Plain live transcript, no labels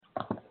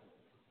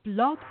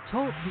Blog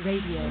Talk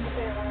Radio.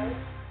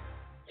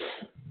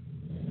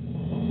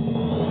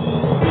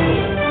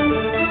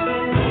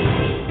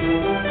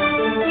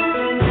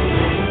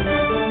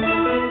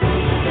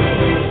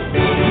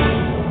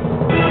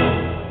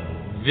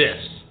 This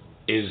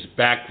is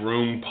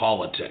Backroom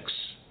Politics.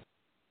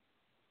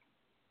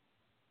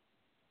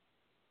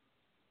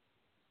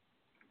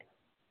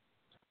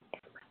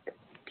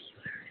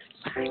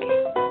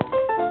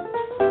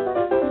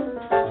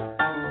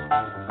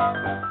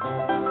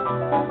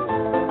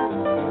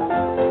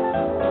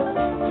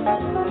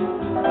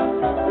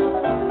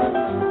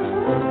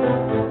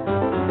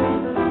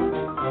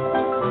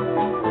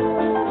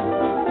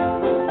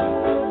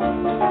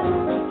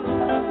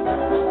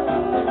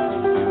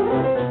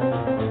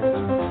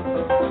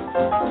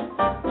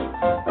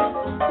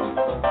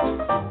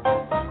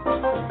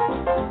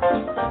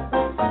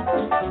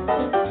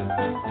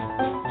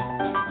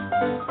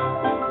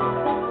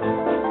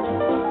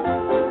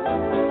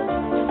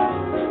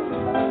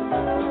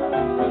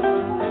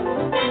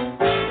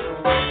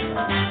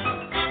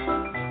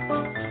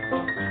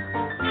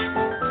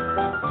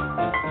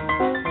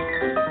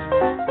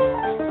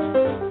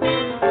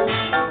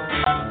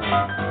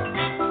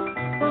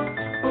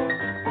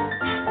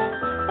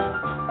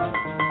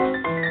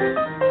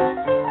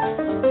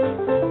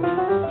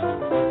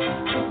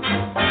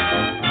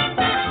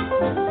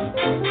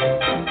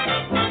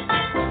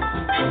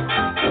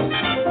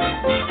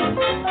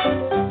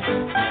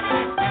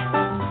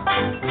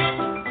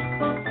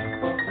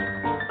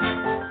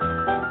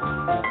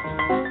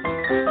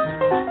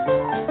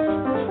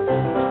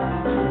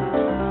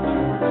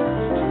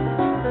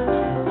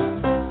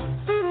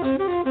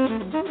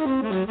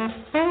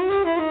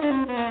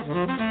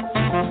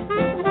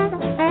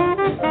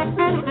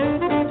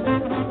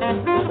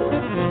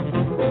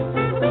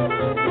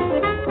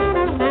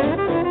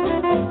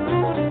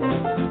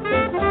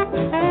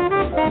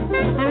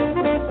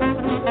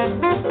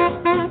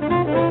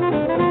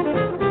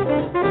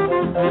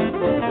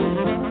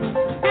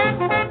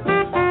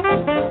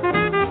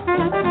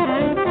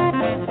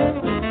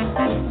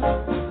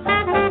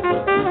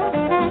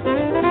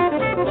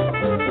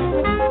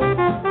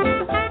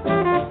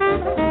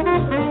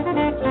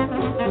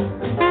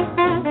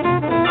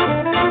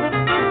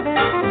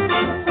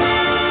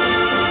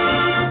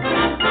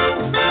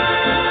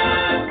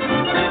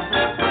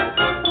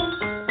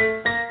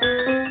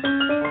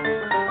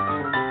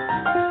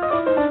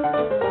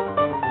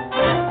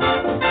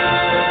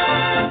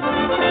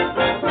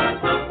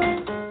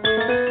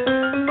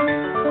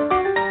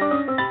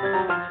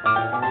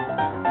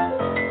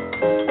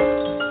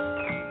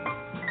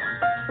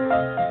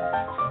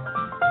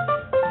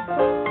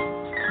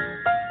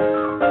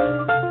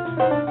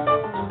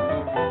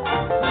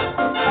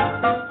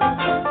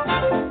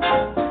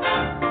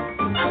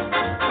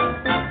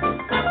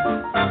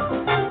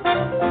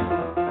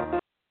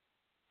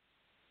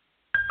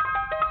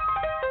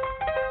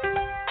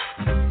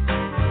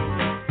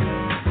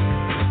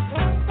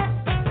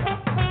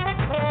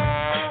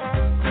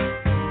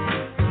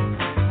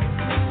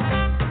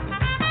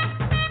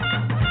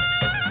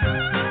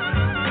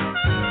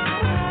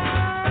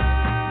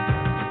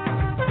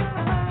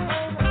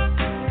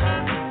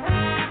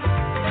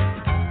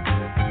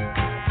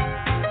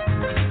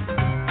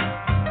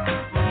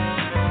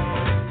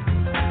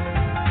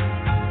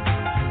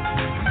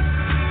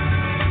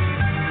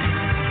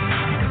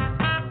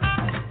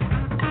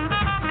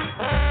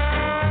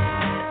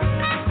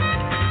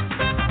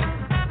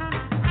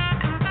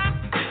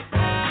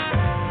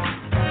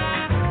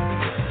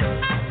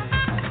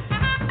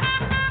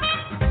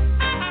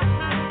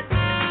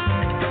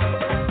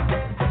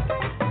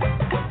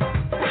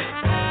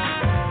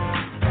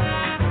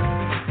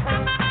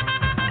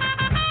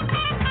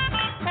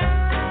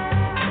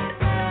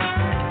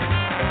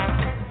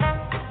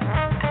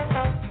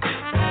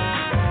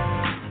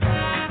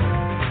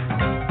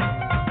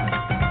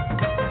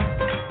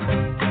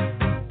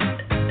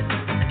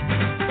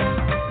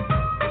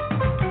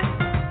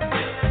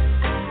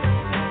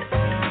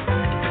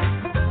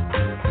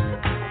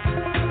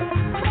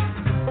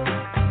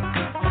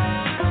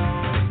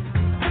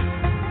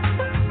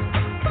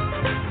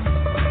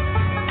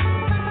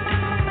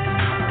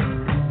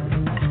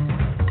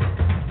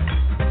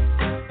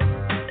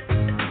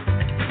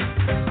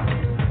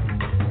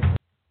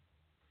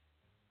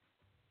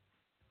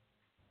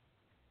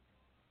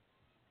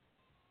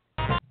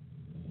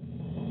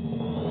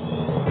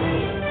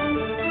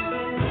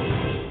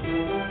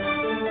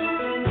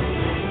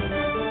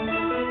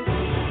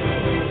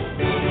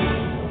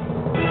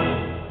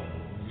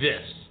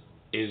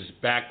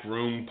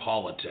 Backroom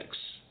Politics.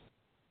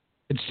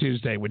 It's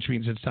Tuesday, which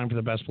means it's time for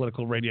the best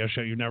political radio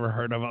show you've never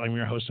heard of. I'm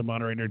your host and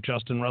moderator,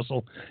 Justin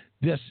Russell.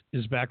 This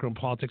is Backroom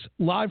Politics,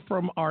 live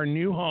from our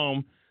new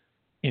home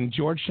in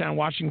Georgetown,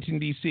 Washington,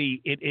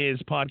 D.C. It is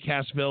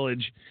Podcast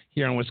Village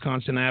here on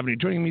Wisconsin Avenue.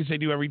 Joining me as I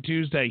do every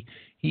Tuesday,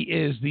 he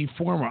is the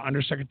former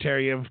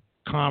Undersecretary of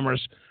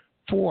Commerce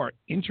for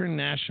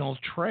International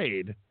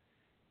Trade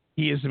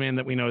He is the man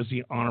that we know as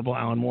the Honorable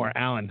Alan Moore.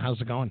 Alan, how's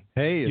it going?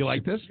 Hey, you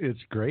like this? It's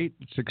great.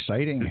 It's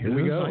exciting. Here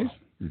we go. Nice.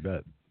 You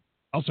bet.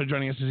 Also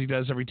joining us as he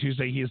does every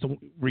Tuesday, he is the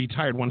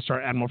retired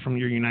one-star admiral from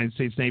your United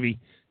States Navy,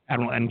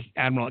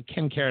 Admiral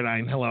Ken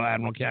Carradine. Hello,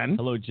 Admiral Ken.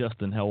 Hello,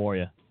 Justin. How are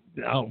you?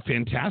 Oh,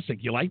 fantastic.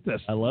 You like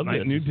this. I love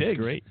it. New dig.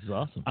 Great. It's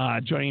awesome.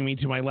 Joining me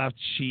to my left,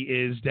 she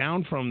is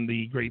down from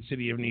the great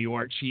city of New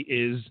York. She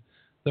is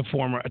the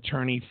former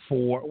attorney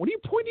for... What are you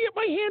pointing at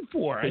my hand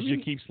for? Because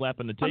you keep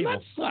slapping the table. I'm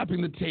not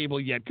slapping the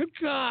table yet. Good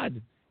God.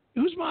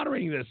 Who's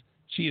moderating this?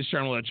 She is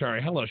Sharmila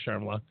Achari. Hello,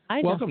 Sharmila.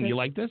 Hi, welcome. Justin. You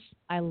like this?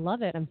 I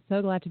love it. I'm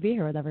so glad to be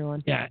here with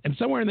everyone. Yeah, and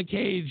somewhere in the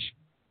cage,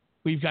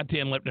 we've got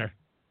Dan Lipner.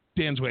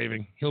 Dan's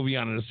waving. He'll be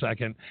on in a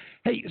second.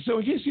 Hey, so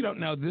in case you don't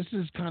know, this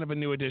is kind of a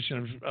new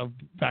edition of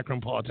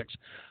Backroom Politics.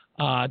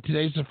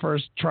 Today's the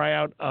first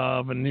tryout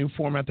of a new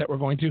format that we're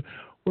going to.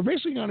 We're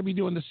basically going to be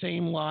doing the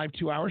same live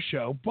 2-hour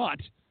show, but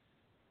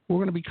we're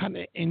going to be cutting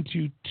it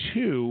into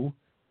 2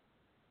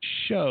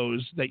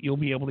 shows that you'll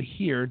be able to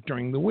hear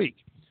during the week.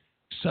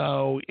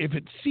 So if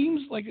it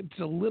seems like it's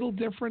a little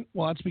different,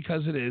 well, it's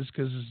because it is,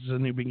 because this is a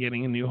new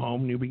beginning, a new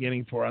home, new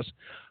beginning for us.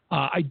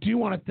 I do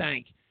want to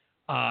thank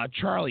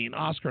Charlie and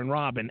Oscar and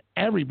Rob and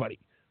everybody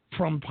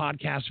from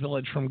Podcast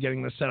Village from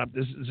getting this set up.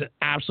 This is an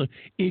absolute...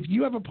 If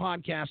you have a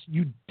podcast,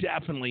 you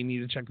definitely need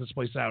to check this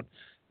place out,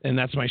 and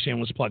that's my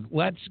shameless plug.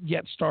 Let's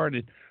get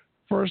started.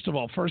 First of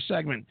all, first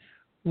segment,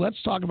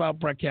 let's talk about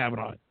Brett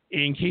Kavanaugh.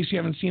 In case you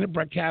haven't seen it,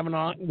 Brett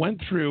Kavanaugh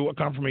went through a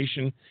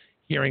confirmation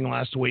hearing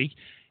last week.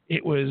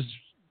 It was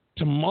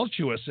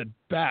tumultuous at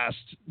best,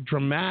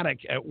 dramatic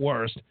at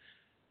worst.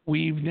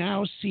 We've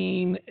now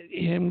seen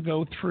him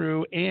go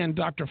through, and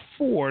Dr.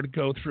 Ford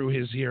go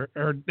through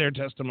their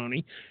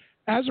testimony.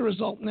 As a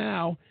result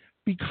now,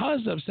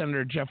 because of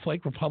Senator Jeff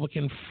Flake,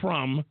 Republican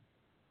from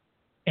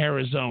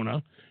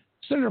Arizona,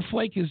 Senator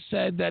Flake has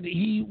said that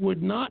he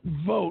would not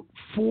vote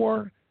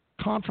for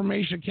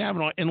confirmation of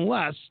Kavanaugh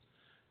unless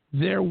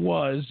there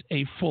was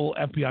a full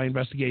FBI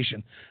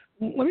investigation.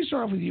 Let me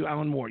start off with you,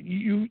 Alan Moore.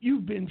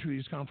 You've been through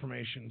these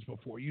confirmations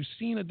before. You've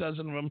seen a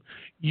dozen of them.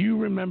 You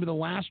remember the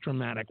last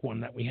dramatic one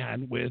that we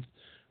had with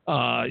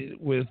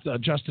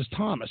Justice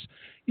Thomas.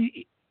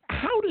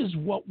 How does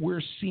what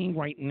we're seeing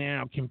right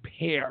now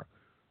compare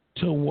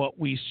to what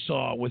we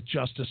saw with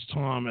Justice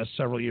Thomas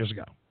several years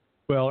ago?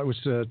 Well, it was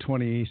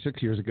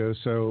 26 years ago,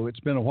 so it's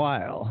been a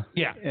while.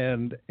 Yeah.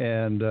 And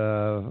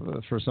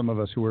for some of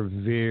us who were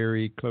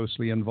very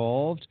closely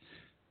involved,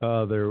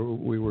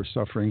 we were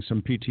suffering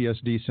some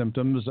PTSD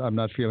symptoms. I'm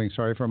not feeling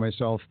sorry for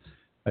myself.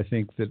 I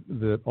think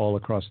that all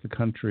across the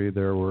country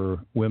there were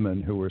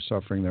women who were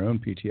suffering their own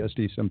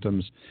PTSD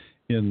symptoms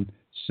in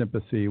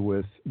sympathy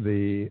with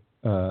the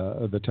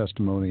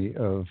testimony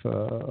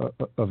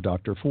of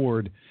Dr.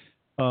 Ford.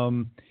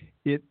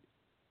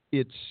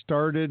 It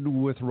started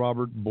with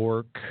Robert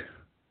Bork,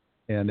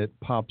 and it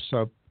pops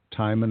up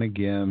time and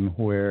again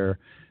where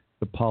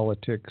the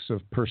politics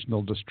of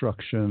personal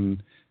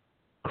destruction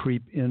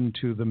creep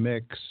into the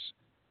mix,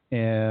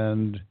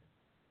 and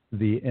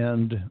the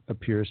end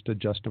appears to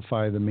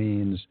justify the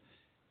means.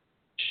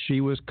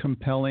 She was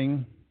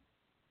compelling.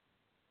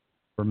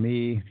 For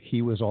me,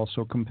 he was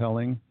also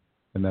compelling,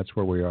 and that's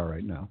where we are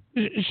right now.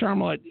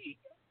 Sharmila,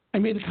 I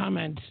made a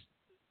comment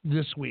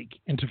this week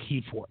and took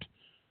heat for it.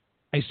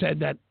 I said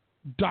that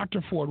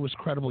Dr. Ford was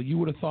credible. You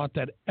would have thought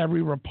that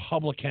every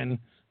Republican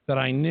that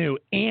I knew,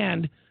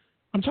 and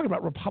I'm talking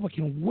about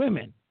Republican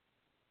women,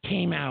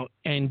 came out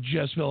and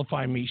just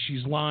vilified me.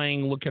 She's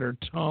lying. Look at her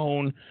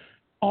tone.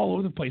 All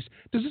over the place.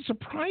 Does it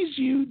surprise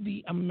you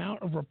the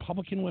amount of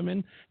Republican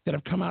women that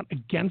have come out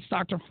against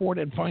Dr. Ford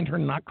and find her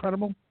not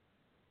credible?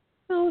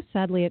 No,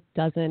 sadly it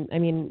doesn't. I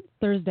mean,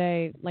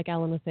 Thursday, like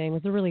Alan was saying,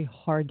 was a really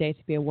hard day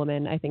to be a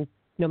woman. I think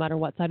no matter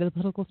what side of the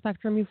political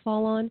spectrum you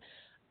fall on,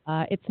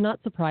 it's not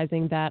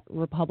surprising that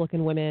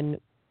Republican women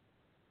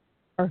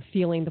are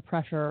feeling the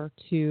pressure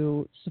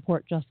to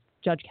support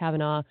Judge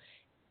Kavanaugh,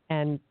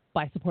 and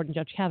by supporting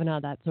Judge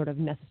Kavanaugh, that sort of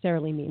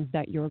necessarily means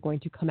that you're going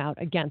to come out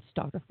against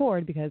Dr.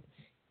 Ford, because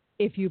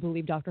if you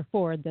believe Dr.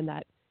 Ford, then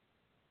that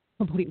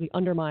completely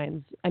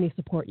undermines any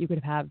support you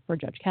could have for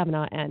Judge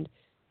Kavanaugh and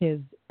his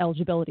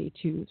eligibility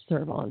to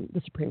serve on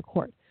the Supreme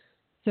Court.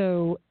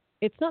 So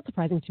it's not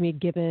surprising to me,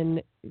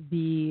 given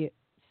the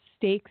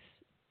stakes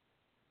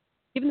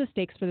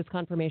for this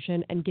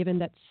confirmation, and given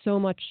that so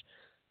much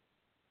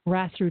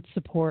grassroots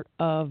support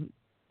of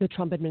the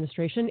Trump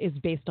administration is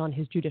based on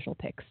his judicial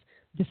picks.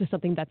 This is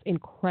something that's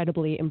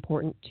incredibly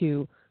important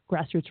to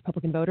grassroots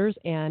Republican voters,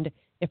 and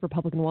if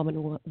Republican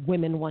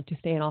women want to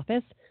stay in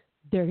office,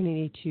 they're going to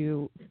need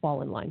to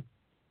fall in line.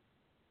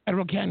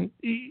 Admiral Ken,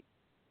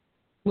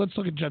 let's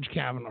look at Judge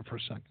Kavanaugh for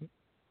a second.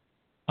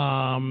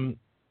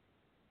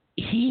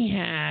 He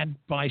had,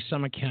 by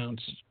some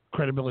accounts,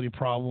 credibility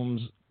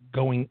problems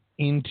going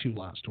into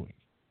last week.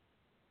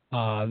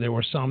 There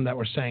were some that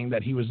were saying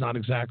that he was not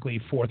exactly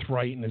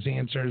forthright in his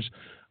answers.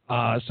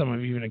 Some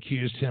have even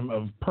accused him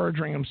of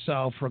perjuring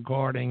himself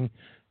regarding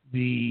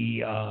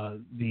the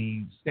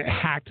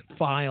hacked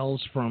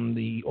files from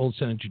the old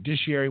Senate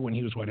Judiciary when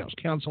he was White House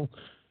counsel.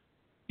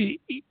 Do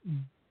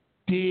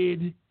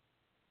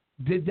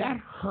Did that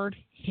hurt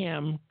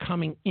him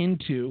coming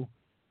into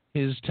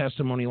his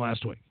testimony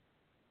last week?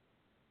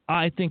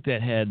 I think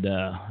that had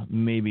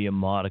maybe a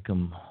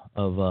modicum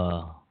of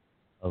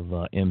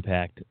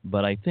impact,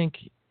 but I think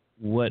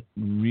what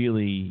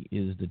really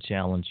is the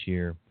challenge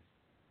here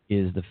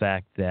is the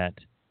fact that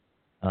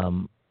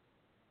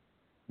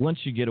once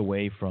you get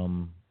away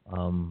from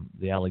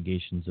the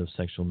allegations of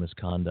sexual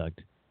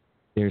misconduct,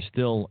 there's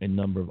still a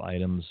number of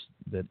items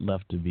that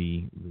left to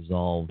be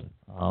resolved.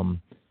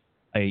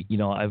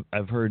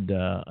 I've heard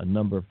a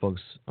number of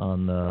folks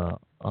on the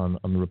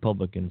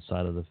Republican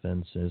side of the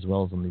fence, as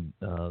well as on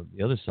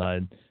the other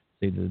side,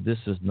 say that this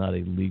is not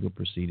a legal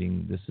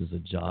proceeding. This is a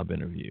job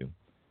interview.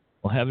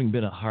 Well, having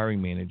been a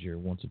hiring manager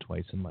once or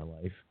twice in my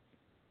life,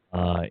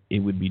 it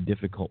would be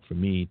difficult for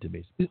me to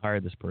basically hire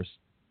this person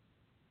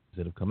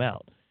that have come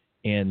out,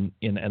 and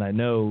I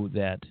know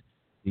that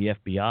the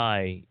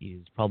FBI is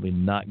probably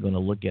not going to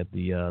look at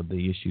the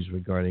issues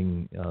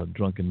regarding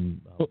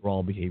drunken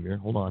brawl behavior.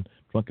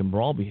 Drunken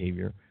brawl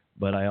behavior.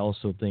 But I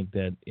also think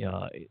that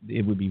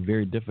it would be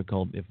very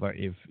difficult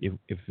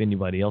if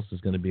anybody else is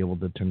going to be able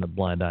to turn the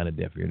blind eye and a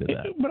deaf ear to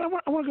that. But I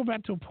want to go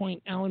back to a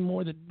point, Alan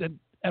Moore, that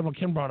Edward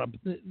Kim brought up.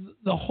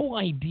 The whole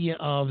idea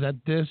of that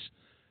this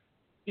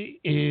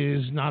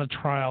is not a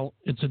trial,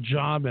 it's a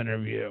job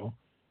interview.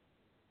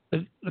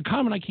 The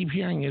comment I keep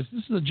hearing is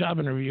this is a job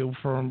interview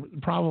for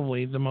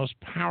probably the most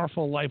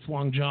powerful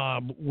lifelong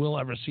job we'll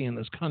ever see in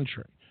this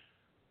country.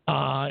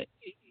 Are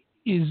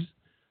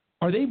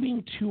they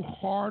being too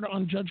hard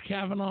on Judge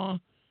Kavanaugh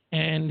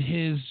and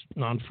his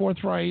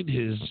non-forthright,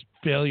 his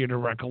failure to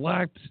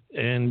recollect,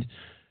 and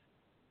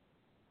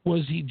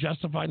was he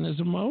justified in his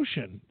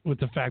emotion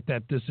with the fact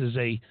that this is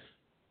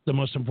the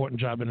most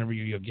important job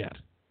interview you'll get?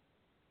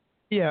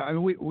 Yeah, I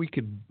mean, we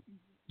could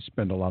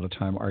spend a lot of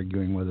time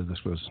arguing whether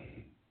this was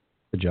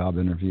a job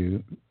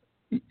interview.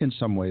 In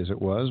some ways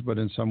it was, but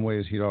in some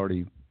ways he'd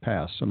already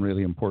passed some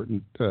really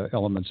important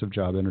elements of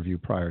job interview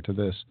prior to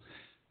this.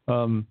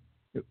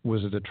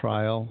 Was it a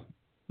trial?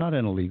 Not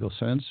in a legal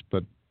sense,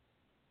 but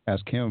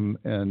ask him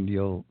and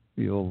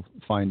you'll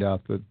find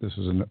out that this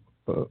is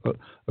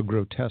a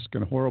grotesque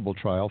and horrible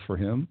trial for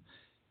him,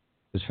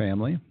 his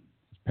family,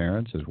 his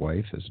parents, his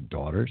wife, his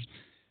daughters,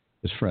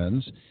 his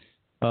friends.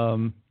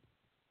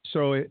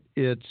 So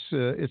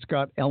it's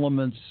got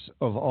elements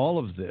of all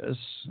of this.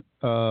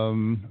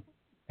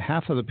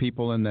 Half of the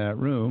people in that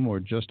room,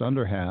 or just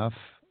under half,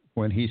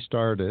 when he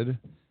started,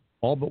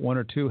 all but one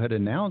or two had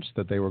announced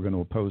that they were going to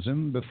oppose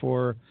him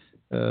before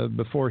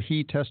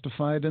he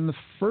testified in the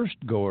first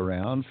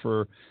go-around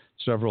for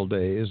several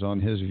days on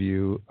his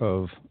view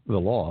of the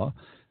law.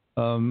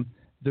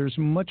 There's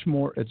much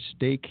more at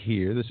stake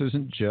here. This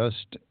isn't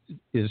just,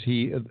 is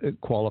he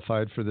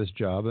qualified for this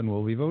job and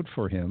will we vote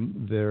for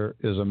him? There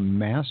is a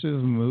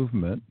massive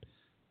movement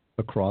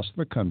across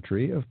the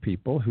country of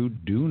people who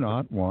do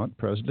not want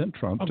President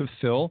Trump to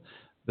fill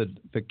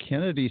the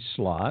Kennedy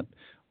slot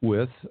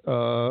with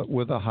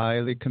a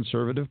highly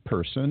conservative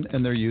person,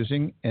 and they're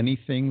using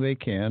anything they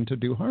can to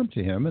do harm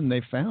to him. And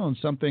they found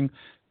something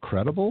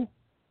credible,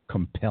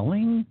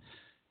 compelling,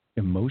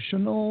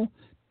 emotional,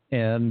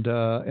 and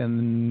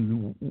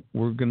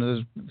we're going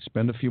to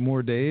spend a few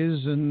more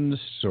days and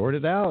sort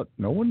it out.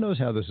 No one knows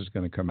how this is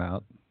going to come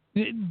out.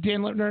 Dan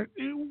Lipner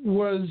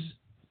was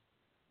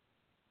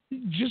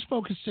just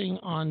focusing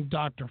on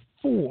Dr.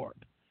 Ford.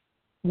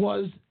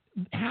 Was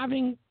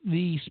having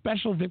the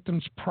special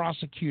victims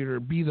prosecutor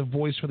be the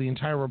voice for the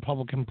entire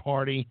Republican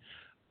Party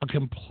a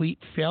complete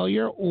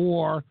failure,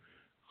 or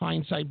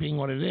hindsight being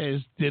what it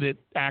is, did it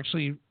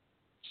actually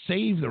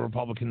save the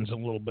Republicans a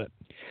little bit?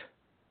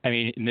 I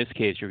mean, in this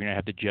case, you're going to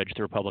have to judge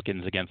the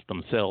Republicans against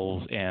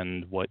themselves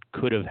and what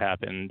could have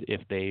happened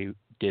if they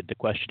did the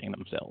questioning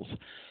themselves.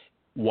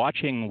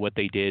 Watching what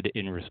they did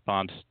in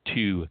response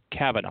to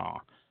Kavanaugh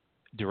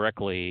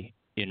directly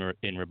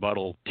in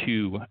rebuttal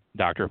to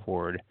Dr.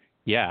 Ford,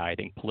 yeah, I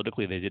think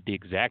politically they did the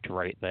exact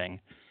right thing,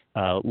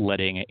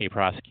 letting a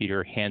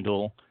prosecutor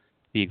handle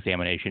the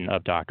examination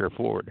of Dr.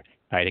 Ford.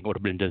 I think it would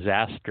have been a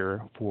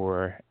disaster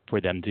for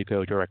them to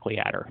go directly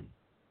at her.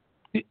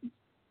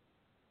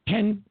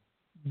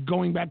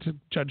 Going back to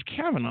Judge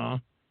Kavanaugh,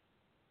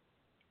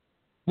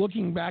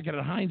 looking back at it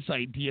in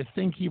hindsight, do you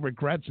think he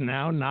regrets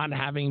now not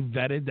having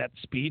vetted that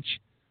speech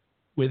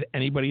with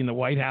anybody in the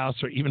White House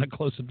or even a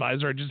close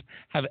advisor, or just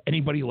have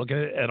anybody look at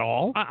it at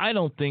all? I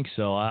don't think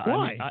so.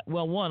 Why?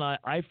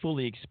 I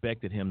fully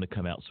expected him to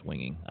come out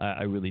swinging.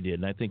 I really did,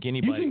 and I think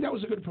anybody. You think that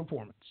was a good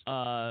performance?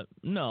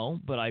 No,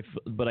 but I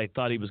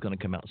thought he was going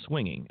to come out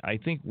swinging. I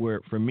think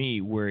where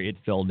it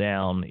fell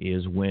down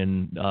is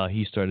when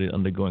he started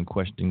undergoing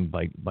questioning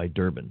by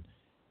Durbin.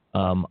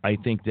 I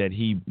think that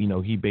he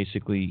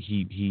basically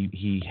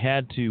he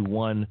had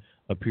to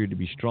appear to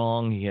be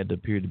strong. He had to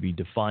appear to be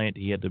defiant.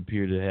 He had to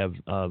appear to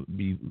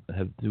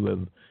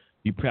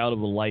be proud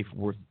of a life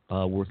worth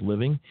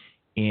living.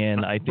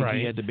 And I think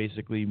he had to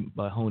basically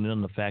hone in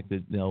on the fact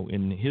that,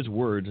 in his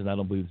words, and I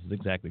don't believe this is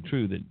exactly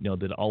true, that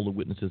that all the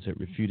witnesses had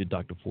refuted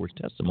Dr. Ford's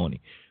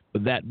testimony.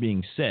 But that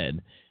being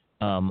said,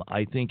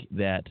 I think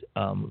that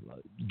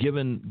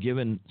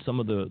given some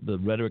of the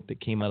rhetoric that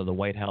came out of the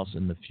White House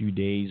in the few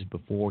days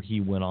before he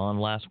went on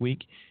last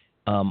week,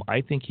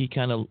 I think he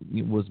kind of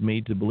was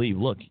made to believe,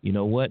 look, you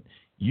know what?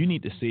 You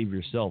need to save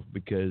yourself,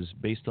 because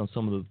based on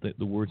some of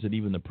the words that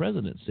even the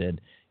president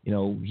said,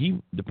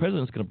 the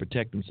president's going to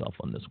protect himself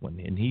on this one,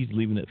 and he's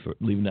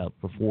leaving out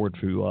for Ford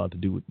to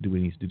do what he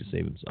needs to do to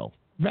save himself.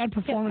 Bad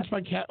performance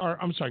by Ken.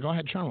 I'm sorry. Go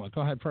ahead, Charlotte.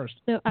 Go ahead first.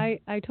 No, I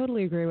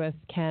totally agree with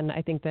Ken.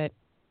 I think that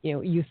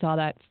you saw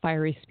that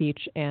fiery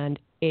speech, and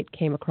it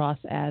came across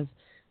as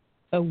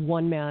a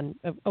one-man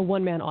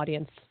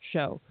audience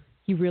show.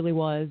 He really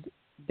was.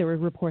 There were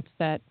reports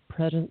that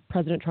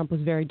President Trump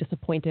was very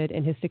disappointed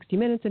in his 60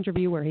 Minutes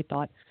interview, where he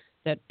thought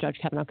that Judge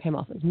Kavanaugh came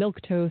off as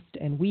milquetoast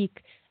and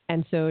weak.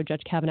 And so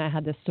Judge Kavanaugh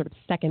had this sort of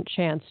second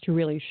chance to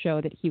really show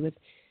that he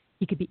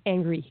could be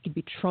angry, he could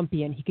be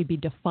Trumpian, he could be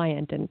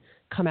defiant and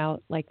come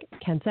out, like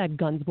Ken said,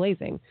 guns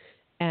blazing.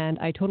 And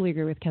I totally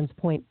agree with Ken's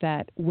point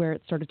that where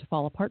it started to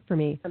fall apart for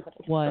me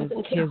was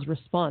his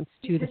response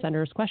to the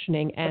senator's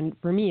questioning, and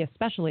for me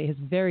especially, his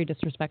very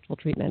disrespectful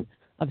treatment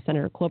of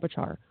Senator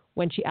Klobuchar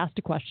when she asked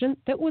a question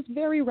that was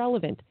very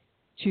relevant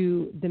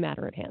to the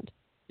matter at hand.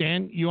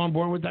 Dan, you on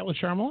board with that with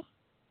Sharmila?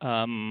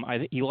 I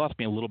think he lost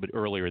me a little bit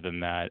earlier than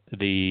that.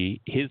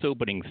 His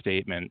opening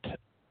statement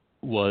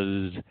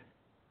was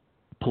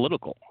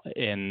political,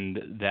 and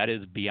that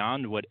is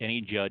beyond what any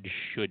judge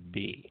should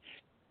be.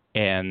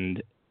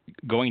 And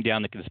going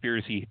down the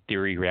conspiracy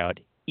theory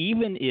route,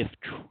 even if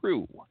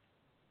true,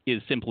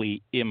 is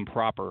simply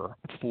improper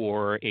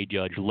for a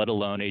judge, let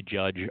alone a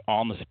judge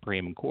on the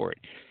Supreme Court.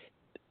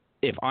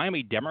 If I'm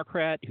a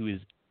Democrat who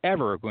is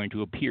ever going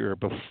to appear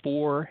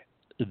before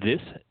this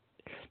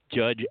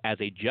judge as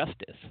a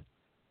justice,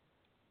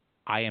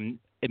 I am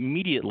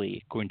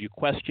immediately going to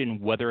question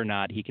whether or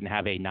not he can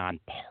have a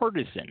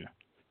nonpartisan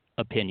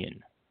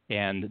opinion.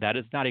 And that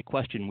is not a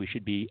question we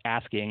should be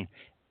asking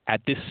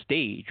at this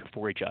stage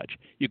for a judge.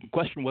 You can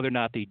question whether or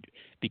not the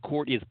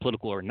court is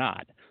political or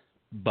not,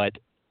 but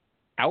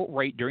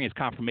outright during his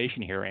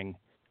confirmation hearing,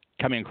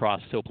 coming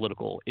across so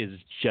political is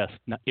just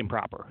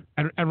improper.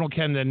 Admiral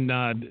Ken, then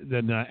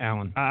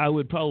Alan. I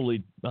would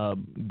probably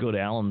go to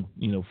Alan,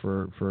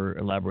 for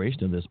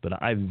elaboration of this, but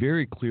I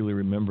very clearly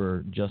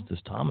remember Justice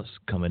Thomas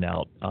coming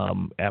out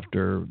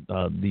after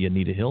the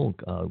Anita Hill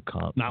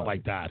Not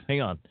like that.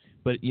 Hang on,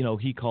 but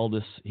he called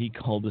this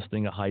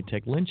thing a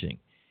high-tech lynching,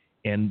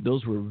 and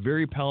those were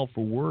very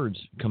powerful words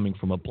coming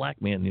from a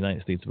black man in the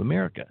United States of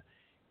America.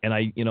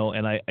 And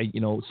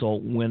so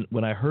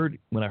when I heard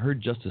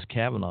Justice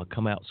Kavanaugh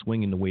come out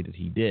swinging the way that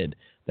he did,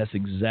 that's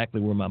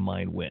exactly where my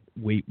mind went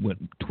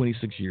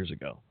 26 years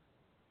ago.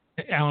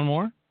 Alan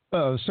Moore?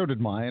 So did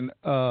mine,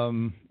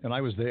 and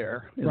I was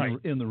there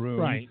in the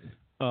room. Right.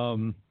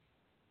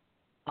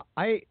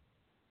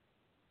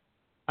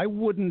 I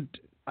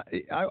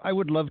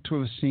would love to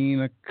have seen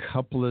a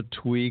couple of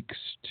tweaks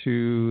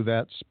to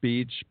that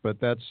speech, but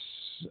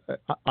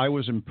I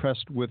was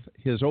impressed with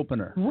his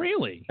opener.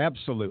 Really?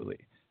 Absolutely.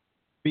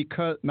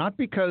 Not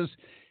because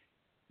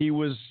he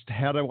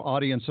had an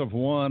audience of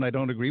one, I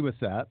don't agree with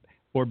that,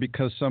 or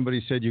because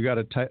somebody said you got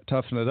to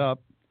toughen it up,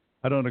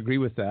 I don't agree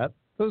with that.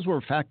 Those were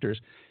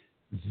factors.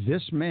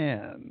 This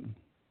man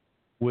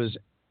was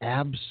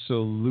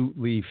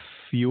absolutely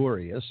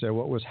furious at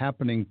what was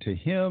happening to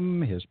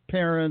him, his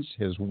parents,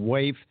 his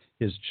wife,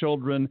 his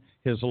children,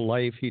 his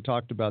life. He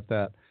talked about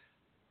that.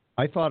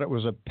 I thought it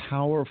was a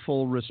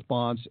powerful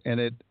response, and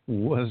it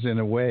was, in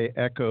a way,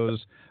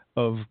 echoes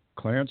of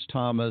Clarence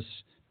Thomas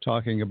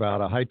talking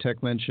about a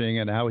high-tech lynching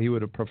and how he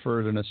would have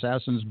preferred an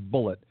assassin's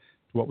bullet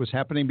to what was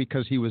happening,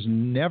 because he was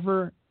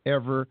never,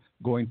 ever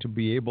going to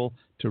be able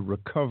to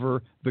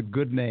recover the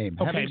good name.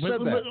 Okay, Having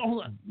said that,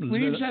 hold on. We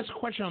need to ask a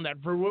question on that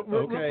real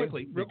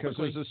quickly. Because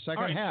there's a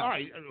second half. All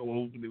right.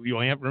 Well, you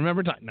only have to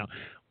remember time. Now,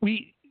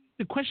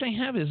 the question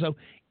I have is, though,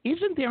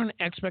 isn't there an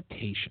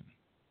expectation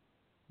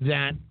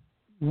that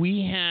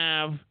we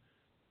have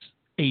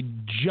a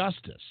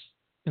justice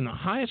in the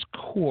highest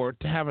court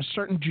to have a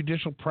certain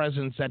judicial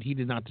presence that he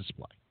did not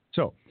display?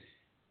 So,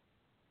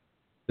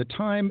 the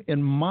time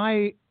in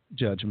my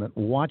judgment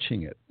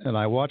watching it, and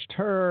I watched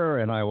her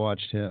and I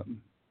watched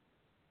him,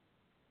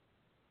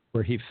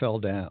 where he fell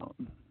down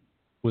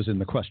was in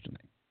the questioning.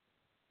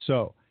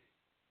 So,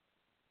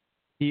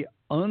 he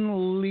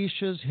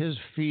unleashes his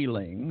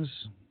feelings,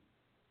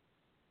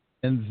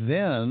 and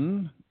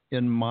then,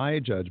 in my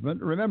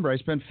judgment, remember, I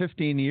spent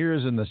 15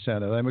 years in the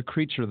Senate. I'm a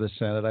creature of the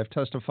Senate. I've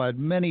testified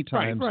many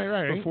times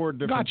before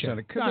different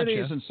Senate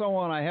committees and so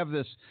on. I have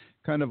this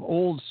kind of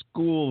old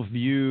school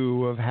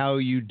view of how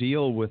you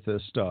deal with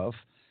this stuff.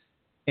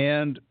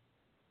 And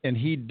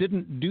he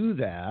didn't do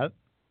that.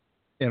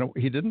 And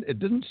it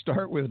didn't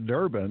start with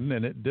Durbin,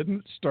 and it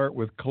didn't start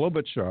with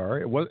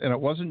Klobuchar. It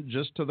wasn't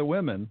just to the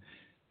women.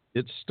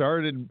 It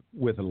started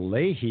with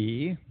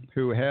Leahy,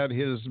 who had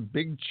his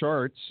big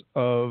charts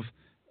of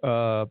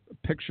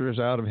pictures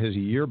out of his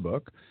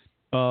yearbook,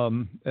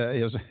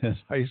 His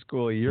high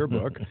school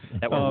yearbook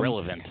that were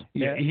relevant.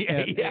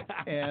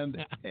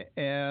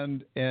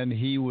 And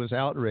he was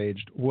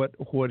outraged.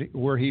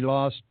 Where he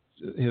lost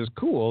his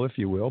cool, if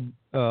you will,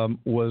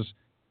 was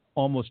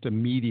almost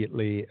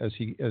immediately as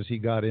he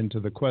got into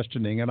the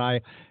questioning, and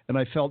I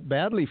felt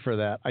badly for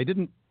that.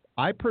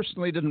 I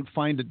personally didn't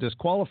find it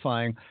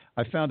disqualifying.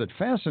 I found it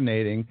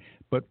fascinating,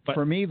 but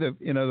for me,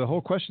 the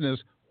whole question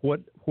is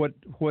what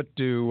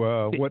do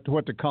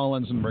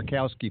Collins and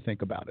Murkowski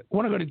think about it? I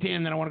want to go to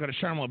Dan, then I want to go to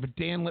Sharmila. But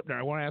Dan Lipner,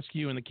 I want to ask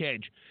you in the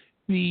cage,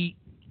 the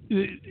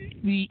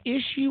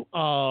issue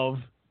of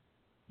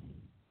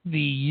the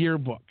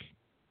yearbook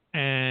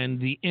and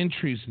the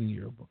entries in the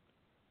yearbook.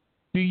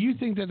 Do you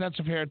think that that's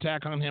a fair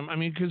attack on him? I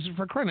mean, because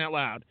for crying out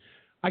loud,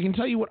 I can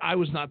tell you what I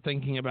was not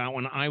thinking about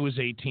when I was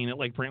 18 at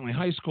Lake Brantley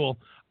High School.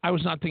 I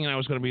was not thinking I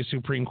was going to be a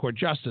Supreme Court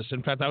justice.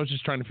 In fact, I was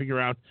just trying to figure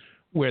out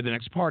where the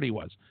next party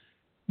was.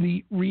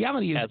 The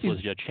reality is... As was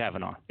Judge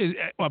Kavanaugh.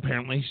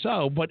 Apparently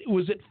so. But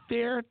was it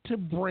fair to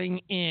bring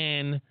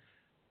in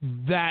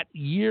that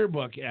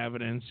yearbook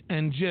evidence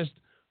and just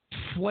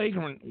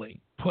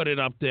flagrantly put it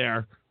up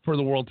there for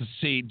the world to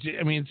see?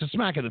 I mean, it's a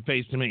smack in the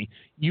face to me.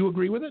 You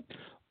agree with it?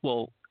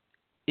 Well,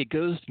 it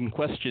goes in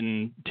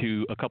question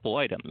to a couple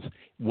items.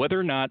 Whether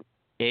or not,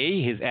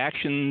 A, his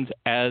actions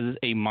as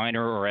a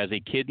minor or as a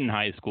kid in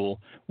high school,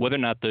 whether or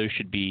not those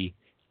should be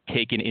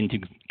taken into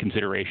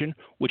consideration,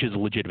 which is a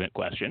legitimate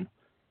question.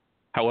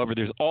 However,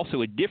 there's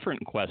also a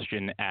different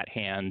question at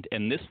hand,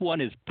 and this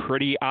one is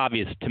pretty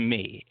obvious to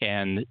me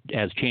and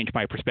has changed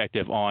my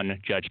perspective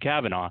on Judge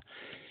Kavanaugh,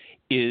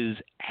 is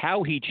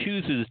how he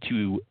chooses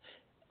to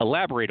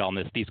elaborate on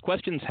this. These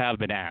questions have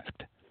been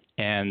asked.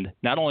 And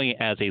not only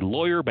as a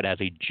lawyer, but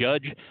as a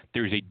judge,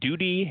 there's a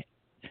duty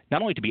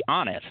not only to be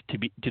honest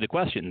to the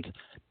questions,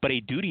 but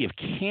a duty of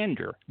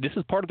candor. This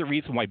is part of the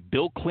reason why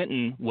Bill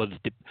Clinton was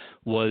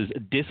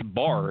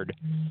disbarred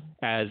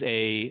as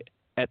a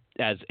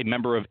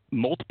member of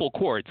multiple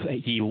courts.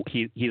 He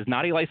is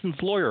not a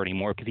licensed lawyer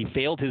anymore because he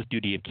failed his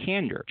duty of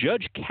candor.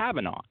 Judge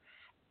Kavanaugh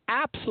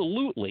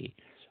absolutely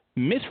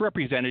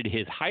misrepresented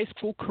his high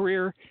school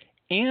career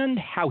and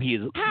how he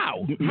is.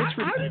 How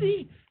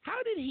did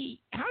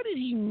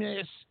he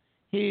miss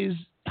his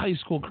high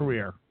school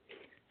career?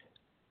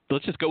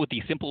 Let's just go with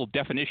the simple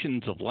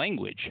definitions of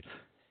language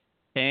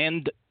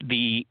and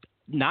the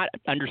not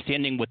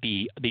understanding what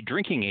the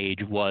drinking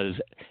age was.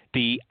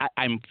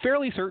 I'm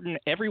fairly certain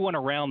everyone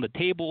around the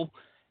table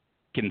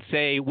can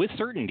say with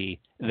certainty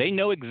they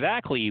know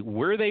exactly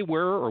where they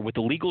were or what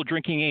the legal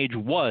drinking age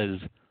was.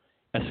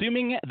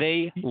 Assuming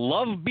they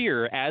love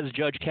beer, as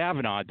Judge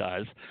Kavanaugh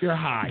does, you're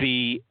high.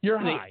 They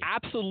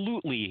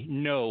absolutely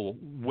know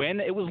when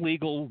it was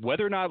legal,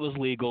 whether or not it was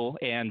legal,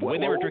 and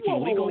when they were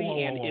drinking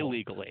legally and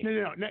illegally.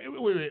 No,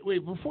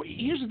 wait.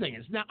 Here's the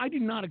thing: now I do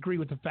not agree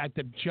with the fact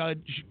that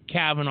Judge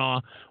Kavanaugh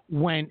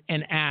went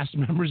and asked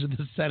members of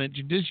the Senate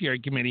Judiciary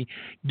Committee,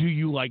 "Do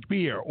you like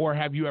beer, or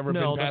have you ever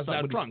been passed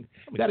out drunk?"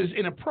 That is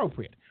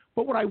inappropriate.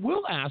 But what I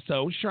will ask,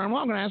 though,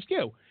 Sharma, I'm going to ask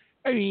you.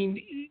 I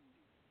mean.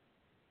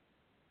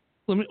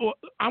 I'm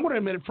going to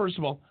admit it, first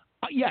of all.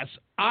 Yes,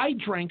 I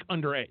drank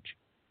underage.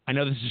 I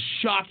know this is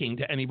shocking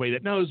to anybody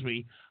that knows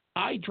me.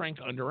 I drank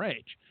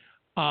underage.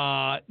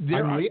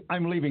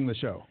 I'm leaving the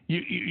show.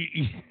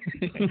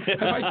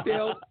 Have I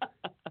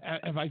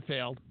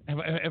failed?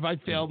 Have I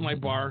failed my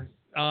bar?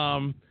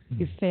 You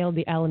failed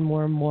the Alan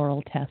Moore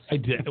moral test. I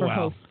did.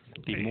 Well,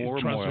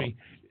 trust me,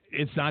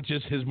 it's not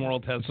just his moral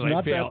test that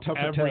I fail.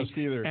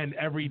 And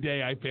every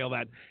day I fail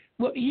that.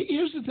 Well,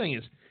 here's the thing: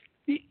 is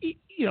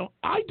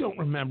I don't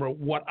remember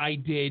what I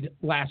did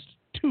last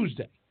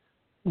Tuesday,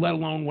 let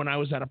alone when I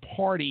was at a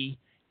party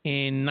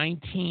in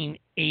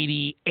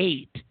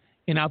 1988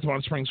 in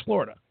Altamont Springs,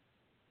 Florida.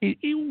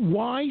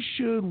 Why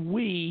should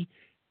we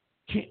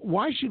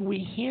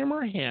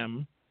hammer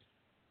him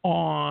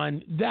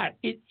on that?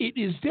 It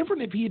is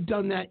different if he had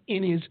done that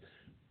in his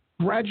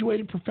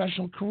graduated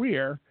professional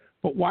career,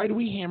 but why do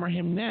we hammer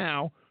him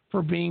now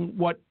for being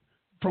what,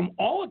 from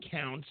all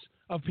accounts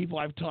of people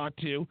I've talked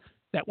to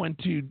that went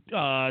to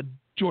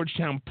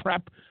Georgetown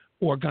Prep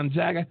or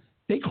Gonzaga,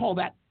 they call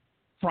that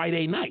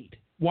Friday night.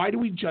 Why do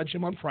we judge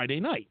him on Friday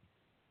night?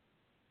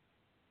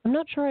 I'm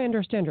not sure I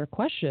understand your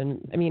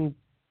question. I mean,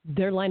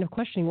 their line of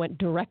questioning went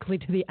directly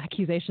to the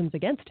accusations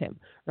against him,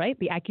 right?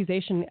 The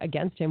accusation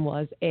against him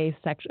was an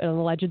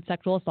alleged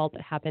sexual assault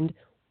that happened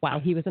while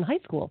he was in high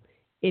school.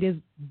 It is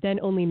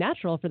then only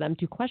natural for them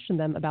to question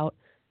them about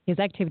his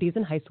activities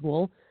in high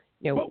school.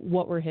 Who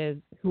were his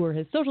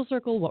social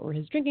circle? What were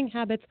his drinking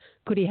habits?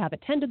 Could he have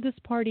attended this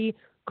party?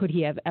 Could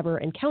he have ever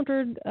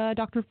encountered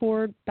Dr.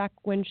 Ford back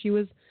when she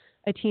was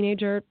a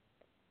teenager?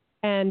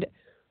 And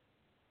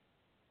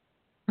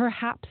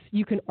perhaps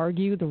you can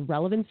argue the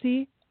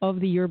relevancy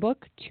of the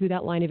yearbook to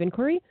that line of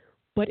inquiry,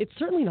 but it's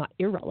certainly not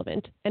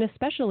irrelevant, and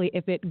especially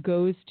if it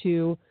goes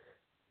to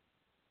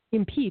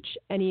impeach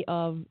any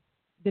of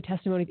the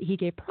testimony that he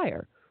gave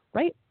prior,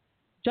 right?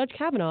 Judge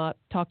Kavanaugh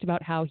talked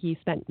about how he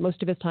spent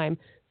most of his time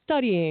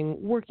studying,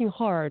 working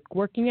hard,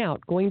 working out,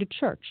 going to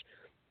church.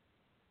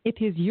 If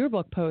his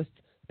yearbook posts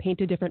paint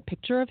a different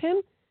picture of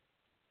him,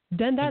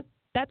 then that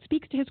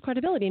speaks to his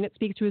credibility and it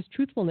speaks to his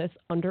truthfulness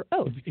under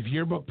oath. If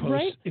yearbook posts,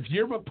 right? if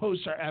yearbook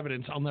posts are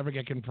evidence, I'll never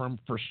get confirmed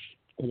for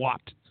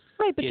squat.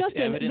 Right, but it's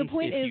Justin, evidence the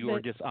point if is you're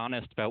that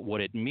dishonest about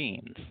what it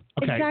means.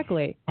 Okay.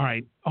 exactly. All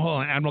right.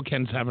 Hold on. Admiral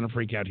Ken's having a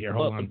freak out here.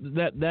 Hold on.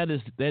 That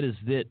is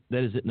it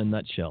in a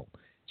nutshell.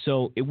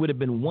 So it would have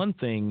been one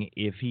thing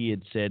if he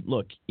had said,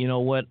 look, you know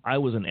what, I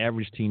was an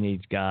average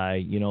teenage guy.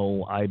 You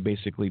know, I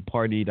basically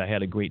partied. I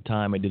had a great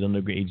time. I did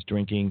underage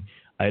drinking.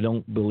 I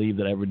don't believe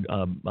that I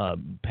ever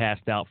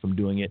passed out from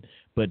doing it.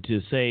 But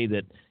to say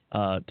that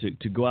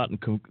to go out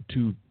and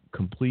to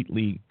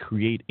completely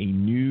create a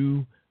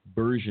new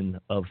version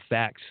of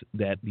facts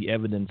that the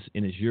evidence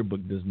in his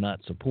yearbook does not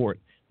support,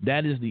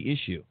 that is the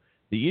issue.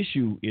 The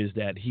issue is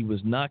that he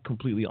was not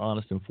completely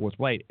honest and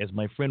forthright. As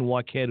my friend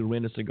Walkhead, who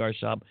ran a cigar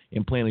shop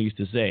in Plano, used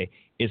to say,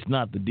 it's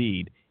not the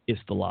deed,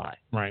 it's the lie.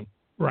 Right.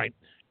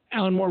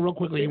 Alan Moore, real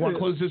quickly, you want to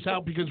close this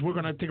out because we're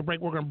going to take a break.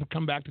 We're going to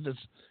come back to this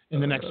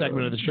in the next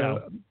segment of the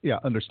show. Yeah,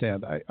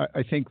 understand.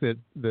 I think that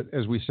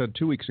as we said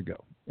 2 weeks ago,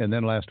 and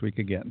then last week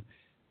again,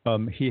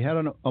 he had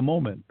a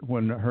moment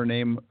when her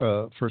name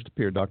first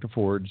appeared, Dr.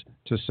 Ford's,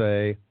 to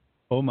say,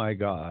 oh, my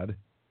God,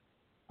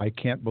 I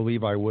can't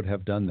believe I would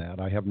have done that.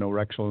 I have no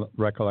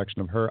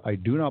recollection of her. I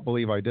do not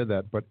believe I did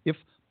that. But if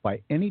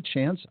by any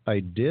chance I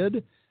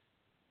did,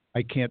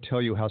 I can't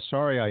tell you how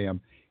sorry I am.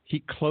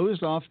 He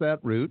closed off that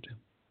route,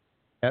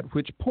 at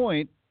which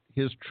point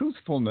his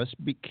truthfulness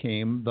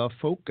became the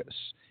focus.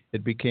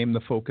 It became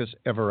the focus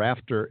ever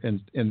after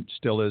and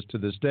still is to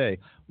this day.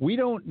 We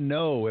don't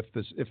know if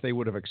they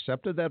would have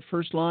accepted that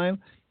first line.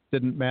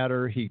 Didn't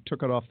matter. He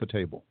took it off the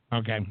table.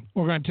 Okay.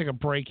 We're going to take a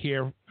break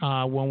here.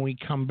 When we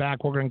come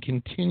back, we're going to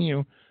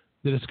continue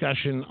the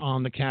discussion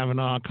on the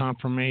Kavanaugh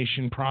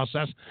confirmation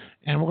process,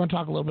 and we're going to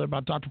talk a little bit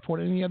about Dr. Ford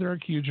and the other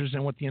accusers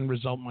and what the end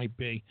result might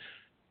be.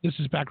 This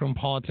is Backroom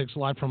Politics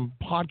live from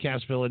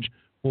Podcast Village.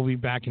 We'll be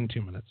back in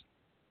 2 minutes.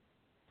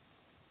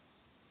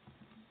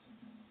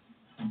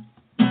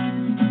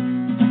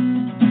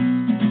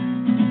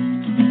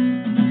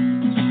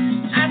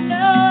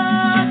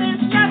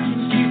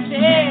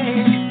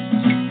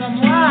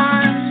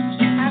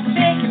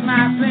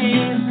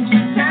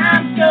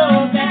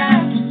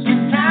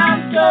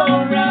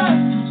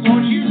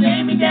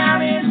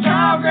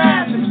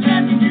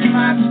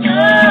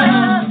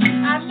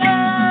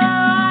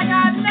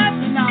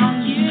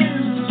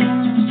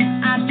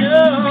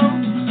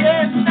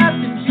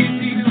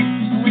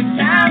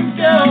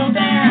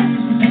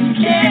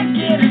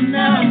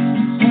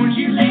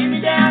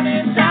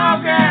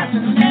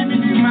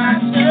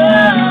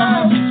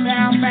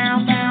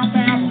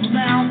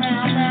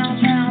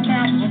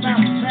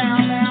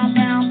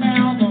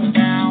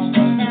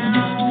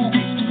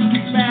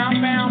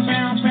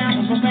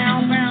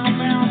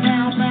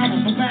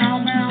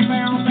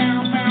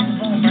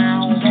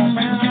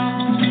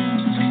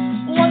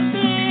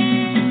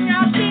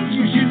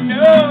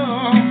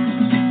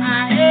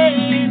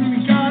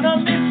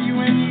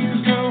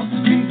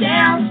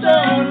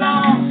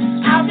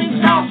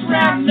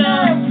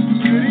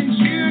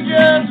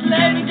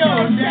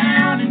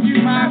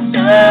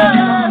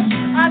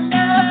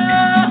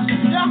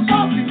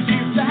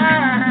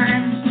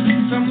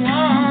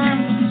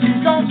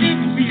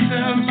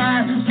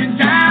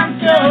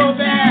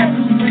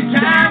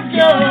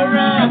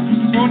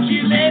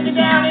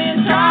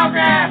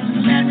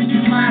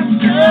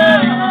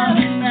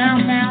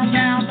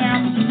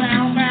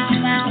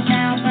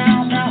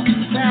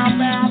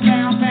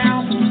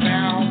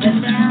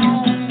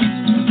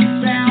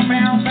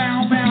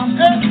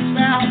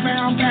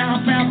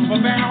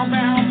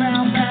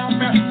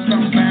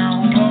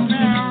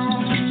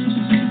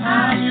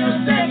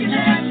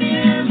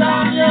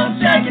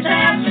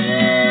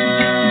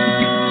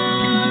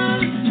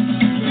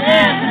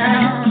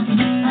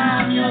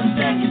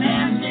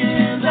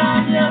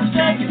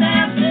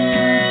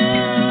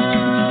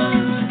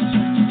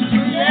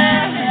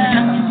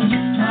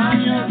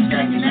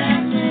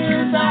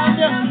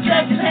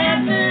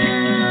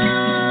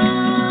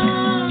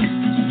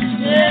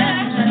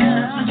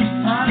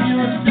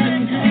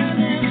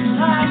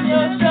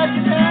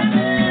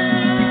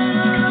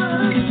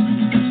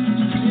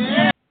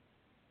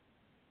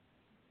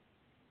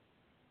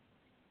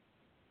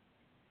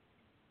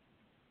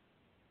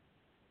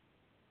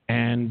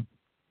 And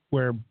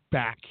we're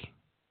back.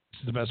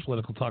 This is the best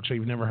political talk show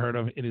you've never heard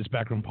of. It is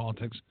Backroom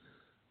Politics.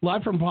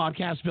 Live from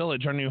Podcast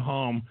Village, our new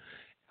home.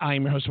 I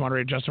am your host and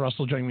moderator, Justin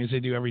Russell. Joining me as they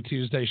do every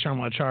Tuesday,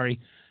 Sharma Achari,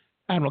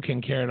 Admiral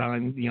Ken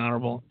Carradine, the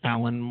Honorable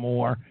Alan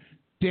Moore,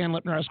 Dan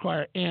Lipner,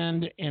 Esquire,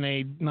 and in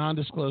a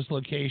non-disclosed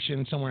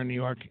location somewhere in New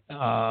York,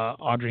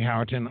 Audrey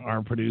Howerton,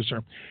 our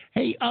producer.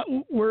 Hey,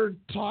 we're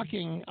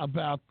talking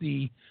about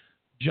the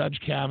Judge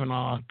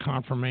Kavanaugh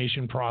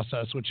confirmation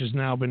process, which has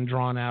now been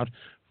drawn out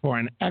for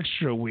an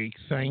extra week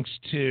thanks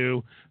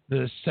to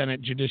the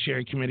Senate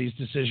Judiciary Committee's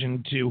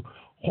decision to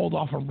hold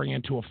off on bringing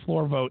it to a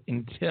floor vote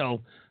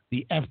until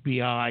the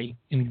F.B.I.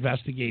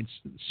 investigates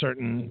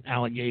certain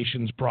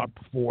allegations brought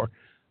before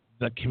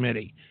the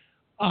committee.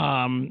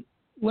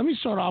 let me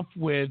start off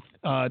with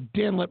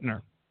Dan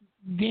Lipner.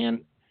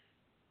 Dan,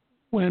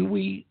 when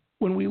we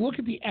look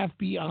at the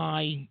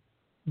FBI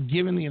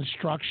given the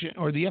instruction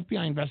or the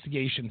FBI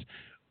investigations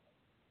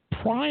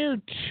prior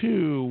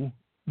to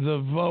the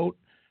vote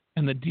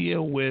and the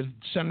deal with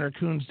Senator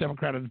Coons,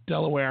 Democrat of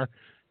Delaware,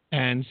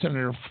 and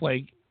Senator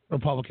Flake,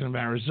 Republican of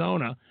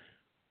Arizona,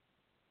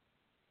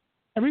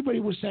 everybody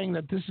was saying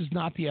that this is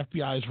not the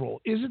FBI's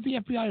role. Is it the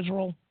FBI's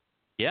role?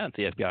 Yeah, it's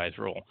the FBI's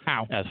role.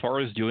 How? As far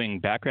as doing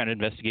background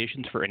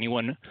investigations for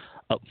anyone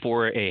up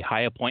for a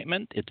high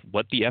appointment, it's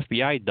what the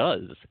FBI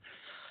does.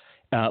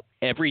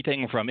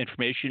 Everything from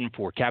information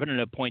for cabinet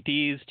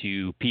appointees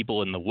to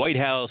people in the White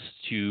House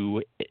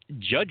to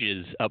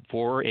judges up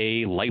for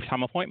a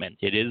lifetime appointment.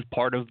 It is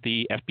part of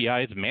the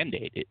FBI's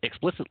mandate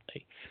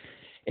explicitly.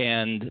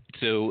 And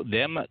so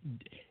them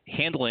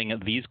handling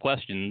these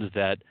questions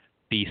that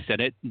the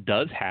Senate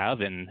does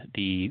have and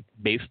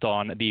based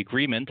on the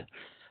agreement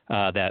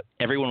that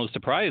everyone was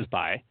surprised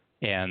by,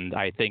 and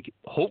I think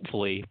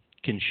hopefully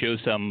can show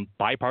some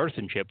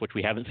bipartisanship, which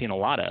we haven't seen a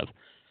lot of.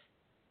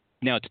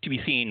 Now, it's to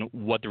be seen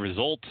what the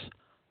results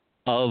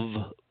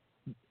of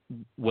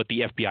what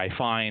the FBI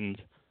finds,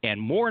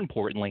 and more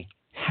importantly,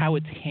 how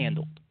it's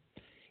handled.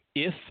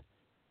 If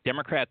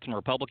Democrats and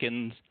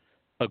Republicans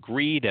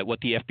agree that what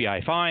the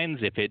FBI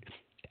finds, if it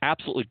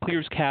absolutely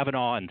clears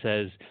Kavanaugh and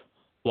says,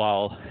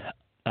 while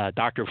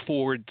Dr.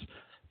 Ford's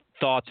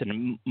thoughts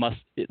and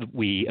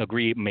we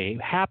agree may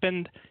have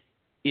happened,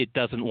 it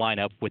doesn't line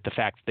up with the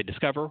facts they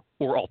discover,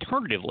 or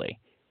alternatively,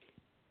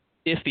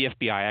 if the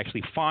FBI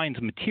actually finds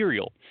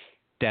material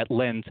that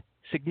lends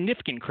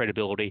significant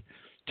credibility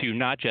to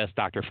not just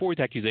Dr. Ford's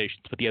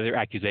accusations, but the other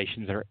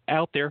accusations that are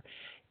out there,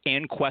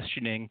 and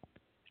questioning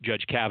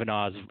Judge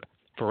Kavanaugh's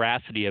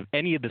veracity of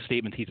any of the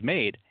statements he's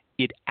made,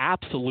 it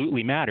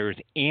absolutely matters,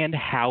 and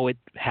how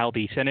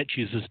the Senate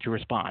chooses to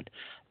respond.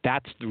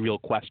 That's the real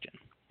question.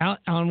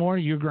 Alan Moore,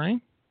 you agreeing?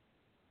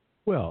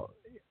 Well,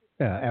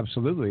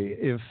 absolutely.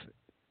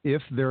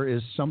 If there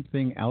is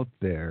something out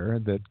there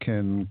that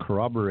can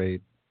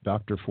corroborate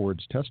Dr.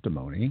 Ford's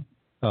testimony,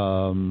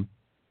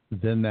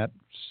 then that's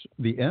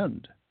the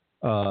end.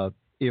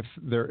 If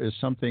there is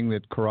something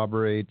that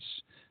corroborates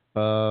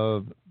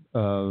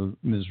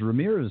Ms.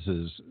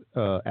 Ramirez's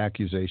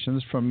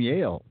accusations from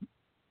Yale,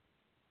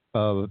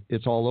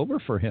 it's all over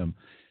for him.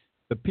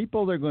 The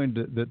people they're going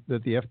to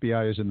that the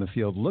FBI is in the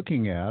field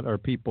looking at are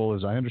people,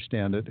 as I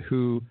understand it,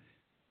 who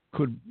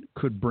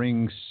could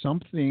bring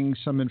some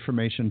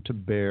information to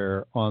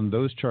bear on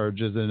those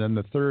charges, and then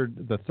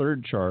the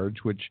third charge,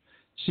 which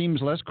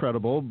seems less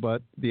credible,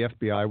 but the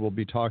FBI will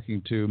be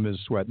talking to Ms.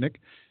 Swetnick.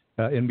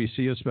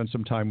 NBC has spent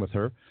some time with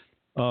her,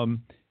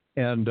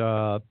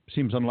 and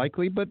seems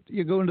unlikely. But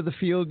you go into the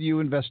field, you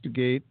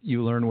investigate,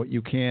 you learn what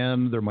you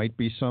can. There might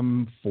be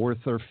some fourth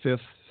or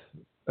fifth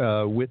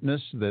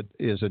witness that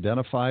is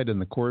identified in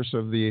the course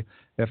of the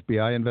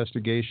FBI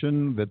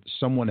investigation that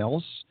someone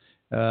else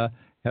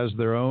has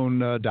their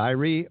own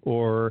diary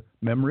or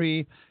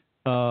memory.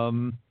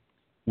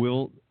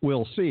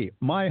 We'll see.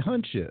 My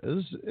hunch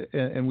is,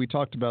 and we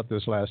talked about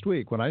this last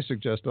week, when I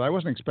suggested I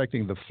wasn't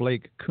expecting the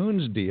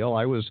Flake-Coons deal.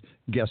 I was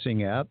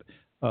guessing at,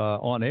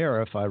 on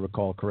air, if I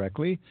recall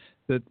correctly,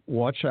 that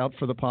watch out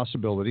for the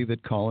possibility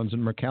that Collins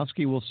and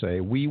Murkowski will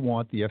say, we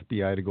want the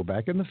FBI to go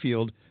back in the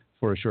field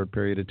for a short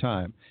period of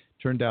time.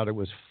 Turned out it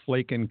was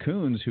Flake and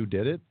Coons who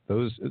did it.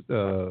 Those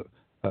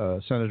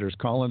Senators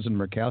Collins and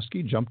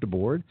Murkowski jumped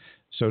aboard.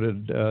 So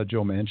did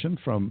Joe Manchin,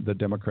 from the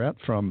Democrat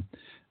from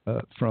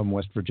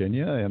West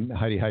Virginia, and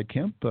Heidi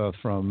Heitkamp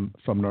from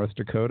North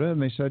Dakota,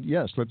 and they said,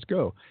 yes, let's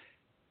go.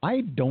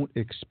 I don't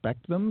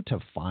expect them to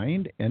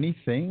find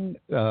anything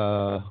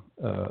that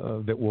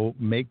will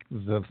make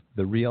the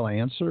real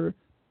answer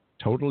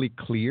totally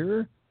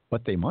clear,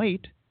 but they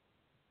might.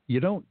 You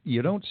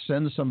don't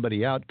send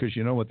somebody out because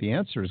you know what the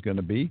answer is going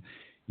to be.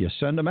 You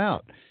send them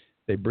out.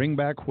 They bring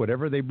back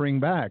whatever they bring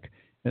back,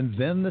 and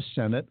then the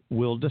Senate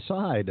will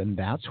decide. And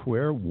that's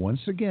where,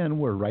 once again,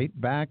 we're right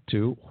back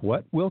to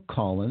what will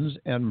Collins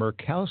and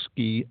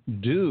Murkowski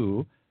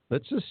do.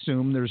 Let's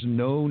assume there's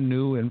no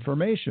new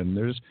information.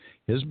 There's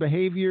his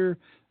behavior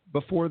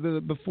before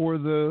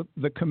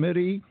the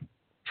committee,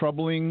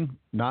 troubling,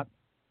 not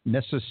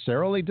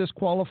necessarily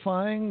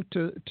disqualifying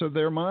to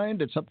their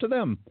mind. It's up to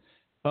them.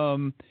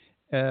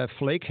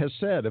 Flake has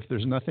said, if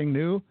there's nothing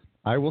new,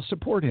 I will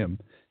support him.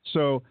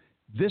 So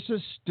this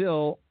is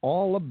still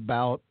all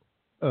about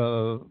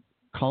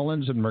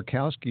Collins and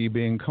Murkowski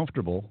being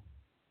comfortable,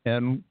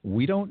 and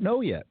we don't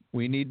know yet.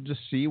 We need to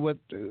see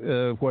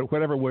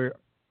whatever we're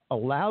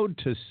allowed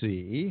to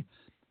see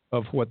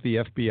of what the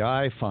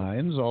FBI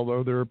finds,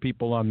 although there are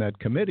people on that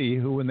committee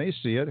who, when they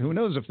see it, who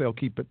knows if they'll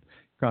keep it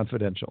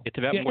confidential. It's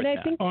about more than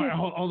that.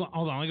 Hold on.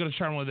 I'll go to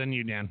Charlotte, then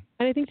you, Dan.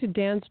 And I think to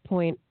Dan's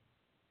point,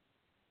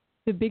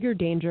 the bigger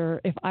danger,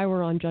 if I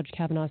were on Judge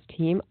Kavanaugh's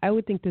team, I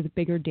would think that the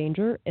bigger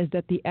danger is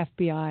that the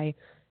FBI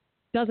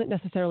doesn't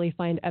necessarily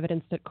find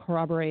evidence that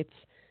corroborates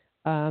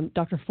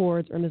Dr.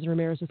 Ford's or Ms.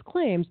 Ramirez's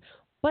claims,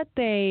 but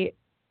they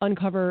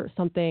uncover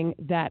something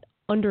that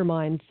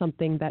undermines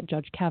something that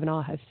Judge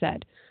Kavanaugh has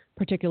said,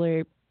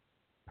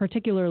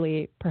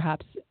 particularly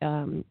perhaps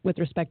with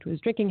respect to his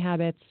drinking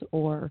habits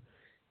or,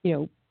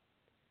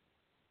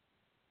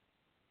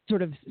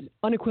 sort of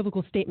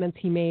unequivocal statements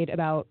he made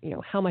about,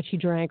 how much he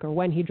drank or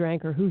when he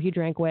drank or who he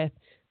drank with,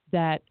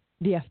 that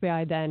the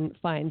FBI then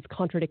finds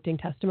contradicting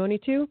testimony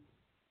to.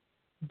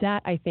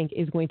 That, I think,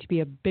 is going to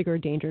be a bigger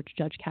danger to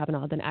Judge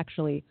Kavanaugh than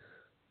actually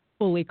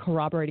fully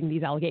corroborating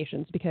these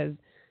allegations because,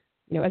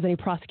 as any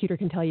prosecutor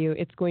can tell you,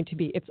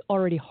 it's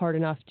already hard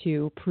enough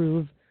to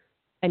prove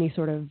any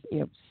sort of,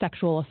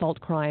 sexual assault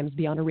crimes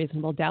beyond a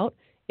reasonable doubt.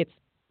 It's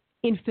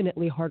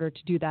infinitely harder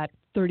to do that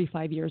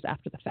 35 years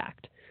after the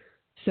fact.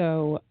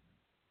 So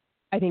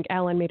I think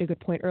Alan made a good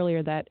point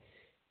earlier that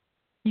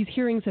these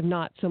hearings have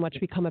not so much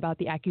become about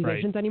the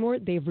accusations anymore.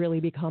 They've really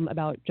become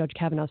about Judge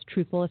Kavanaugh's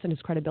truthfulness and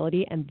his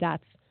credibility, and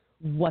that's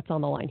what's on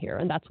the line here,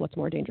 and that's what's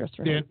more dangerous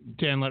for him.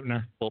 Dan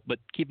Lipner. Well, but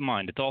keep in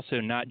mind, it's also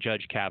not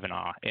Judge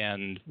Kavanaugh.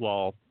 And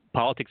while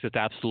politics is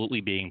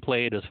absolutely being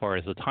played as far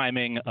as the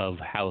timing of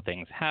how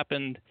things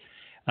happened,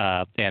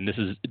 and this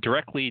is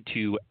directly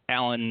to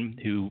Alan,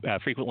 who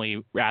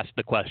frequently asked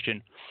the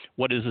question,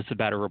 what is this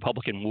about a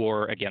Republican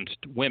war against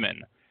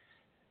women?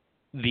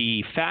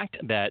 The fact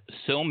that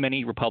so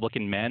many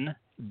Republican men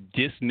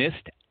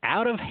dismissed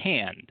out of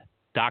hand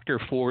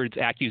Dr. Ford's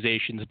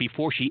accusations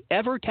before she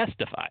ever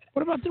testified.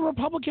 What about the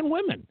Republican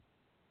women?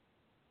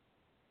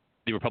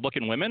 The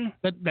Republican women?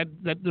 That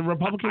the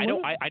Republican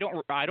women?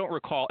 I don't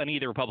recall any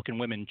of the Republican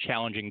women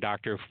challenging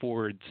Dr.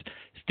 Ford's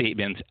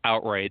statements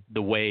outright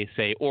the way,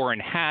 say, Orrin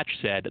Hatch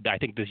said. I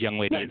think this young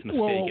lady is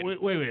mistaken. Well,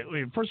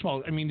 wait. First of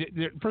all,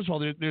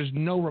 there's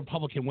no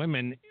Republican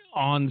women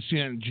on the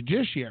Senate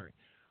Judiciary.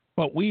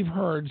 But we've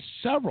heard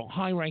several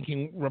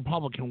high-ranking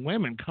Republican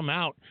women come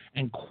out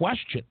and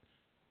question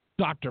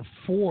Dr.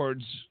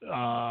 Ford's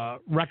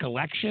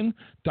recollection,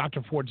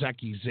 Dr. Ford's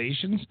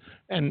accusations,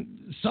 and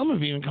some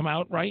have even come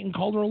out and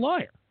called her a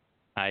liar.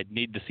 I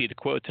need to see the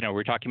quotes. Now,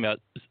 we're talking about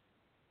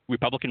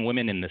Republican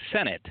women in the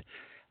Senate.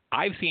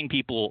 I've seen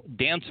people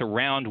dance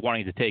around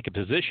wanting to take a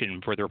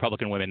position for the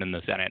Republican women in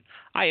the Senate.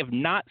 I have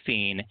not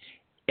seen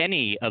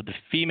any of the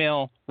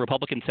female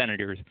Republican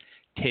senators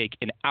take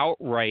an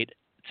outright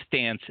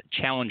stance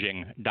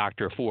challenging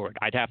Dr. Ford.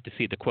 I'd have to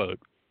see the quote.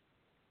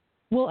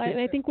 Well,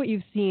 I think what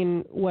you've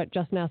seen, what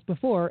Justin asked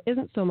before,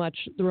 isn't so much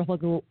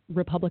the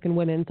Republican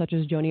women such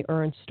as Joni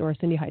Ernst or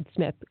Cindy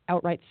Hyde-Smith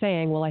outright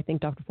saying, well, I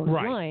think Dr. Ford is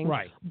lying.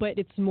 Right. But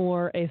it's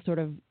more a sort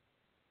of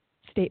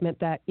statement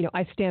that,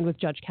 I stand with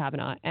Judge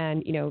Kavanaugh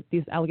and,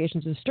 these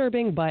allegations are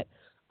disturbing, but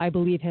I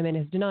believe him in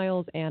his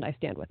denials and I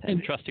stand with him.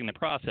 And trusting the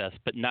process,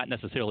 but not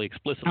necessarily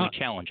explicitly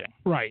challenging.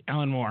 Right.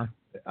 Alan Moore.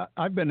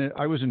 I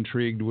was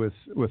intrigued with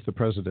the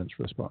president's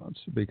response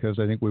because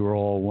I think we were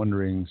all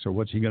wondering, so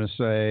what's he going to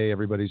say?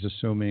 Everybody's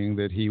assuming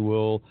that he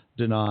will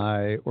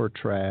deny or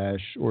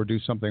trash or do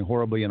something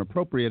horribly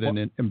inappropriate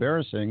and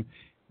embarrassing.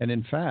 And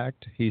in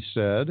fact, he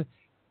said,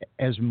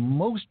 as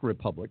most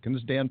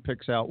Republicans, Dan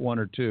picks out one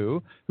or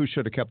two who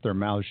should have kept their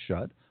mouths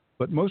shut,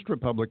 but most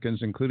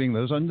Republicans, including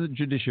those on the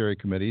Judiciary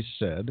Committee,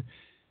 said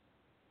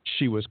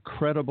she was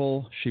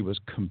credible, she was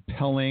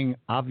compelling,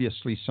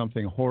 obviously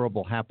something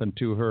horrible happened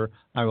to her.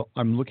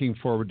 I'm looking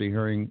forward to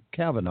hearing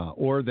Kavanaugh.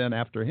 Or then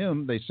after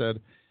him, they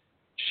said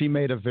she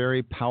made a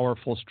very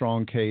powerful,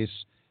 strong case,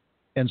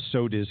 and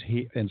so did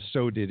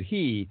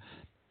he.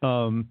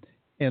 And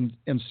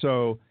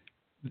so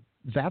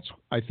that's,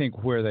 I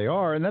think, where they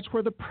are, and that's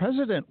where the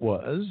president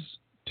was,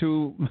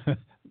 to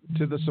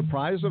the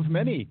surprise of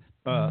many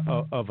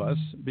of us,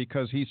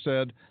 because he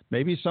said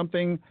maybe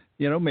something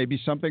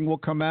will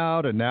come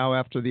out. And now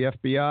after the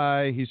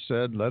FBI, he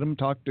said, let him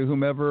talk to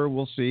whomever.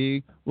 We'll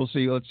see. Let's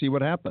see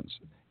what happens.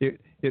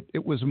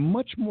 It was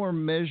much more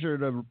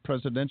measured a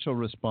presidential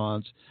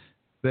response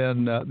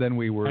than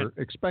we were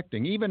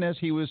expecting, even as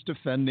he was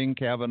defending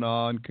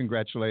Kavanaugh and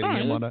congratulating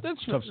him on a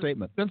tough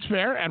statement. That's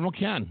fair. Admiral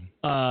Ken.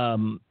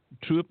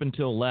 True up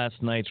until last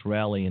night's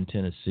rally in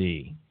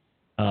Tennessee,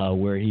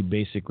 where he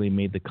basically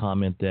made the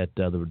comment that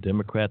the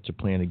Democrats are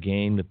playing a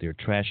game, that they're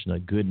trashing a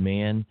good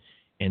man,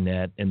 and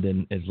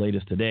then as late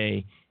as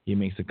today, he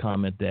makes a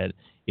comment that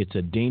it's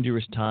a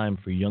dangerous time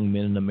for young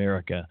men in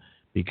America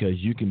because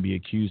you can be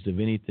accused of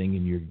anything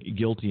and you're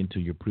guilty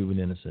until you're proven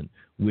innocent.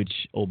 Which,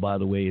 oh, by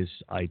the way, is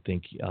I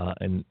think,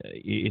 and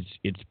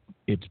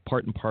it's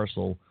part and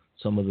parcel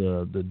some of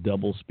the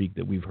double speak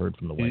that we've heard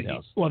from the White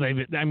House. Well,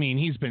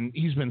 he's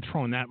been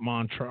throwing that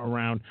mantra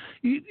around.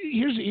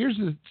 Here's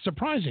the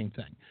surprising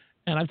thing,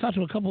 and I've talked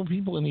to a couple of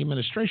people in the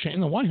administration,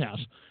 in the White House,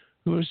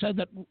 who have said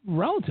that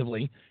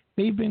relatively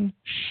they've been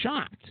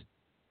shocked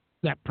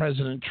that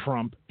President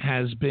Trump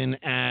has been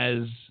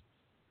as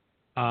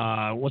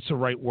what's the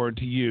right word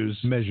to use?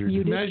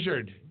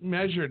 Muted.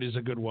 Measured is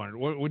a good word.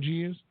 What would you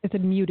use? It's a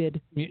muted.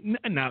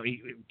 No,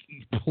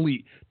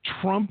 please.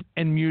 Trump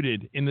and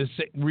muted in the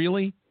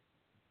really.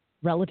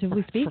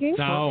 Relatively speaking.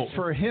 No.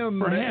 For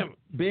him,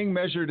 being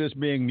measured is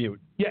being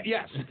mute. Yeah,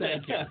 yes,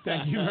 thank you.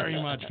 Thank you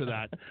very much for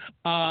that.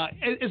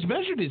 As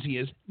measured as he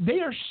is, they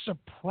are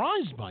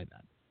surprised by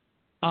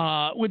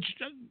that, which,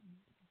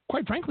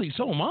 quite frankly,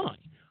 so am I.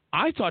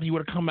 I thought he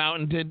would have come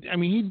out and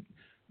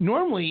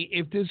Normally,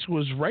 if this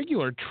was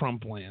regular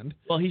Trump land,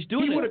 well, he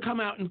would have come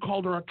out and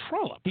called her a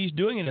trollop. He's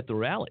doing it at the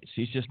rallies.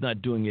 He's just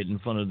not doing it in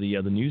front of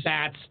the news.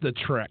 That's the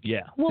trick.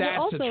 Yeah. Well, that's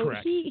also, the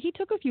trick. he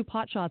took a few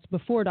pot shots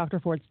before Dr.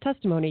 Ford's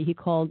testimony. He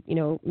called,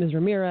 Ms.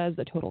 Ramirez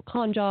a total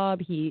con job.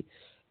 He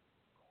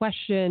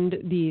questioned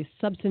the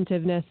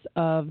substantiveness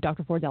of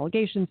Dr. Ford's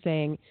allegations,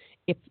 saying,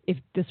 if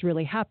this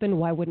really happened,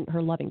 why wouldn't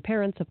her loving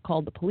parents have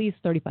called the police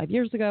 35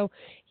 years ago?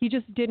 He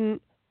just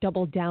didn't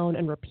double down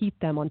and repeat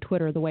them on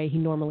Twitter the way he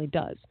normally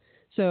does.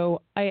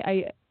 So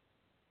I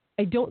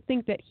don't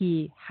think that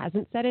he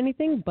hasn't said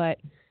anything, but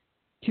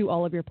to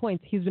all of your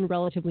points, he's been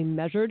relatively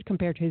measured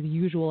compared to his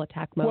usual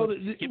attack mode. Well,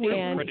 giving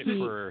him credit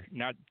for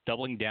not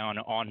doubling down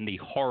on the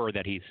horror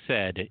that he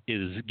said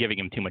is giving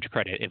him too much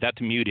credit. If that's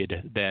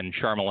muted, then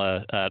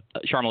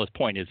Sharmila's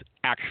point is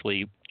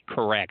actually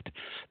correct,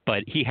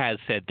 but he has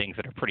said things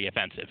that are pretty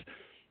offensive.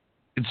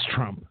 It's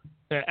Trump.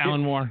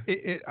 Alan Moore?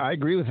 I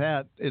agree with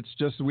that. It's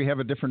just we have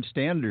a different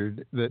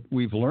standard that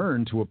we've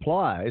learned to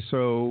apply.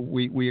 So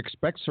we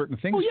expect certain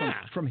things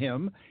from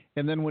him,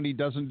 and then when he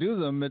doesn't do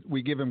them,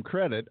 we give him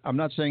credit. I'm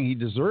not saying he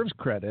deserves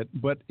credit,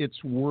 but it's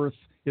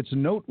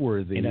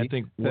noteworthy and I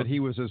think that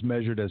he was as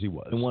measured as he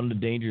was. And one of the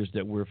dangers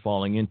that we're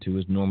falling into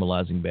is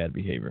normalizing bad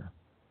behavior.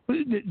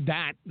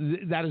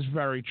 That is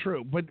very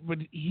true. But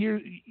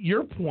here,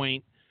 your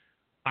point,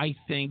 I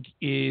think,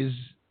 is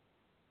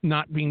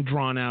not being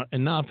drawn out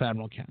enough,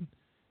 Admiral Ken,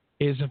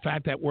 is the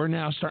fact that we're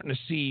now starting to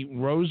see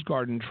Rose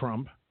Garden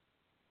Trump,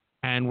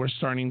 and we're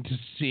starting to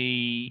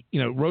see,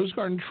 Rose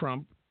Garden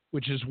Trump,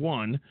 which is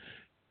one,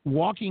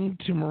 Walking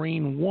to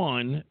Marine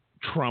One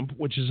Trump,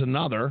 which is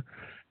another,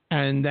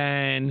 and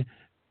then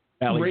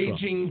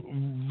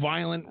raging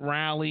violent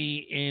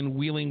rally in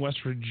Wheeling, West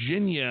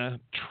Virginia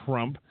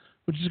Trump,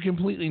 which is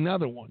completely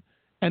another one.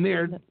 And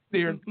they're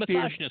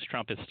misogynist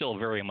Trump is still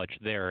very much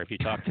there. If you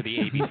talk to the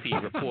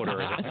ABC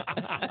reporter,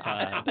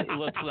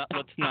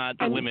 let's not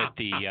limit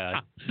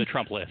the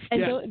Trump list.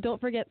 And don't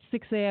forget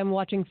 6 a.m.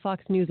 watching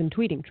Fox News and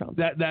tweeting Trump.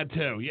 That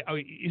too. Yeah,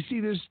 you see,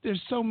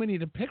 there's so many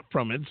to pick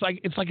from. It's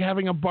like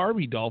having a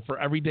Barbie doll for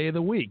every day of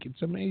the week.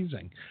 It's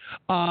amazing.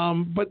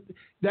 But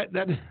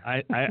that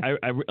I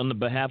on the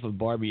behalf of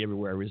Barbie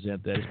everywhere, I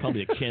resent that. It's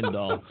probably a Ken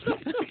doll.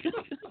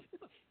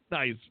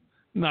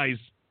 Nice.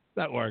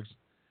 That works.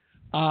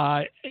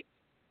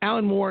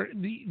 Alan Moore,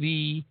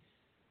 the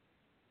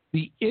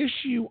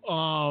issue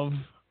of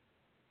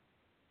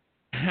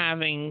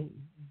having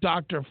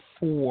Dr.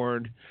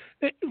 Ford.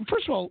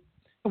 First of all,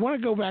 I want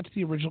to go back to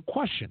the original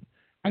question.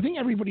 I think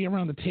everybody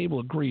around the table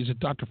agrees that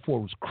Dr.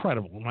 Ford was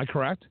credible. Am I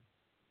correct?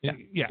 Yeah.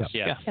 Yes.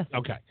 Yeah.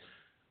 Okay.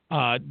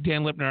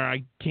 Dan Lipner,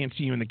 I can't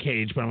see you in the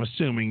cage, but I'm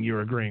assuming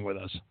you're agreeing with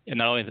us. And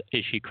not only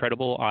is she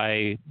credible,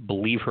 I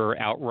believe her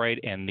outright,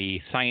 and the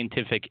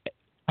scientific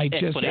I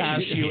just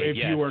asked you if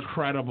you were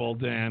credible,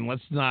 Dan.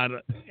 Let's not.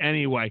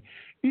 Anyway,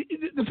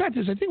 the fact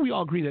is, I think we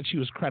all agree that she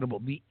was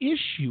credible. The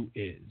issue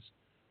is,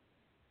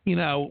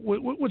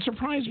 what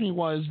surprised me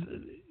was,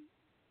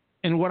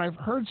 and what I've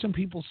heard some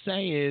people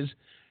say is,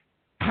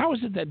 how is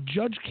it that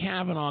Judge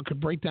Kavanaugh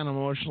could break down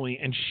emotionally,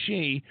 and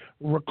she,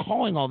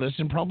 recalling all this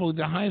in probably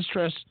the highest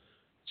stress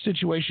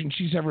situation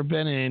she's ever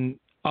been in,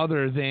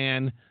 other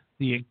than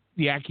the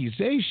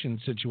accusation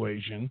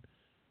situation,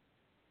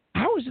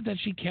 how is it that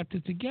she kept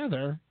it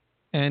together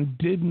and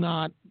did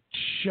not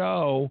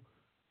show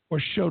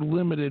or showed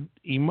limited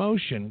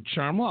emotion?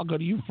 Sharmila, I'll go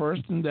to you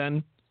first, and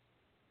then.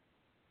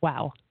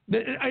 Wow.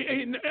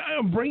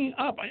 I'm bringing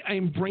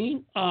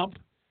up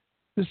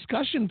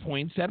discussion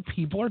points that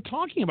people are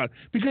talking about.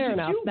 Because Fair if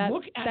enough. you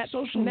look at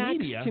social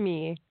media. That to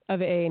me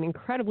of an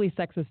incredibly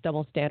sexist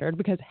double standard,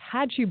 because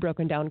had she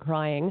broken down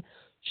crying,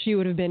 she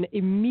would have been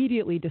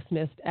immediately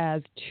dismissed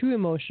as too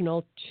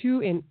emotional,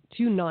 too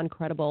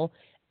non-credible,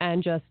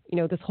 and just,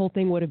 this whole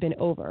thing would have been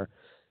over.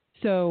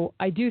 So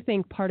I do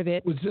think part of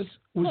it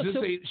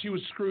she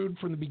was screwed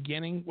from the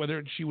beginning,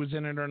 whether she was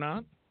in it or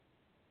not?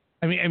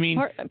 I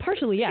mean,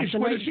 partially, yes.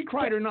 Whether she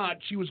cried or not,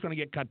 she was going to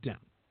get cut down.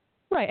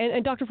 Right,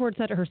 and Dr. Ford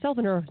said it herself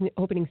in her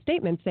opening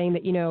statement, saying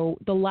that,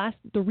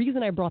 the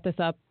reason I brought this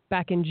up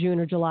back in June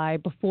or July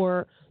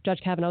before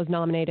Judge Kavanaugh was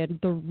nominated,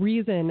 the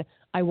reason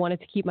I wanted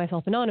to keep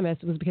myself anonymous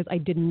was because I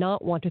did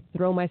not want to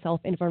throw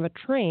myself in front of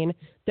a train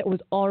that was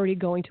already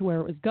going to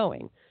where it was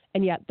going.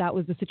 And yet that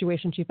was the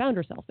situation she found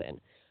herself in.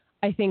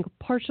 I think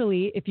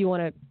partially, if you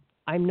want to,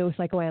 I'm no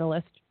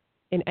psychoanalyst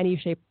in any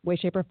way,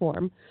 shape, or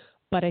form,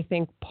 but I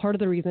think part of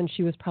the reason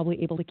she was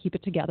probably able to keep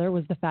it together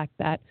was the fact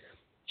that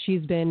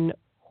she's been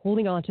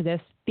holding on to this,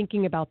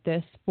 thinking about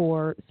this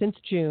since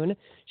June.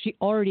 She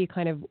already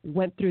kind of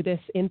went through this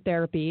in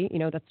therapy.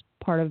 That's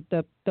part of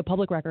the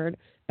public record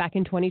back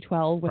in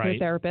 2012 with her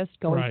therapist,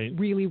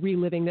 really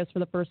reliving this for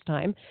the first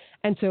time.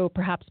 And so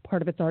perhaps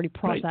part of it's already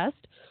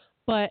processed.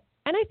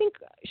 And I think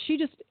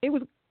it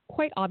was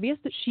quite obvious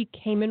that she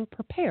came in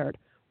prepared,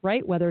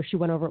 right? Whether she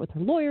went over it with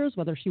her lawyers,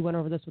 whether she went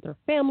over this with her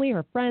family,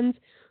 her friends,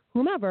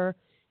 whomever,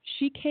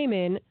 she came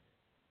in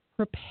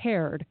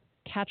prepared,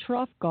 catch her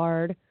off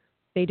guard.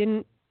 They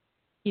didn't,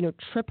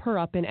 trip her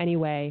up in any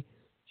way.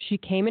 She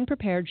came in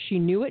prepared. She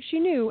knew what she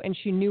knew, and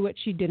she knew what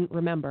she didn't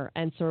remember.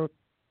 And so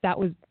that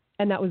was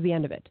the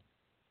end of it.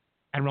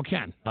 Admiral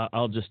Ken.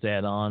 I'll just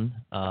add on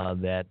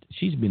that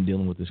she's been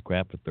dealing with this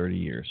crap for 30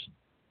 years.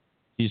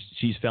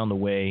 She's found a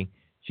way.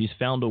 She's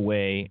found a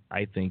way,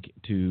 I think,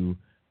 to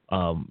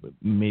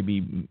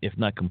maybe, if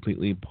not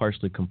completely,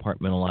 partially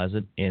compartmentalize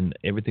it. And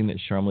everything that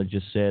Sharmila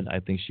just said, I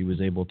think she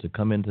was able to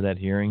come into that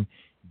hearing,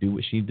 do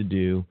what she needed to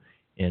do,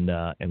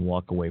 and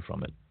walk away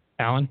from it.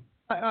 Alan?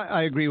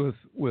 I agree with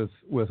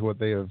what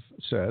they have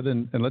said,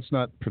 and let's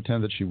not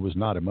pretend that she was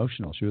not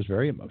emotional. She was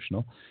very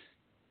emotional,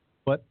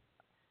 but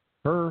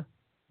her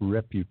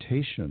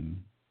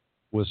reputation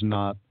was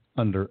not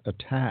under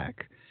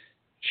attack.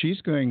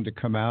 She's going to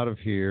come out of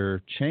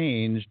here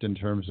changed in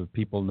terms of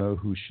people know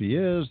who she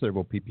is. There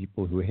will be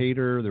people who hate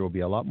her. There will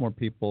be a lot more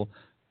people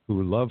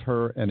who love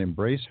her and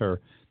embrace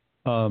her.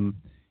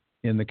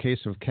 In the case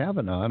of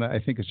Kavanaugh, and I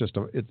think it's just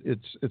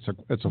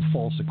it's a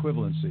false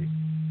equivalency.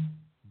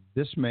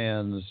 This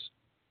man's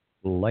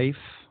life,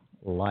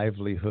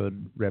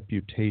 livelihood,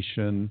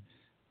 reputation,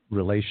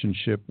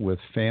 relationship with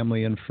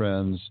family and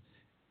friends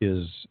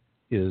is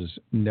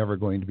never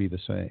going to be the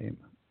same,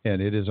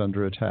 and it is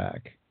under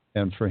attack.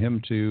 And for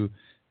him to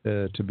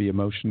be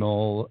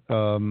emotional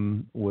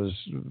was,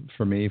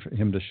 for me, for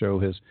him to show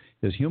his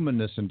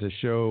humanness and to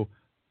show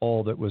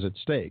all that was at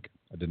stake.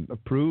 I didn't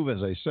approve,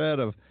 as I said,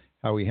 of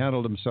how he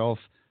handled himself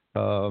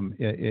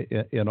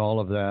in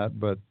all of that,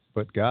 but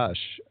gosh.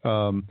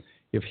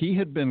 If he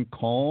had been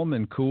calm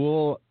and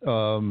cool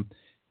and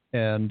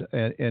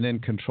in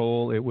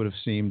control, it would have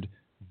seemed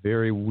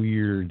very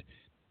weird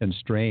and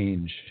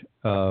strange.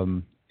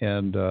 It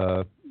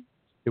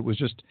was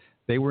just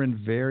they were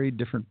in very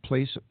different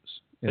places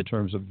in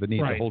terms of the need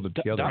to hold it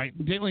together. Right.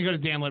 Let me go to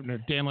Dan Lipner.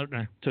 Dan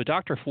Lipner. So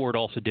Dr. Ford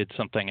also did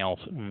something else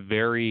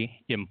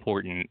very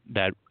important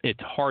that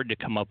it's hard to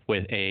come up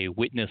with a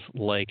witness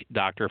like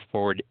Dr.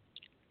 Ford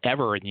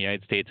ever in the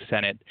United States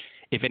Senate,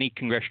 if any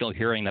congressional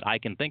hearing that I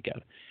can think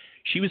of.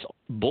 She was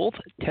both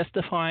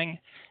testifying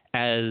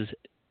as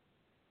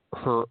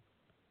her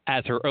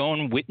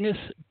own witness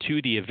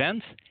to the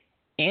events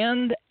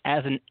and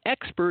as an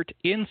expert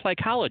in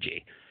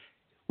psychology.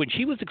 When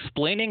she was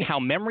explaining how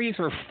memories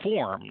are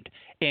formed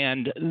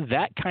and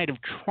that kind of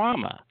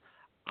trauma,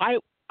 I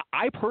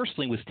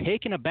personally was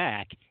taken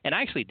aback and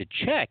actually to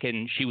check,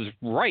 and she was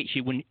right.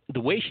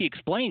 The way she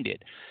explained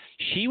it,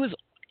 she was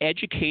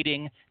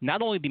educating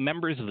not only the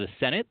members of the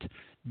Senate,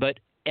 but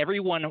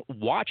everyone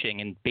watching.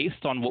 And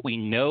based on what we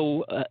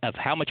know of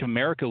how much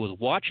America was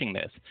watching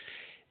this,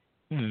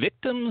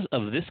 victims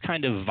of this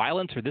kind of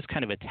violence or this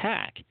kind of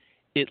attack,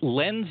 it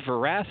lends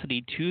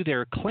veracity to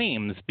their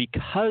claims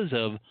because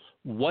of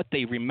what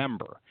they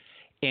remember.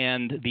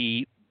 And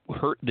the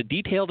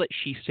detail that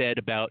she said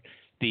about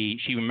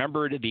she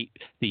remembered the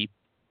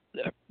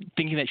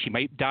thinking that she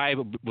might die,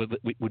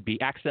 would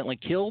be accidentally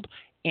killed,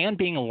 and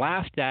being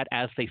laughed at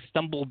as they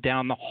stumbled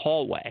down the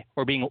hallway,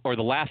 or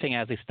the laughing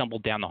as they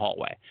stumbled down the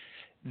hallway.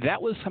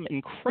 That was some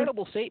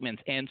incredible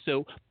statements, and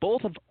so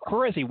both of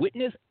her as a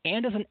witness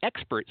and as an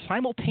expert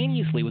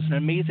simultaneously was an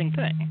amazing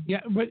thing. Yeah,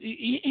 but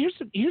here's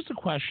the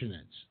question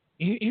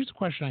here's the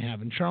question I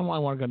have, and Sharmila, I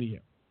want to go to you.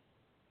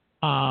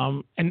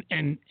 And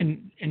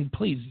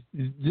please,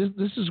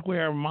 this is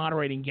where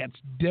moderating gets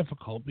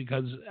difficult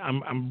because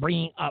I'm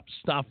bringing up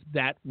stuff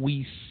that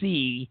we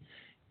see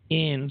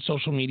in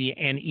social media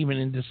and even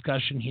in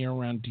discussion here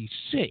around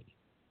D.C.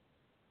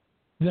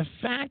 The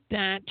fact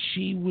that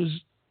she was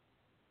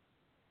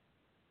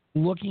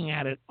looking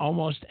at it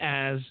almost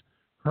as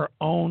her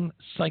own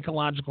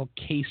psychological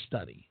case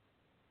study.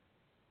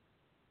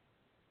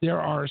 There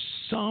are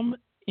some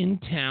in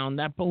town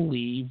that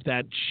believe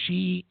that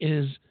she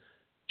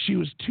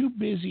was too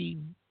busy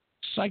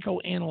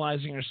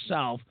psychoanalyzing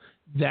herself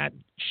that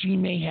she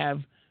may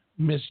have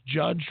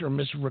misjudged or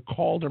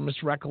misrecalled or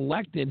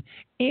misrecollected,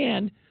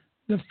 and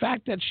the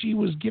fact that she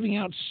was giving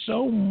out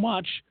so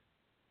much,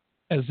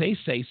 as they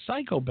say,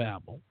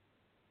 psychobabble,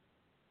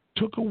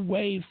 took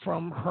away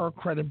from her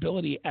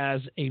credibility as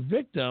a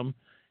victim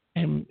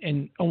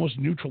and almost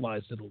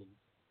neutralized it a little.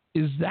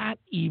 Is that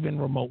even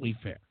remotely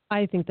fair?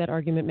 I think that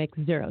argument makes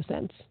zero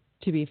sense,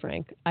 to be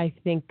frank. I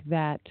think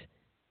that,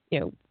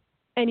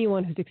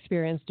 anyone who's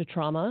experienced a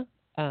trauma,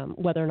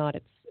 whether or not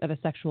it's of a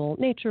sexual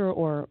nature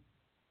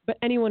but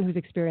anyone who's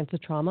experienced a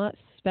trauma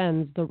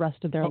spends the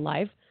rest of their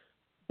life,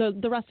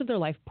 the rest of their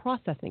life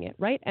processing it,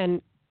 right? And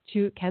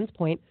to Ken's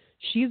point,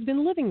 she's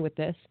been living with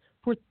this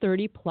for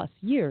 30 plus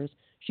years.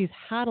 She's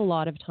had a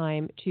lot of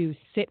time to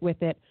sit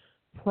with it,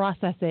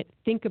 process it,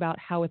 think about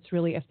how it's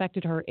really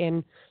affected her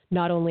in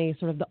not only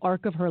sort of the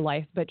arc of her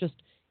life, but just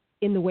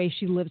in the way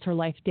she lives her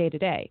life day to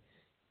day,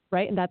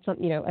 right? And that's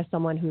something, as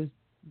someone who's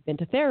been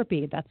to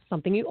therapy, that's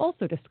something you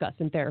also discuss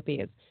in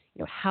therapy is,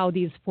 how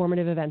these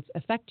formative events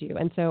affect you.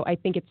 And so I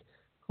think it's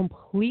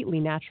completely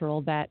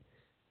natural that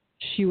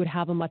she would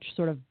have a much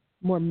sort of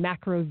more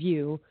macro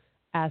view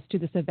as to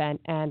this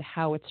event and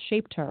how it's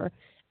shaped her.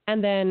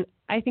 And then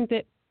I think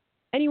that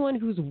anyone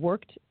who's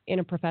worked in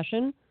a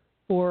profession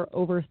for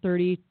over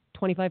 30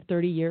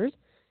 years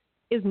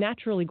is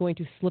naturally going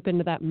to slip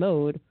into that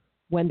mode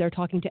when they're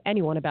talking to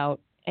anyone about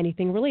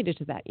anything related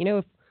to that.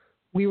 If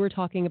we were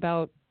talking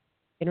about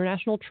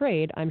international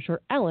trade, I'm sure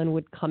Ellen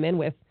would come in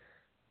with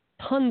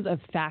tons of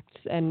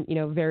facts and,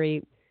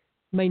 very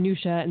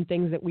minutia and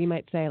things that we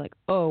might say like,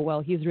 oh,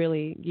 well, he's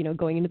really,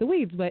 going into the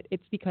weeds, but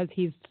it's because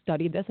he's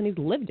studied this and he's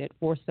lived it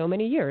for so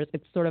many years.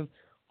 It's sort of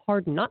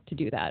hard not to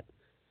do that.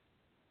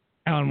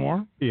 Alan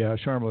Moore? Yeah,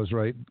 Sharma was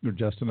right.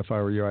 Justin, if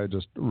I were you, I'd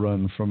just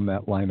run from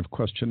that line of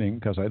questioning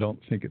because I don't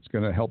think it's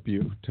going to help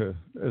you to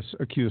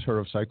accuse her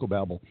of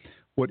psychobabble.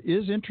 What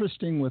is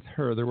interesting with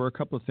her, there were a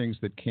couple of things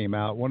that came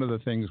out. One of the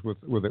things with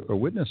a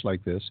witness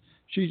like this,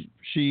 she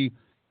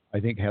I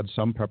think had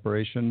some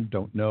preparation,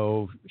 don't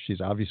know. She's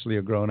obviously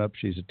a grown-up.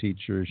 She's a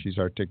teacher. She's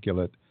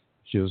articulate.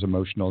 She was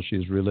emotional.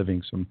 She's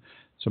reliving some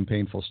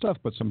painful stuff,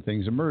 but some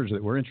things emerged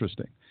that were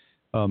interesting.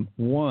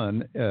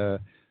 One,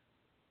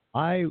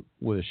 I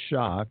was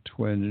shocked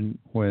when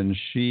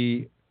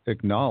she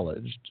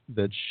acknowledged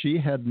that she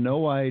had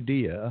no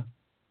idea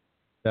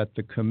that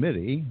the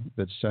committee,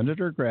 that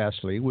Senator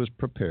Grassley was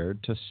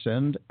prepared to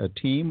send a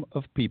team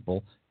of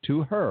people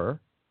to her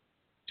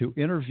to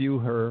interview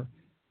her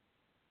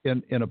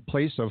in a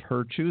place of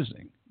her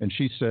choosing. And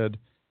she said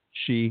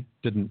she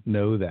didn't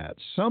know that.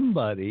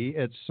 Somebody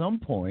at some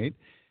point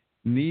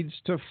needs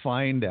to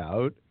find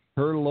out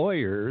her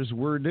lawyers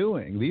were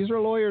doing. These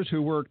are lawyers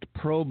who worked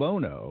pro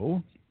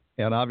bono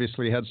and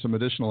obviously had some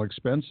additional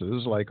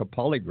expenses like a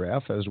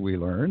polygraph, as we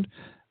learned.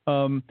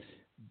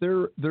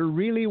 There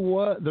really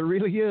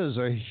is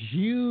a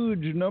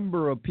huge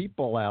number of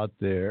people out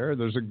there.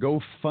 There's a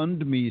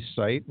GoFundMe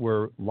site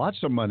where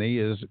lots of money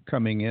is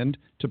coming in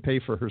to pay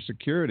for her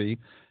security.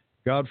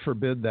 God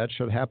forbid that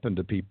should happen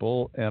to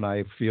people, and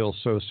I feel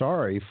so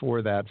sorry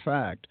for that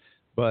fact.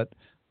 But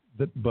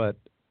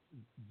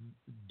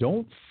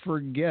don't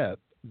forget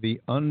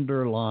the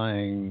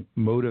underlying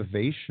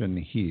motivation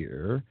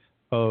here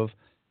of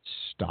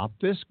stop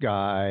this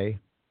guy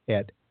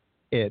at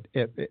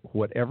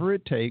whatever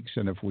it takes,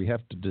 and if we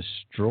have to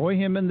destroy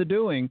him in the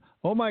doing,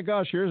 oh my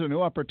gosh, here's a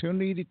new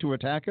opportunity to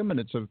attack him, and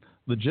it's a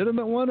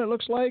legitimate one, it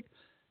looks like,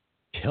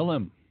 kill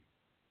him.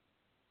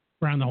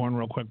 Around the horn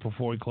real quick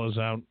before we close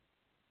out.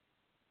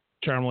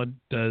 Charlotte,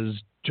 does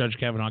Judge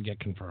Kavanaugh get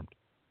confirmed?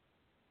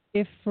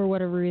 If for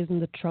whatever reason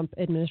the Trump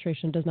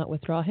administration does not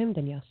withdraw him,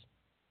 then yes.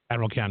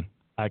 Admiral Ken?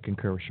 I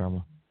concur with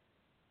Sharma.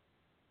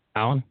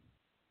 Alan?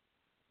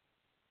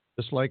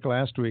 Just like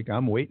last week,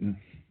 I'm waiting.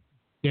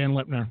 Dan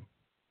Lipner?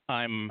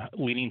 I'm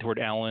leaning toward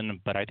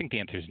Alan, but I think the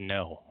answer is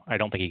no. I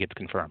don't think he gets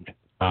confirmed.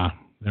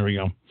 There we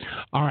go.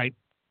 All right.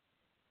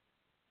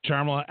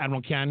 Sharma,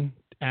 Admiral Ken,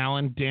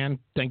 Alan, Dan,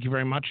 thank you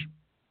very much.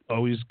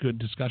 Always good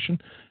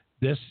discussion.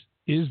 This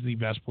is the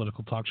best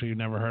political talk show you've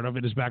never heard of.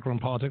 It is Backroom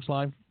Politics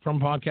Live from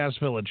Podcast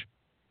Village.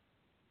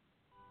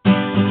 He's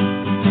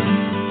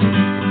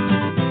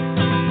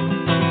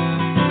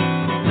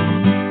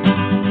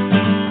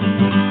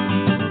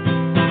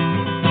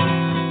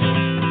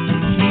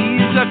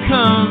a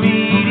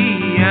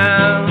comedian.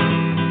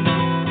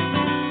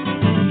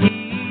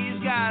 He's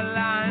got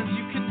lines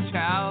you can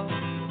tell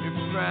your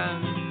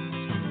friends.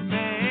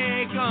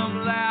 Make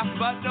them laugh,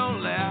 but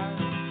don't let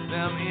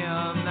them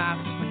in. That's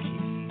the key.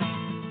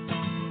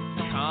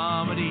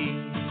 Comedy.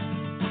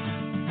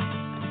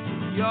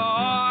 You're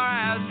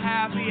as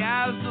happy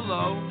as the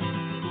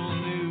local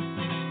news.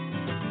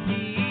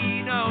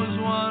 He knows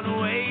one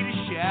way to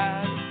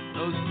shed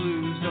those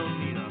blues. Don't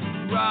need a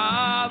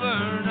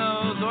rubber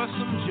nose or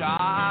some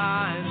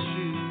giant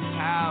shoes.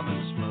 Have a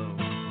smoke.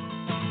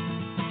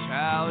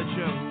 Tell a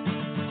joke.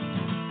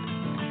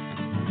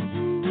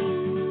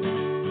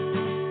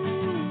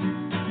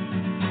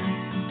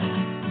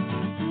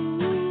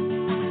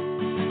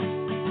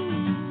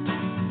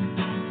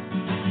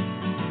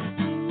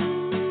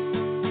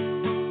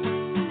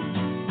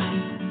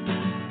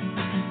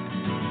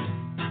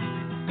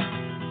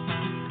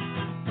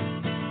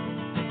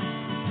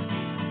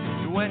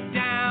 Went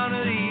down to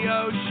the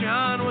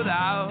ocean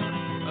without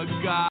a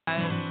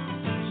guide.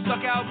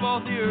 Stuck out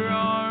both your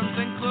arms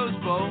and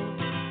closed both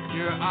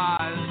your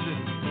eyes.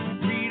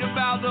 Didn't read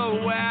about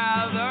the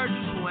weather,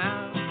 just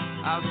went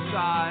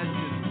outside.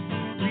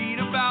 Didn't read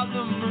about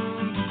the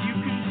moon, 'cause you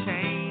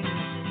contained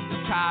the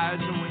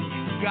tides. And when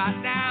you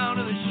got down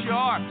to the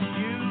shore,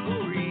 you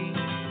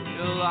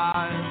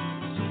realized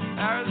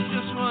there's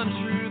just one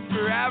truth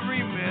for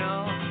every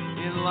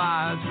million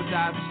lies, but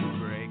that's the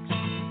breaks.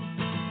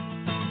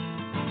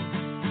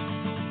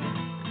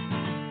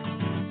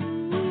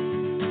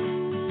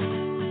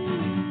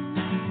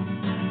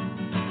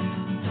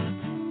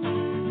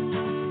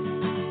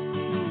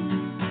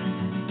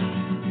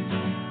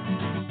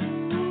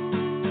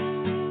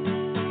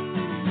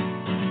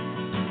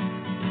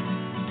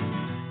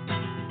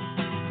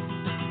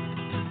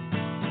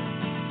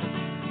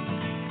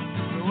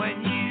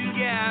 When you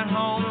get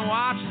home and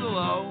watch the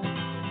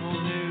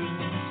local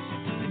news,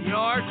 and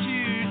you're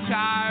too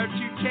tired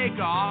to take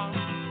off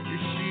your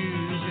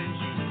shoes, and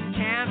you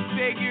can't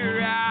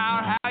figure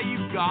out how you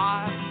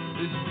got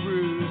this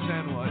bruise,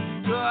 and what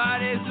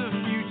good is the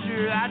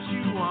future that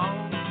you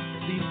won't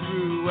see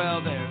through? you.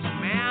 Well, there's a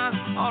man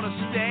on a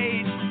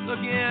stage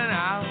looking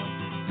out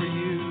for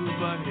you,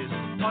 but his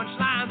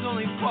punchlines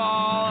only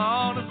fall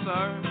on a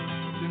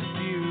certain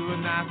few,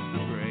 and that's the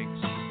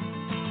breaks.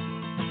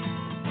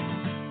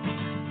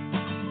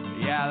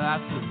 Yeah,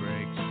 that's the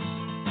breaks.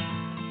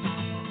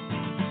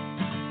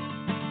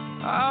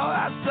 Oh,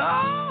 that's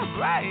all the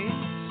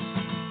breaks.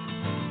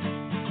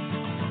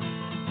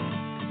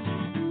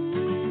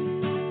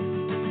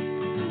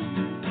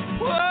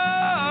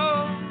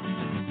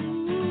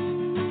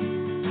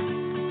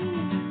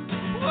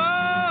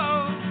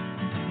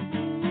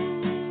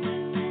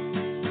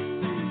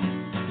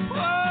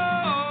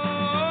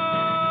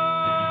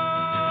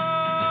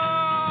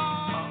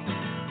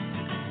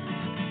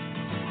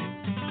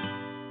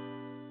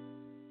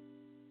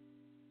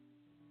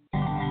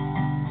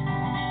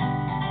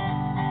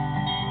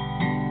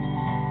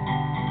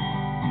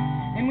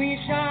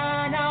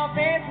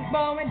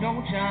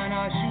 Don't shine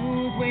our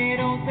shoes, we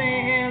don't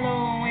say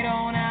hello, we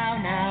don't have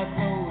our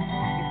clothes.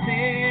 We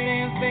sit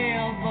and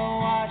fail, but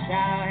wash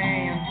our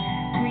hands.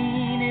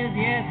 Clean as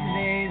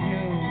yesterday's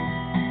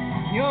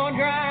news. You're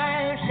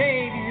dry or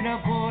shave, easy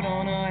to put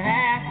on a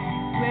hat.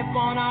 Slip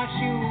on our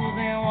shoes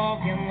and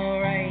walk in the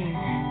rain.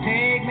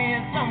 Take me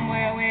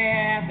somewhere we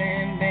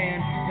haven't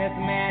been. Let's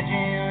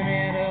imagine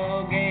it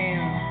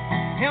again.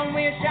 And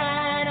we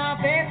shine our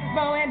faces,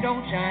 but we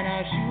don't shine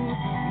our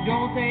shoes. We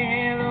don't say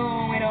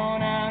hello, we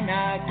don't have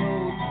our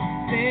clothes.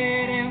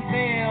 Sit and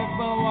fail,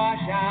 but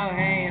wash our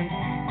hands.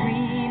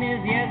 Clean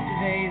as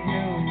yesterday's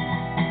news.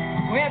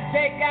 We'll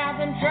take out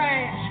some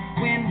trash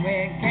when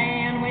we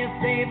can. We'll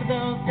save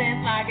those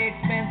cents like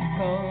expensive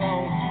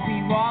cologne.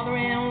 We wallow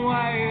in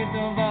words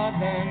of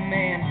other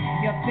men.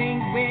 You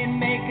think we'd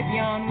make it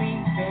beyond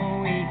week to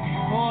week?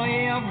 For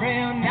every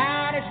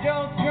night it's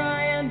just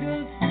trying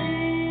to sleep.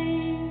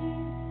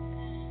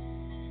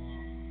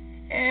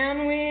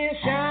 And we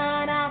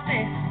shine our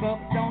faces, but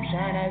we don't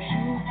shine our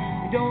shoes.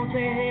 We don't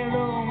say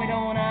hello, we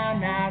don't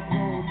have our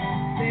clothes.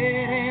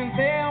 Sit and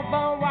fail,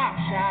 but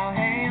wash our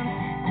hands.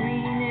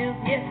 Clean as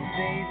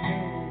yesterday's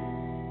news.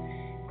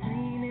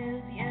 Clean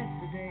as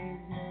yesterday's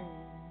news.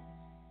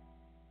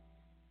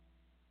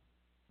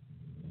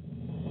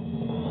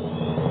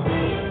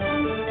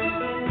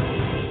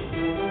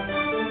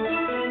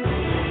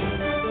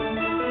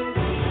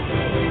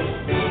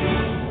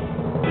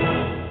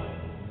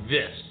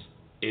 This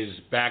is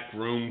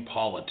Backroom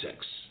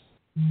Politics.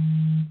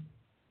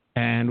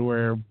 And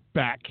we're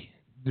back.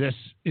 This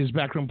is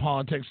Backroom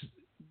Politics,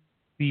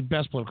 the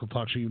best political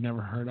talk show you've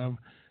never heard of,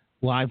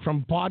 live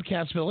from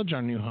Podcast Village,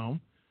 our new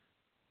home.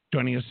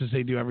 Joining us as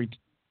they do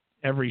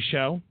every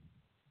show,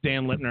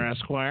 Dan Littner,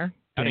 Esquire.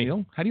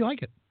 Daniel, how do you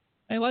like it?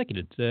 I like it.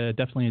 It's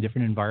definitely a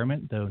different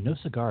environment, though no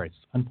cigars.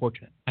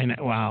 Unfortunate. I know.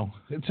 Wow,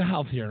 it's a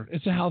healthier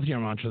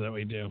mantra that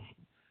we do.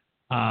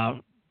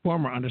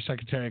 Former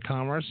Undersecretary of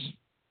Commerce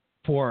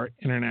for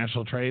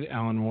International Trade,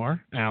 Alan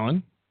Moore.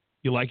 Alan,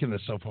 you liking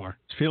this so far?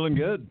 It's feeling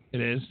good.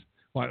 It is.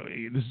 Well,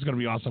 this is going to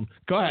be awesome.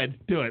 Go ahead,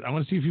 do it. I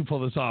want to see if you pull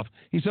this off.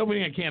 He's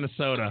opening a can of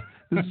soda.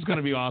 This is going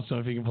to be awesome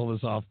if he can pull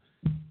this off.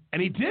 And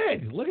he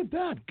did. Look at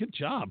that. Good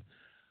job.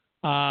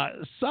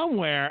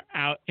 Somewhere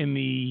out in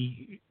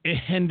the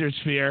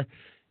Hendersphere,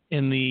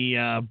 in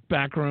the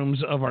back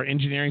rooms of our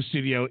engineering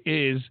studio,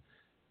 is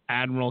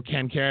Admiral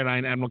Ken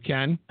Carradine. Admiral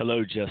Ken.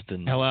 Hello,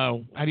 Justin.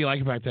 Hello. How do you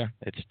like it back there?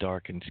 It's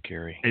dark and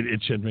scary.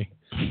 It should be.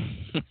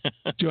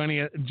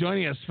 Joining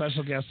a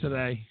special guest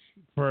today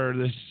for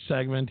this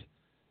segment.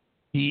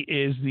 He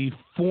is the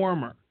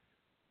former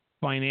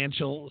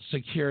financial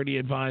security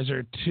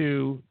advisor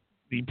to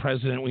the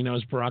president we know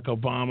as Barack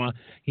Obama.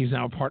 He's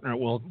now a partner at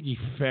Wilkie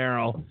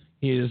Farrell.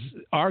 He is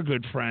our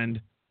good friend,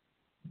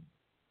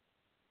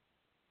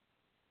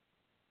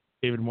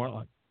 David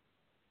Mortlock.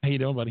 How you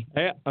doing, buddy?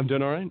 Hey, I'm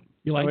doing all right.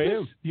 You like How are this?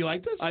 you? You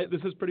like this?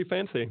 This is pretty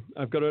fancy,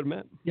 I've got to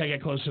admit. Yeah,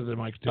 get closer to the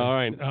mic, too. All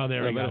right. Oh,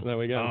 there we go. There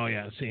we go. Oh,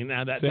 yeah. See,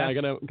 now that I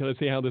gotta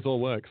see how this all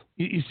works.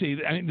 You see,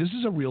 I mean, this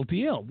is a real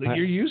deal.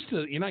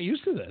 You're not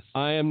used to this.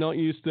 I am not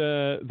used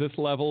to this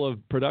level of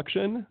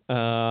production.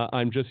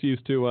 I'm just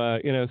used to,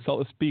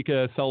 speak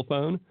a cell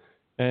phone.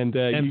 And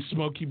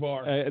Smoky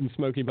Bar. And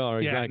Smoky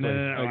Bar, yeah, exactly.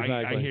 No.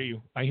 Exactly.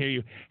 I hear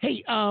you.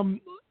 Hey,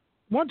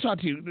 want to talk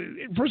to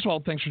you. First of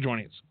all, thanks for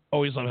joining us.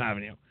 Always love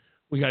having you.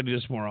 We got to do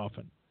this more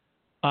often.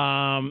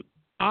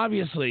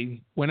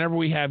 Obviously, whenever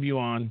we have you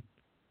on,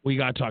 we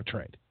got to talk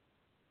trade.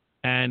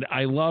 And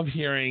I love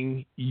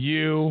hearing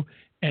you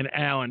and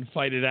Alan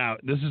fight it out.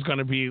 This is going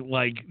to be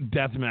like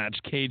death match,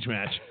 cage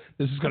match.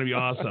 This is going to be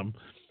awesome.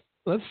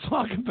 Let's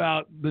talk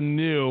about the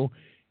new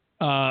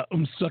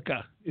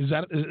UMSUCA. Is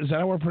that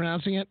how we're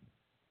pronouncing it?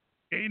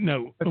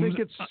 No. I think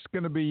it's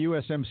going to be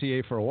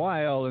USMCA for a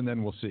while, and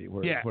then we'll see.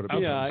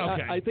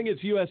 I think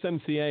it's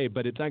USMCA,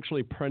 but it's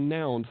actually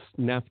pronounced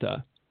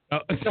NAFTA. Oh.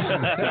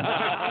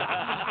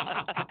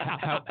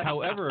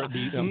 However,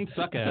 the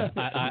UMSUCA,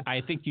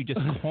 I think you just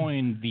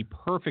coined the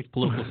perfect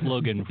political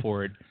slogan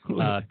for it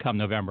come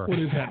November. What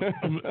is that?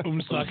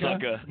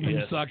 UMSUCA?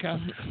 Yes.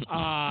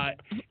 UMSUCA.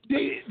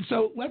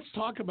 So let's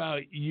talk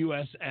about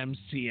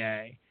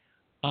USMCA.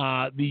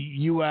 the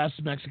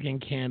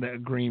U.S.-Mexican-Canada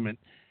agreement.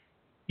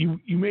 You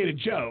made a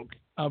joke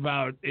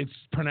about it's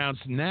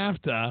pronounced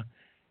NAFTA.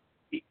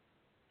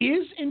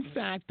 Is, in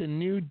fact, the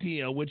New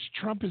Deal, which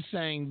Trump is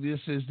saying this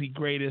is the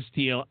greatest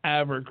deal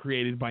ever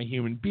created by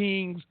human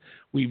beings.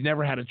 We've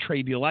never had a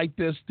trade deal like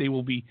this. They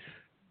will be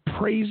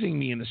praising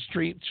me in the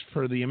streets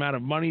for the amount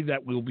of money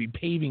that we'll be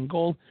paving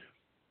gold.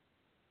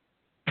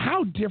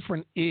 How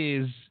different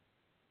is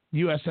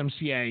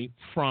USMCA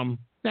from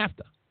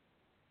NAFTA?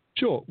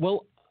 Sure.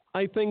 Well,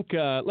 I think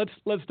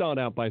let's start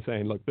out by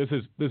saying, look, this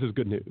is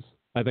good news.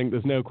 I think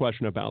there's no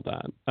question about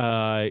that.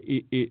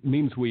 It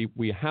means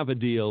we have a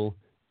deal.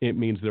 It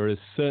means there is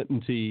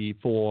certainty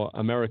for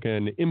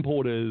American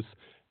importers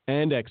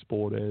and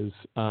exporters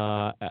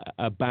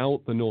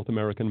about the North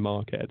American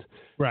market.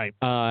 Right.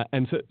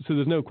 And so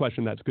there's no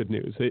question that's good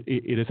news.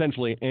 It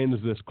essentially ends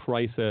this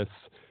crisis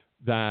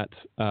that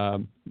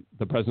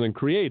the president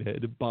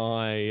created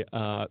by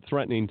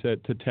threatening to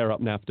tear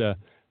up NAFTA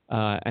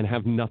and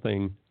have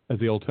nothing as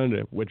the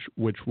alternative,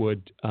 which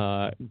would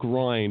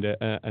grind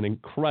an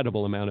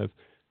incredible amount of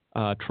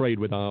trade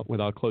with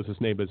our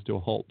closest neighbors to a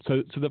halt.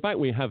 So the fact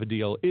we have a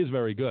deal is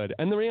very good.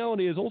 And the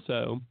reality is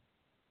also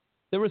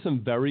there are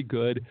some very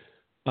good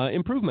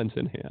improvements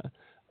in here.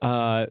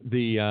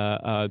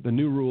 The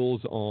new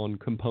rules on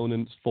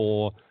components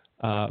for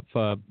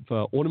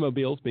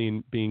automobiles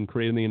being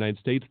created in the United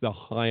States, the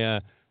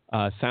higher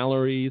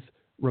salaries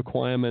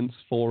requirements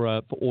for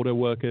auto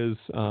workers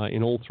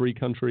in all three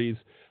countries,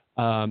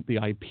 the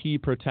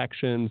IP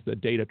protections, the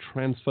data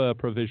transfer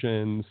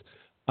provisions.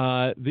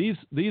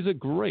 These are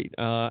great,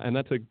 and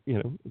that's it's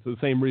the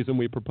same reason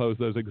we propose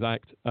those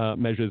exact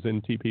measures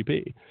in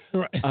TPP.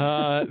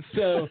 Right.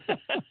 So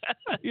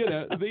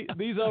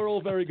these are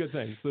all very good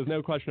things. There's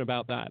no question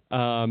about that.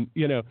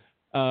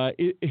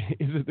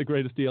 Is it the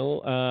greatest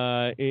deal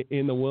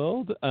in the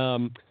world?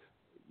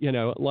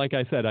 Like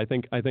I said, I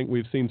think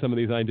we've seen some of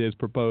these ideas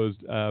proposed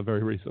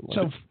very recently.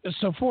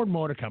 So Ford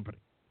Motor Company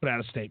put out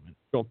a statement,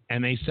 sure.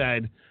 And they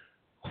said,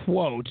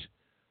 quote,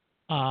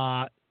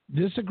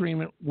 this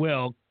agreement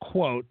will,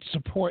 quote,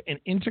 support an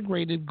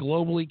integrated,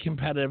 globally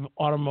competitive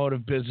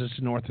automotive business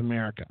in North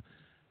America,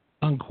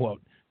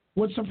 unquote.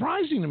 What's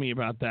surprising to me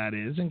about that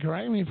is, and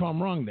correct me if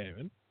I'm wrong,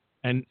 David,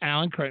 and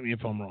Alan, correct me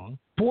if I'm wrong,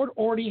 Ford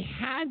already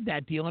had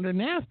that deal under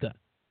NAFTA.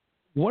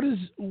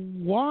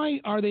 Why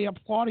are they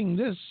applauding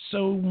this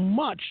so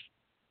much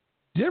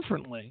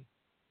differently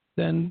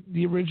than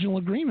the original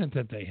agreement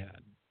that they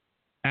had?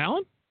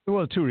 Alan?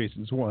 Well, two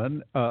reasons.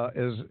 One,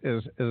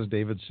 as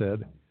David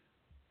said,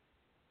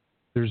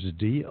 there's a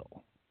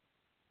deal.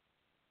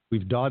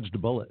 We've dodged a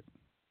bullet.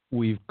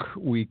 We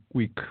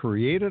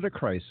created a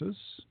crisis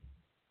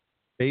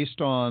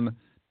based on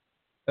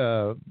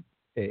a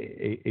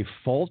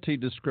faulty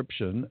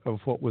description of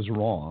what was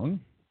wrong,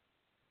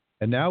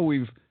 and now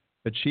we've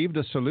achieved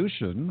a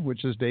solution,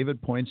 which, as David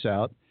points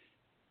out,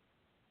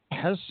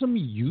 has some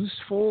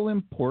useful,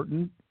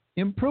 important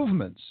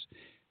improvements.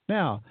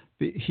 Now,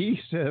 he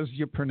says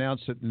you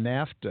pronounce it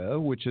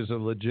NAFTA, which is a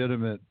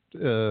legitimate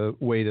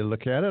way to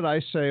look at it.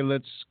 I say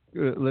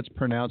let's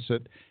pronounce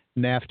it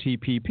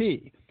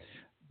NAFTPP,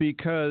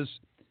 because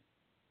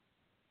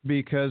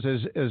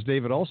as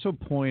David also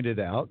pointed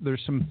out,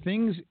 there's some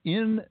things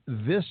in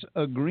this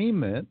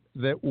agreement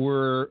that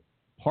were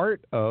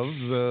part of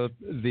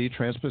the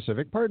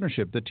Trans-Pacific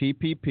Partnership, the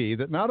TPP,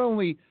 that not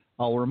only,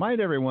 I'll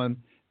remind everyone,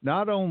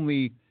 not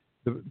only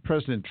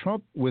President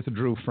Trump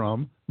withdrew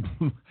from,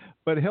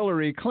 but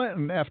Hillary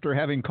Clinton, after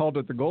having called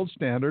it the gold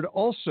standard,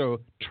 also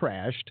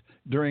trashed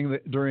during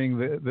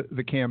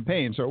the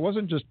campaign. So it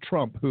wasn't just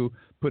Trump who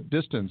put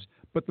distance.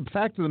 But the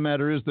fact of the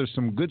matter is there's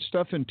some good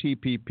stuff in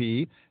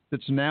TPP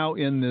that's now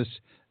in this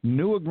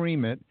new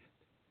agreement.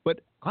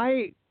 But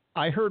I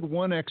heard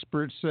one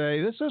expert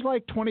say this is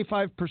like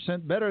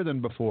 25% better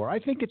than before. I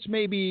think it's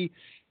maybe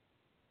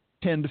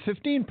 10 to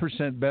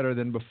 15% better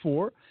than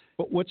before.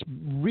 But what's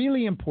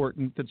really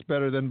important that's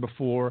better than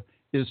before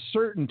is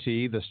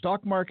certainty. The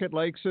stock market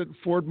likes it.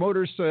 Ford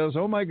Motors says,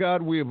 oh, my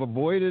God, we have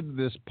avoided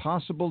this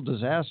possible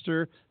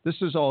disaster. This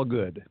is all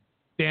good.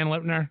 Dan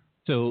Lipner?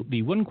 So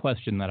the one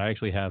question that I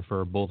actually have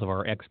for both of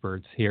our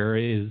experts here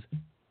is,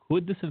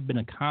 could this have been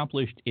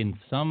accomplished in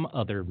some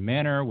other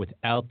manner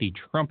without the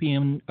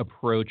Trumpian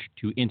approach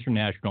to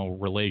international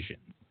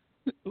relations?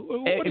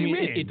 What do you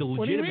mean? It's a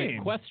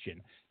legitimate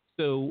question.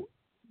 So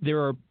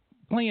there are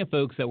plenty of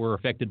folks that were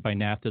affected by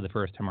NAFTA the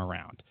first time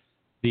around.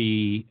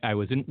 When I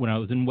was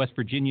in West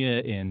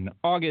Virginia in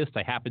August,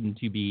 I happened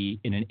to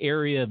be in an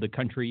area of the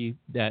country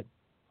that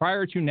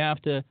prior to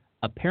NAFTA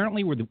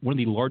apparently were one of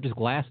the largest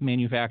glass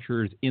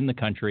manufacturers in the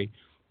country,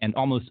 and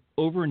almost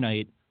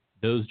overnight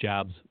those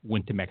jobs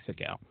went to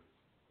Mexico.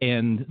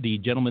 And the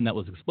gentleman that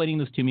was explaining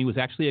this to me was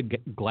actually a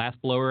glass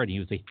blower, and he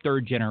was a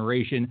third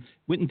generation,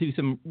 went into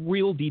some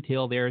real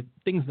detail there,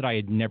 things that I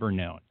had never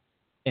known.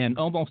 And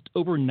almost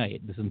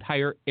overnight, this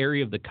entire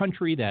area of the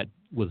country that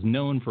was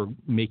known for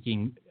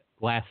making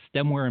glass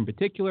stemware in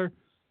particular,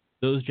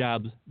 those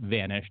jobs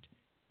vanished.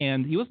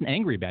 And he wasn't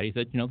angry about it. He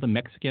said, the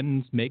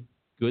Mexicans make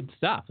good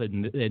stuff.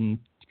 And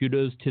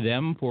kudos to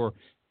them for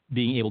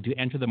being able to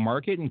enter the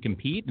market and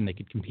compete, and they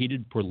could compete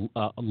for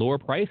a lower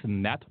price,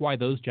 and that's why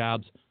those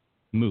jobs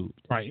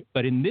moved. Right.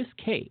 But in this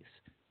case,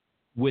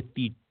 with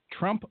the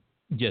Trump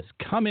just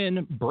come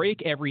in,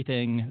 break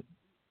everything,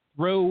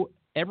 throw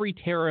every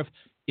tariff,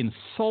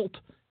 insult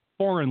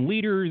foreign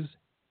leaders,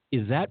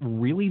 is that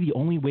really the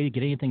only way to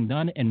get anything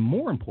done? And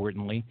more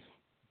importantly,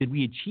 did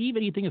we achieve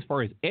anything as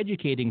far as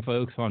educating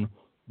folks on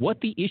what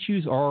the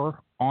issues are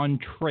on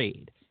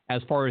trade,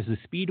 as far as the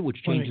speed at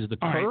which changes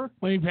occur? Right.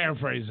 Let me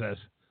paraphrase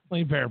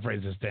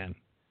this, Dan.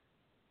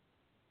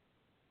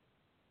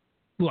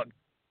 Look,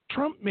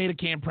 Trump made a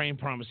campaign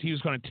promise he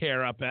was going to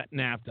tear up at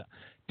NAFTA.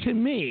 To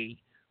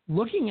me,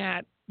 looking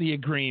at the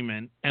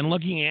agreement and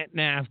looking at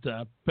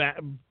NAFTA back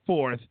and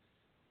forth,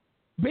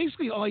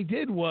 basically all he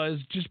did was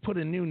just put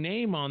a new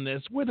name on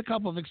this with a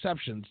couple of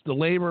exceptions. The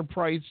labor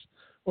price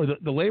or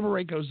the labor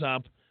rate goes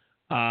up.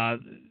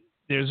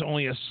 There's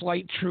only a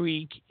slight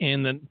tweak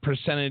in the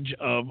percentage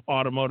of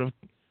automotive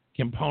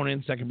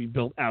components that can be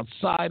built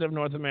outside of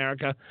North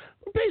America.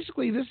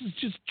 Basically, this is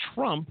just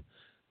Trump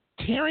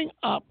tearing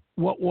up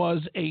what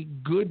was a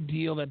good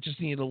deal that just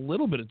needed a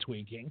little bit of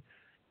tweaking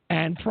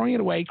and throwing it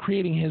away,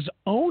 creating his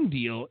own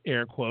deal,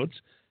 air quotes,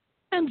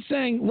 and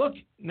saying, look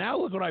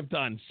what I've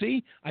done.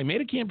 See, I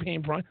made a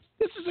campaign promise.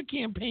 This is a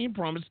campaign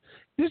promise.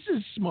 This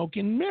is smoke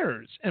and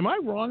mirrors. Am I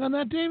wrong on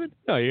that, David?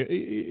 No,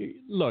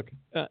 look,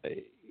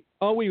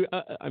 are we,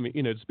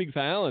 to speak for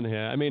Alan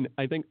here,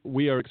 I think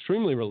we are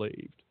extremely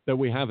relieved that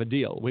we have a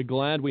deal. We're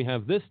glad we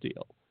have this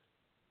deal.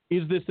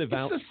 Is this it's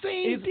the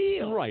same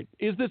deal. Right.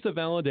 Is this a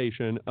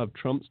validation of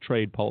Trump's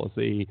trade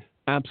policy?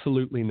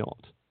 Absolutely not.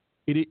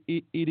 It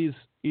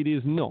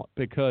is not,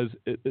 because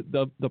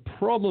the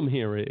problem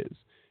here is,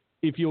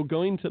 if you're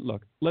going to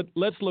look,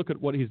 let's look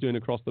at what he's doing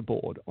across the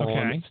board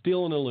on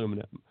steel and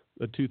aluminum,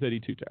 the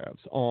 232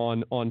 tariffs,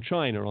 on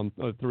China, on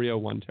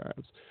 301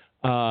 tariffs,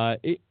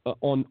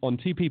 on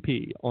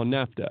TPP, on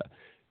NAFTA.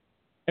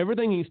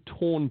 Everything he's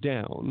torn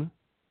down,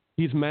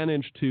 he's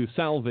managed to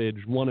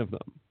salvage one of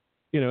them.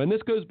 And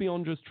this goes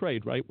beyond just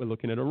trade, right? We're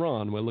looking at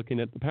Iran. We're looking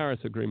at the Paris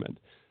Agreement.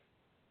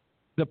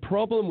 The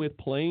problem with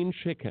plain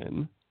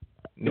chicken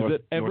is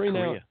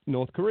that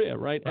North Korea,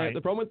 right?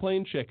 The problem with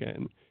plain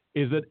chicken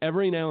is that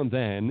every now and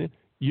then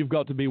you've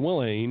got to be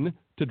willing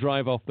to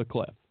drive off the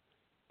cliff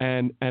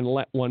and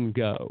let one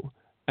go.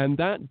 And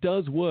that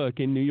does work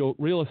in New York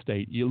real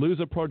estate. You lose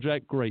a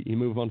project, great, you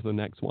move on to the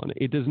next one.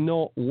 It does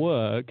not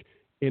work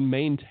in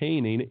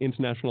maintaining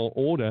international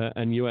order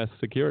and U.S.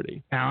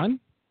 security. Alan?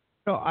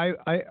 No,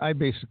 I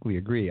basically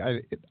agree.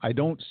 I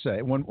don't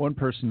say one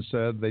person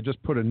said they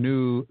just put a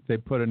new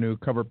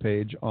cover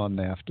page on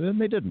NAFTA,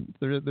 and they didn't.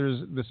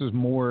 This is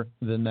more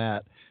than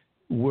that.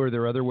 Were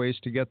there other ways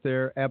to get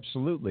there?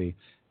 Absolutely.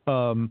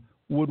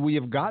 Would we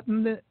have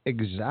gotten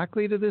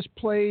exactly to this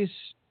place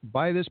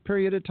by this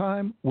period of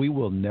time? We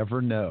will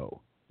never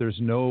know. There's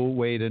no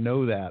way to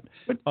know that.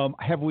 But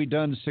have we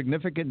done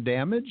significant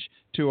damage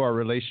to our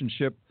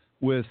relationship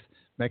with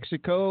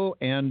Mexico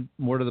and,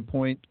 more to the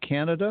point,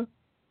 Canada?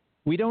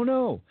 We don't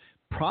know.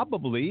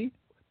 Probably,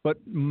 but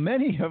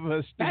many of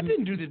us didn't. That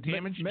didn't do the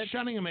damage.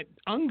 Shutting them at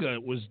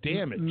UNGA was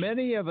damage.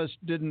 Many of us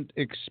didn't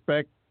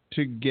expect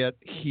to get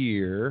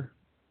here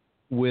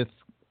with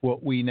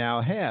what we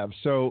now have.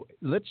 So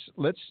let's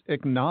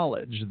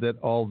acknowledge that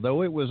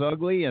although it was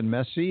ugly and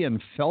messy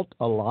and felt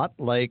a lot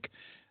like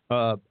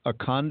a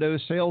condo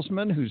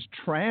salesman who's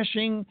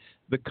trashing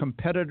the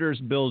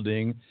competitor's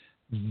building,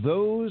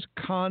 those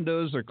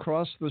condos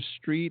across the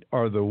street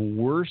are the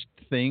worst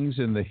things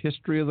in the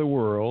history of the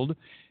world.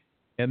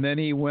 And then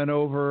he went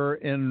over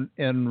and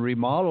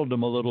remodeled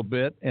them a little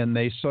bit, and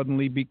they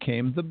suddenly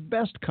became the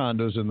best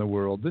condos in the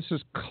world. This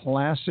is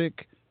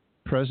classic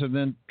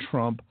President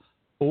Trump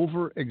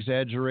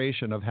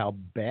over-exaggeration of how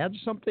bad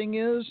something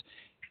is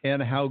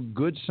and how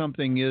good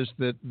something is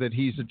that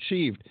he's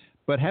achieved.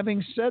 But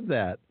having said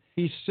that,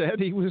 he said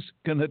he was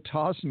going to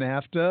toss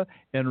NAFTA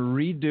and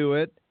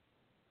redo it.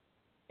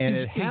 And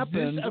it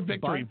happened. Is this a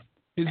victory?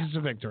 Is this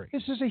a victory?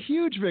 This is a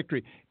huge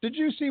victory. Did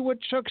you see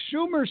what Chuck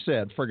Schumer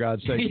said, for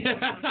God's sake?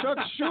 Yeah. Chuck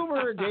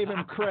Schumer gave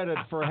him credit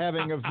for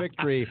having a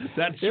victory.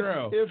 That's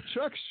true. If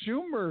Chuck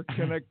Schumer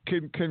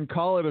can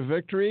call it a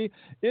victory,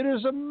 it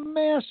is a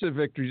massive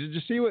victory. Did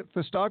you see what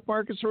the stock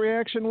market's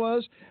reaction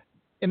was?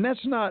 And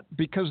that's not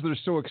because they're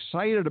so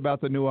excited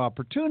about the new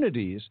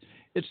opportunities.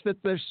 It's that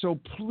they're so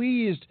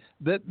pleased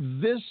that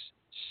this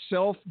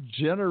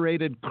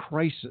self-generated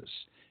crisis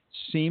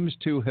seems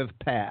to have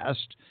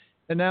passed,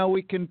 and now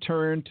we can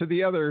turn to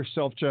the other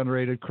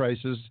self-generated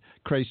crises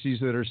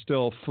that are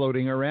still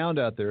floating around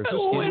out there. The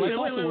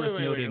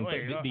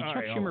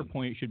Chuck Schumer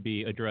point should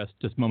be addressed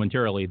just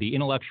momentarily. The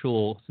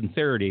intellectual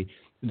sincerity,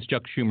 since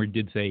Chuck Schumer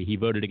did say he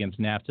voted against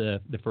NAFTA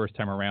the first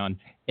time around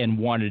and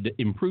wanted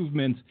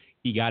improvements.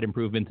 He got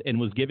improvements and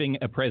was giving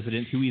a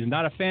president who he's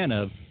not a fan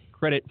of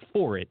credit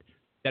for it.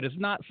 That is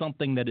not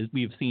something that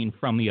we've seen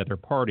from the other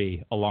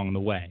party along the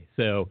way.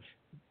 So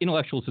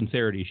intellectual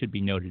sincerity should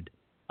be noted.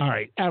 All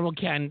right. Admiral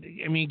Ken,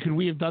 could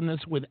we have done this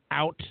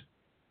without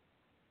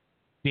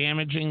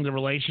damaging the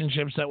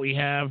relationships that we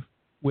have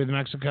with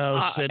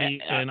Mexico City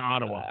and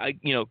Ottawa.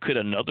 Could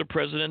another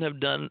president have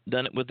done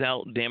it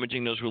without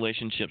damaging those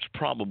relationships?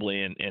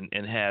 Probably,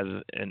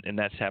 and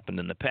that's happened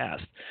in the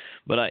past.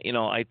 But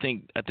I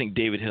think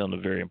David hit on a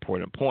very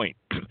important point.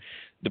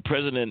 The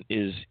president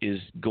is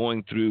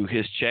going through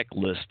his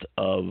checklist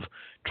of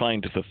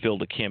trying to fulfill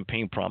the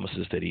campaign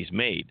promises that he's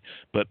made.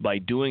 But by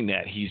doing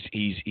that, he's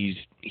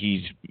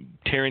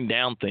tearing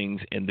down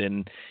things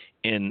and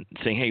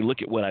saying, "Hey,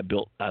 look at what I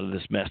built out of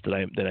this mess that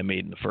I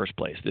made in the first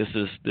place." This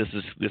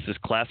is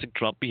classic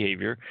Trump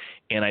behavior,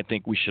 and I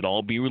think we should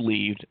all be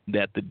relieved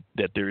that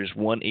there is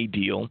one, a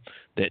deal,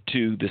 that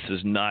two, this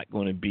is not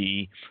going to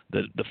be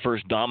the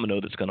first domino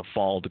that's going to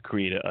fall to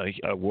create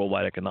a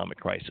worldwide economic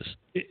crisis.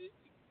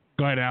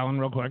 Go ahead, Alan,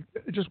 real quick.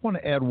 I just want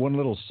to add one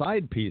little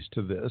side piece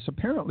to this.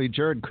 Apparently,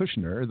 Jared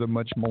Kushner, the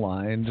much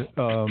maligned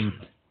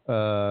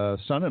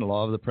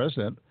son-in-law of the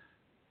president,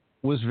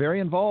 was very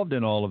involved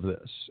in all of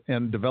this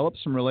and developed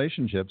some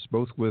relationships,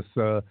 both with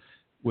a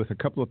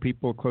couple of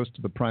people close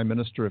to the Prime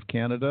Minister of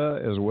Canada,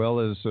 as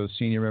well as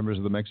senior members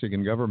of the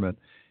Mexican government,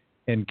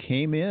 and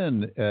came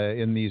in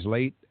these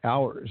late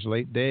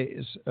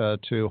days,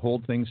 to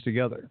hold things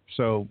together.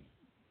 So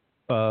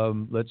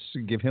let's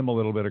give him a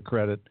little bit of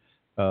credit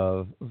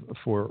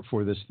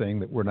for this thing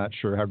that we're not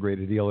sure how great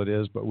a deal it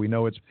is, but we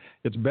know it's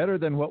better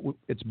than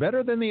it's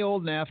better than the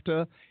old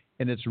NAFTA,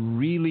 and it's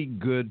really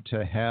good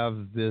to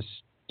have this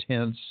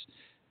tense,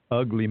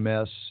 ugly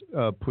mess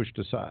pushed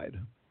aside.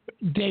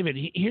 David,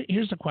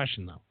 here's the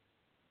question, though.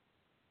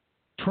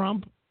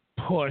 Trump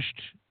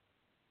pushed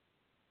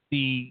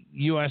the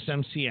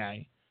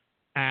USMCA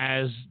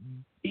as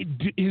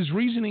his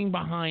reasoning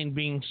behind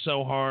being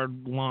so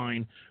hard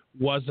line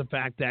was the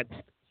fact that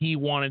he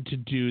wanted to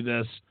do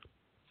this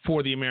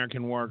for the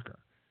American worker.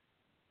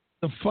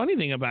 The funny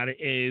thing about it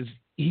is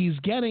he's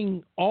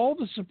getting all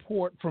the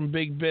support from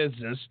big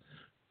business,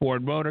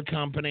 Ford Motor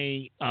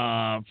Company,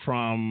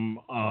 from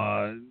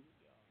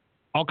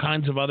all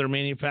kinds of other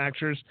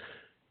manufacturers.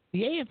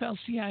 The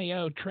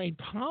AFL-CIO trade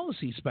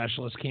policy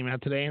specialist came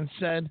out today and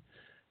said,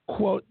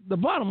 quote, "The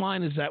bottom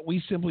line is that we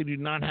simply do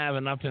not have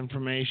enough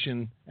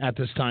information at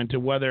this time to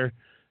whether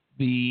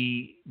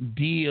the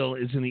deal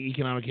is in the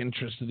economic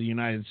interest of the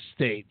United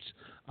States.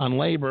 On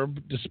labor,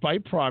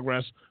 despite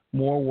progress,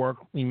 more work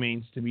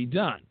remains to be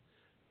done."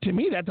 To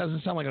me, that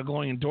doesn't sound like a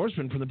glowing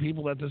endorsement from the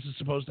people that this is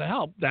supposed to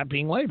help, that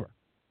being labor.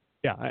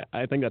 Yeah,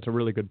 I think that's a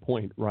really good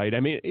point, right? I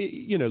mean,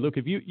 look,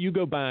 if you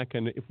go back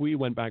and if we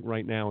went back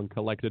right now and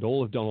collected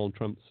all of Donald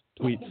Trump's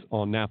tweets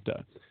on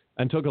NAFTA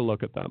and took a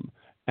look at them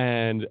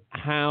and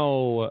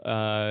how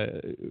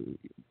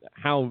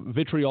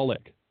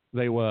vitriolic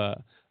they were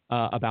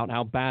about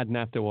how bad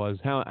NAFTA was,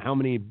 how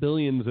many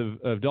billions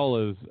of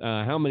dollars,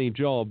 how many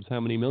jobs, how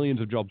many millions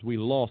of jobs we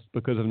lost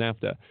because of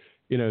NAFTA.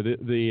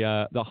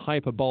 The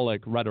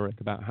hyperbolic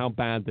rhetoric about how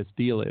bad this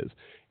deal is.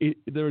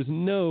 There is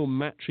no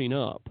matching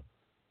up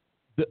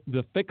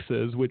the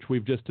fixes, which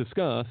we've just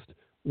discussed,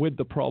 with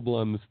the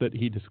problems that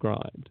he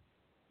described.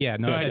 Yeah,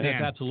 no,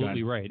 that's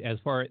absolutely right. As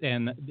far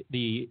and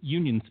the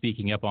union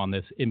speaking up on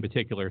this in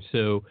particular.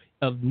 So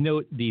of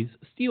note, these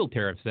steel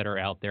tariffs that are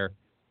out there,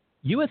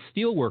 U.S.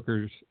 steel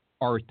workers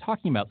are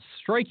talking about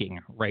striking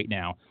right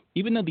now,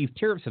 even though these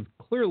tariffs have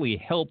clearly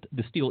helped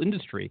the steel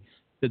industry.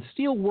 The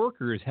steel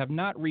workers have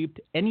not reaped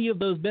any of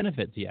those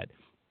benefits yet.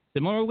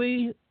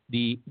 Similarly,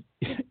 the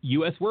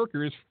U.S.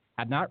 workers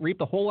have not reaped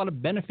a whole lot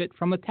of benefit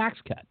from the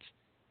tax cuts.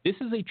 This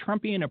is a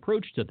Trumpian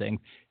approach to things,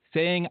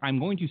 saying, I'm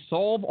going to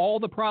solve all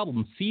the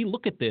problems. See,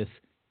 look at this.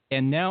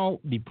 And now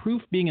the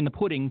proof being in the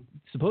pudding,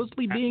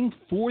 supposedly being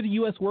for the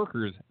U.S.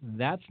 workers,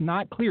 that's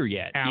not clear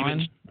yet.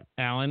 Alan,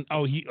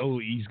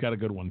 he's got a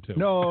good one, too.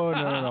 No.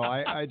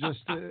 I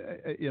just,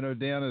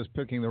 Dan is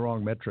picking the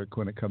wrong metric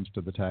when it comes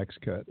to the tax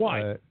cut.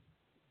 Why?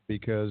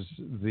 Because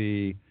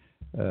the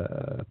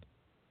 $1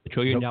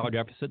 trillion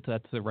deficit,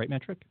 that's the right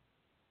metric?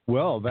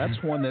 Well, that's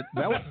one that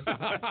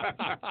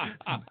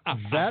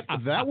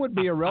would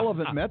be a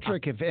relevant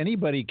metric if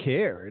anybody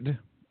cared,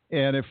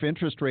 and if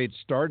interest rates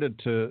started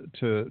to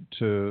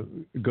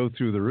go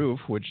through the roof,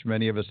 which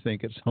many of us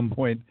think at some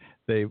point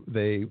they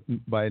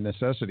by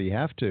necessity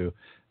have to.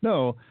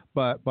 No,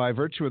 but by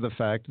virtue of the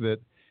fact that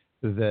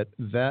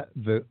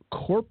the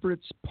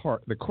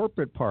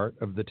corporate part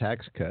of the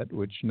tax cut,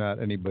 which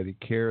not anybody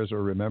cares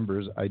or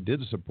remembers, I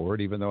did support,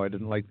 even though I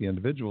didn't like the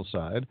individual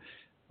side.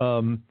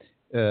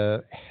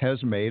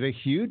 Has made a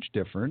huge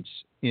difference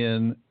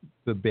in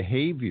the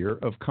behavior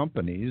of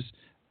companies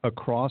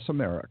across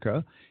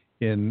America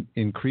in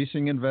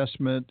increasing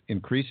investment,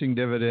 increasing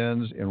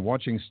dividends, and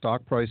watching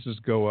stock prices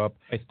go up.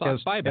 Stock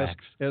buybacks.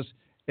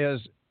 As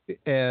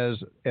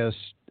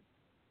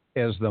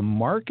the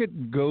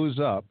market goes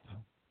up,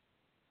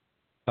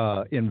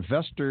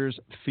 investors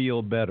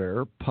feel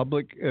better.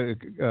 Public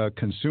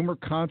consumer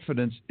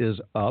confidence is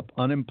up.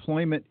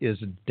 Unemployment is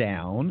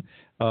down.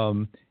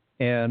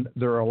 And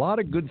there are a lot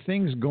of good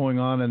things going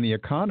on in the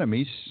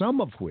economy,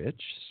 some of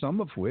which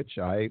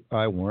I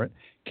warrant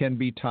can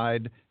be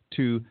tied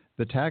to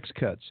the tax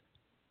cuts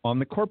on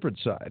the corporate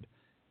side.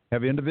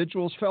 Have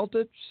individuals felt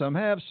it? Some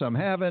have, some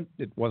haven't.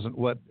 It wasn't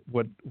what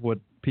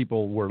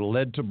people were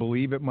led to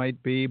believe it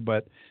might be,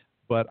 but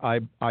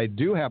I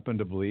do happen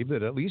to believe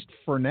that at least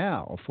for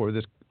now, for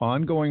this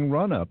ongoing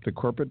run-up, the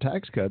corporate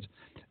tax cuts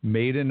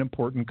made an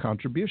important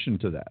contribution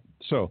to that.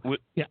 So,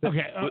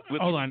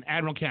 hold on,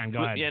 Admiral Ken,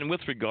 go ahead. Yeah, and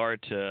with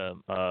regard to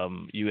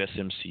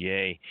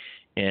USMCA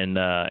and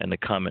the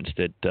comments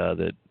that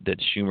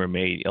Schumer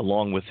made,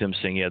 along with him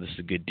saying, yeah, this is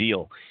a good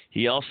deal,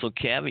 he also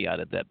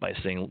caveated that by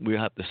saying we'll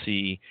have to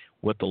see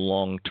what the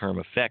long-term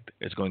effect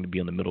is going to be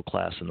on the middle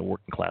class and the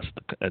working class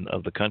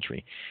of the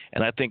country.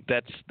 And I think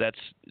that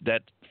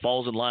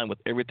falls in line with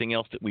everything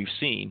else that we've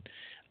seen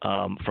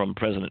from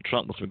President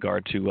Trump with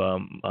regard to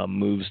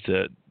moves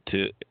to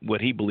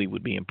what he believed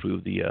would be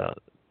improve the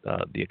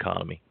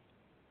economy.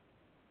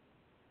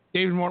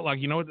 David Mortlock,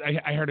 you know what?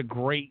 I heard a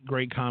great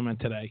comment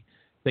today.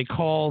 They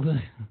called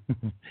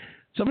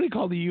somebody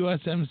called the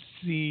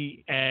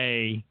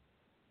USMCA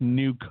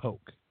New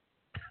Coke.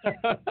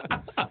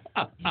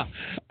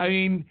 I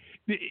mean,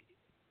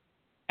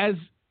 as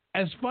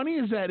funny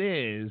as that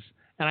is,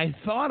 and I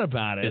thought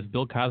about it. Is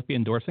Bill Cosby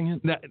endorsing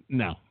it?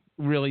 No.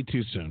 Really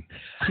too soon.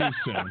 Really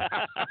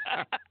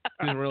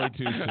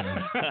too soon.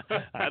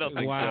 I don't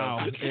think so.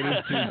 Wow, it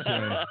is too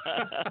soon.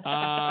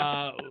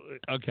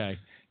 Okay.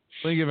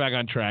 Let me get back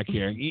on track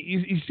here.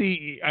 You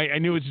see, I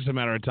knew it was just a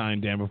matter of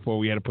time, Dan, before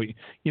we had to put you.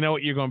 You know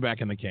what? You're going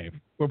back in the cave.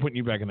 We're putting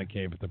you back in the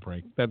cave at the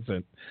break. That's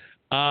it.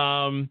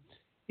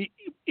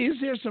 Is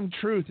there some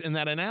truth in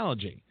that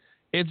analogy?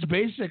 It's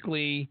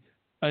basically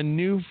a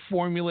new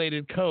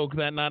formulated Coke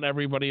that not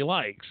everybody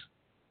likes.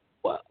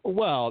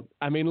 Well,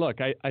 I mean, look,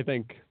 I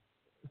think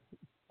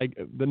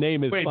the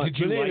name is funny.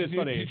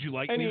 Did you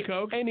like New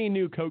Coke? Any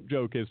New Coke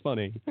joke is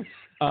funny.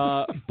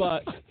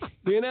 But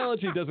the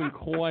analogy doesn't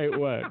quite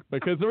work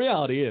because the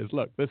reality is,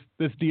 look,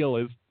 this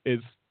deal is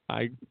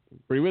I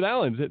agree with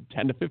Alan, it's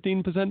 10 to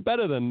 15%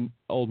 better than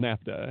old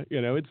NAFTA.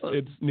 You know, it's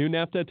new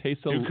NAFTA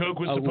tastes New Coke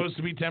was supposed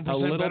to be 10%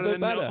 better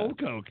than old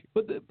Coke.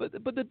 But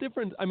the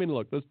difference, I mean,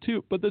 look, there's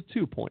 2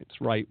 points,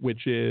 right?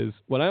 Which is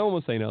what I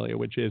almost saying earlier,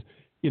 which is,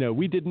 you know,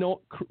 we did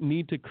not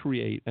need to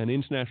create an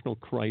international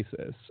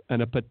crisis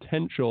and a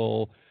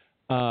potential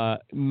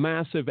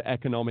massive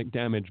economic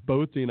damage,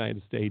 both the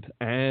United States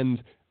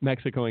and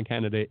Mexico and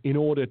Canada, in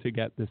order to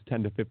get this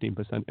 10 to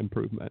 15%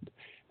 improvement.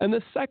 And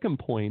the second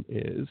point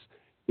is,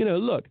 you know,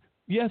 look,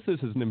 yes, this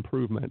is an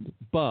improvement,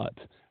 but,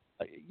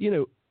 you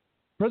know,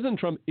 President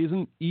Trump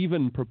isn't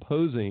even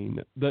proposing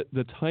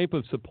the type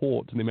of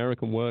support to the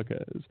American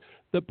workers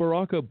that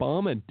Barack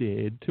Obama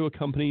did to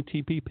accompany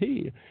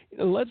TPP. You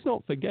know, let's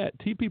not forget,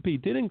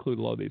 TPP did include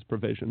a lot of these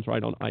provisions,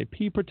 right, on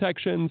IP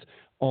protections,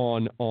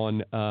 on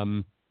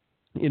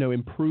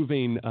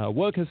improving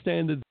worker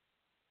standards.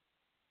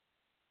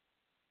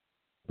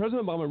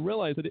 President Obama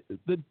realized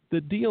that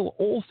the deal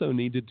also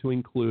needed to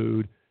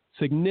include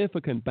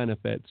significant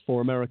benefits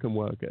for American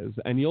workers.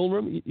 And you'll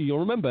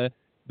remember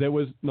there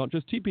was not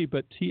just TP,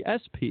 but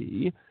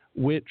TSP,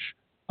 which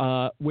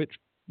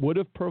would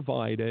have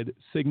provided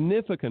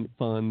significant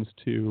funds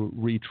to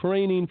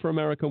retraining for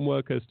American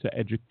workers, to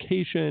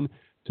education,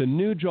 to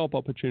new job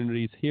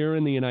opportunities here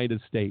in the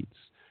United States,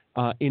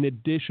 in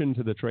addition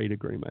to the trade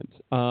agreement.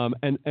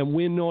 And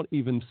we're not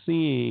even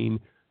seeing,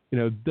 you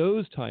know,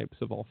 those types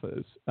of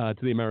offers to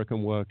the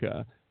American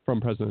worker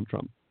from President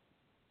Trump.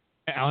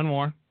 Alan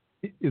Moore?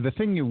 The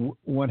thing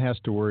one has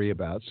to worry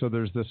about, so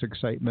there's this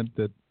excitement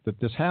that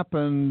this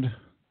happened.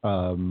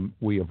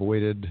 We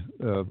avoided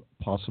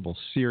possible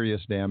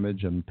serious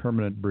damage and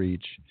permanent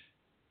breach.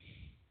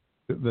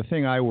 The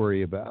thing I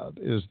worry about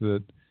is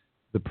that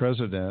the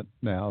president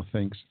now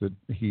thinks that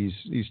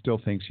he still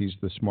thinks he's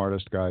the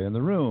smartest guy in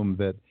the room,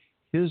 that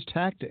his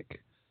tactic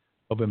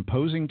of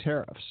imposing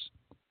tariffs,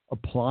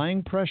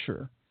 applying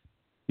pressure,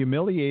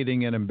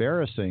 humiliating and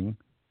embarrassing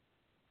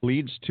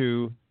leads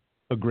to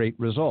a great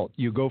result.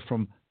 You go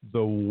from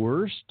the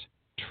worst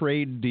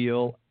trade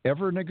deal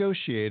ever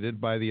negotiated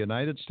by the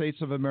United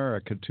States of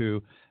America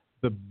to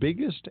the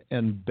biggest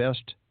and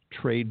best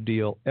trade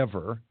deal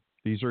ever.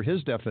 These are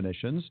his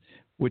definitions,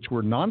 which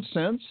were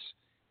nonsense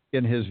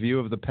in his view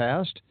of the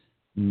past,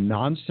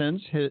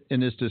 nonsense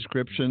in his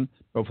description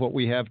of what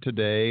we have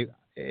today.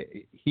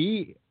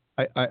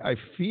 I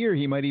fear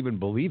he might even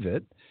believe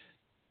it,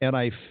 and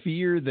I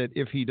fear that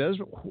if he does,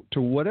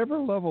 to whatever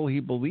level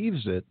he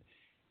believes it,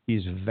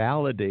 he's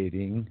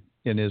validating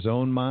in his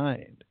own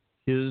mind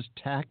his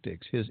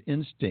tactics, his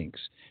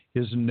instincts,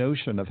 his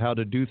notion of how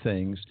to do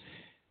things,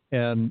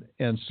 and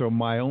so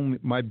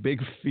my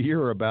big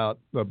fear about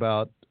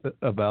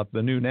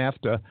the new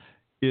NAFTA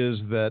is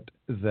that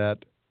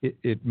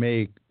it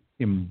may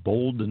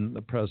embolden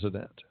the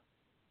president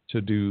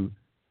to do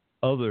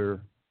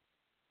other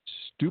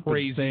stupid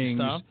crazy things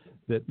stuff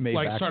that may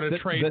start a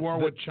trade war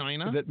with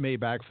China that may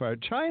backfire.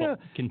 China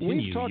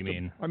continue. You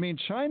mean? I mean,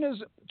 China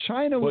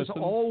was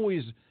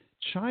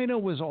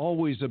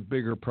always a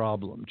bigger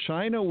problem.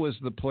 China was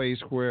the place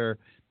where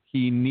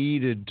he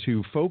needed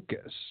to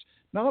focus,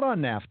 not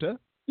on NAFTA.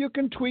 You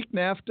can tweak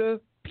NAFTA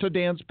to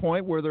Dan's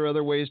point where there are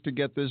other ways to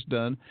get this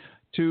done.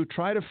 to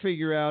try to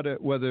figure out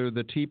whether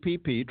the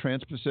TPP,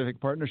 Trans-Pacific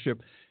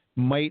Partnership,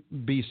 might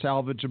be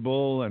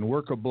salvageable and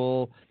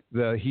workable.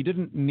 He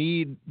didn't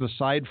need the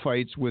side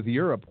fights with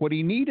Europe. What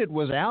he needed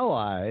was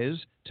allies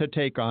to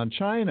take on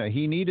China.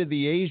 He needed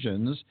the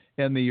Asians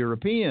and the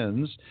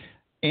Europeans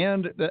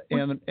and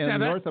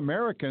North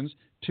Americans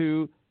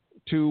to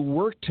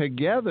work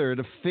together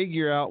to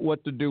figure out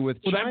what to do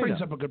with China. Well, that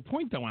brings up a good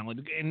point, though,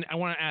 Alan. And I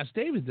want to ask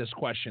David this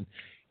question.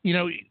 You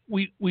know,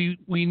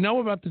 we know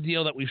about the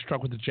deal that we've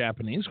struck with the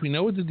Japanese. We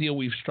know the deal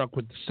we've struck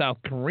with the South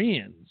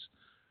Koreans.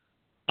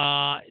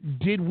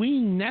 Did we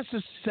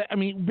necessarily? I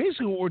mean,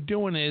 basically what we're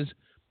doing is,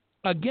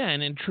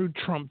 again, in true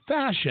Trump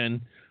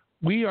fashion,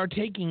 we are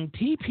taking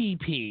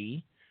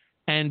TPP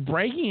and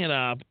breaking it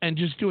up and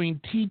just doing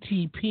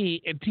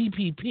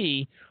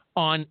TPP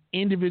on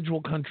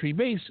individual country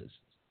basis.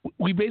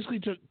 We basically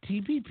took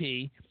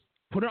TPP,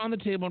 put it on the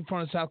table in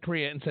front of South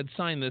Korea and said,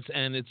 sign this,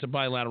 and it's a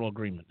bilateral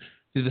agreement.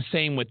 Do the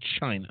same with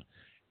China.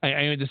 I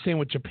mean, the same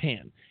with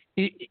Japan.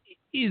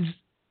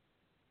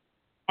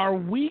 Are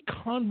we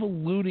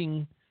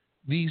convoluting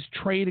these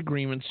trade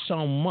agreements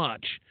so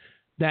much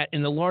that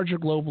in the larger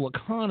global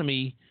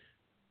economy,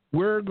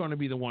 we're going to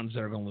be the ones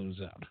that are going to lose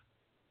out?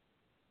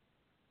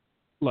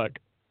 Look,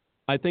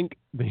 I think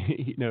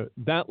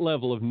that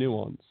level of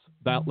nuance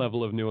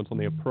on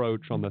the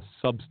approach, on the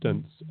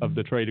substance of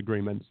the trade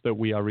agreements that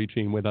we are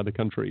reaching with other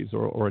countries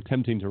or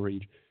attempting to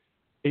reach,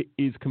 it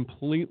is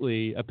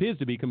appears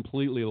to be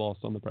completely lost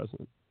on the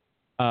president.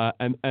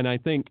 And I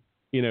think,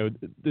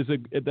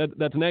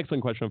 that's an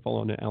excellent question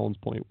following Alan's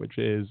point, which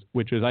is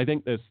I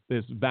think this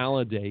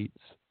validates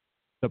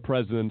the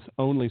president's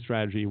only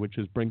strategy, which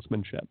is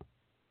brinksmanship.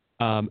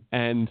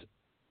 And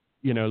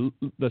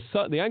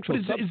the actual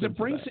is it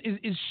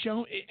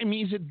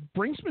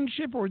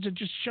brinksmanship or is it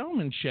just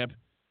showmanship?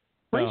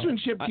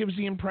 Brinksmanship gives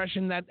the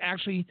impression that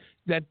actually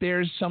that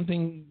there's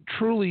something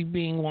truly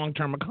being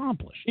long-term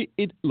accomplished.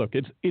 Look,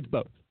 it's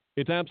both.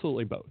 It's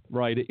absolutely both,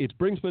 right? It's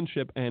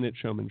brinksmanship and it's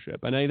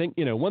showmanship. And I think,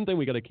 one thing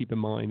we got to keep in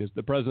mind is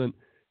the president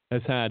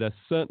has had a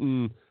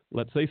certain,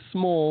 let's say,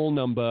 small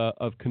number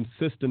of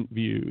consistent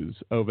views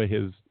over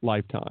his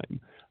lifetime.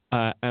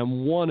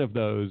 And one of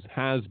those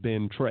has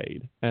been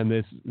trade and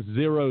this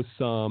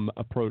zero-sum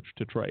approach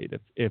to trade.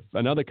 If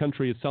another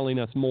country is selling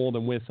us more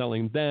than we're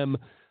selling them,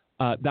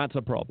 that's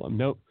a problem.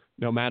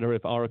 No matter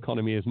if our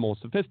economy is more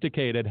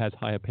sophisticated, has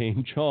higher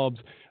paying jobs,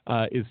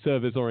 is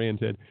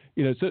service-oriented.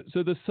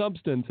 So the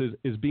substance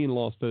is being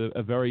lost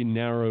a very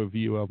narrow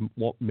view of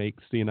what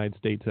makes the United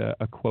States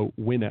a quote,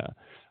 winner.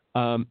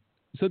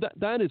 So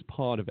that is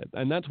part of it,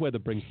 and that's where the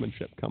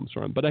brinksmanship comes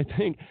from. But I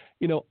think,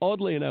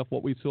 oddly enough,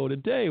 what we saw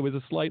today was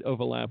a slight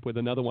overlap with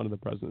another one of the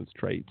president's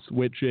traits,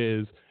 which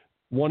is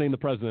wanting the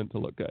president to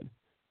look good.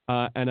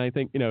 And I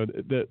think,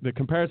 the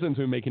comparisons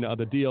we're making to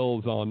other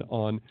deals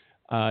on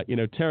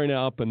tearing it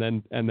up and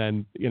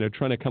then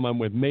trying to come in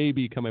with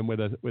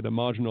a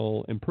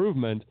marginal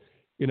improvement.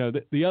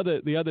 The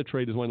other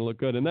traders want to look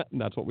good, and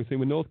that's what we've seen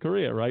with North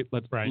Korea, right?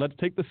 Let's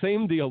take the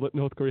same deal that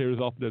North Korea has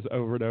offered us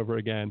over and over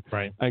again,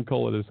 and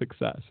call it a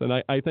success. And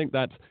I think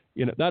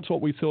that's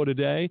what we saw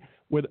today.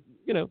 With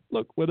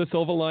a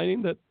silver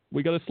lining that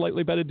we got a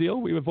slightly better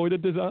deal. We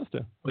avoided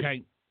disaster.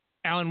 Okay.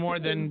 Alan, more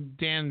than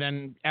Dan,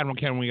 then Admiral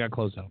Ken, we got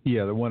closed out.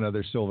 Yeah, the one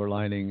other silver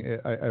lining,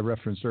 I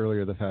referenced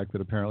earlier the fact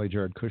that apparently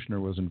Jared Kushner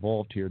was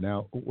involved here.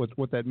 Now,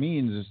 what that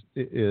means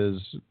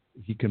is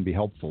he can be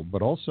helpful,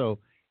 but also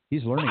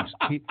he's learning.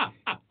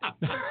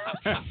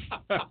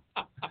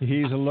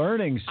 He's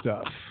learning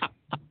stuff.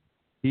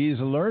 He's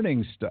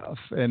learning stuff,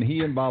 and he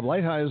and Bob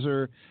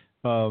Lighthizer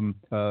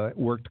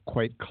worked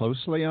quite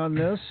closely on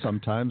this.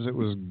 Sometimes it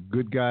was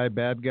good guy,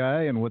 bad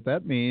guy, and what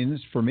that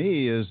means for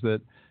me is that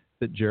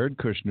Jared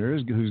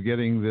Kushner, who's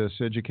getting this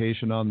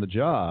education on the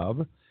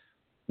job,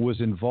 was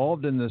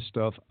involved in this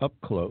stuff up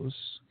close.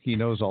 He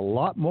knows a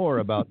lot more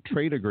about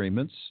trade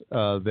agreements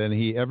than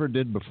he ever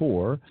did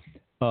before.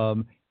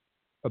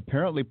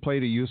 Apparently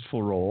played a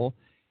useful role.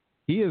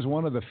 He is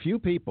one of the few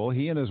people,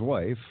 he and his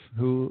wife,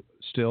 who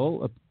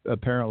still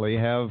apparently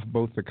have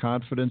both the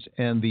confidence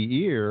and the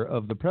ear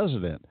of the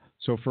president.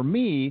 So for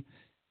me,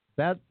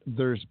 that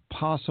there's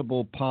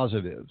possible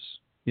positives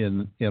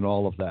in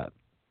all of that.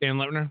 Dan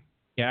Lerner?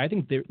 Yeah, I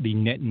think the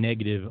net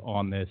negative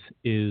on this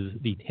is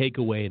the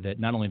takeaway that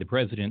not only the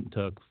president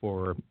took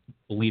for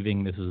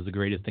believing this is the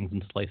greatest thing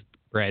since sliced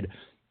bread,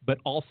 but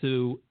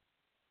also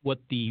what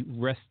the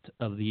rest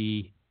of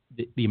the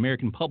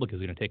American public is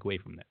going to take away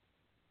from this.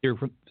 There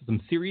are some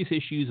serious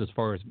issues as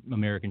far as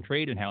American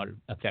trade and how it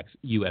affects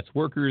U.S.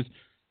 workers.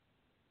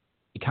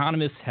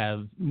 Economists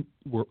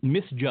were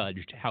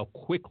misjudged how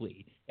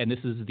quickly, and this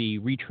is the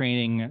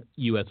retraining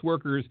U.S.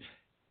 workers,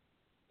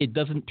 it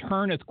doesn't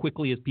turn as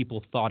quickly as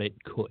people thought it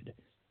could.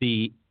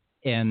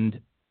 And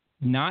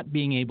not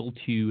being able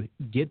to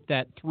get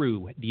that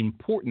through, the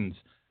importance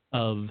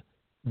of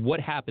what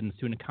happens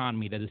to an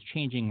economy that is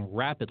changing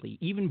rapidly,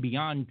 even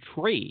beyond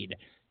trade,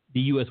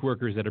 the U.S.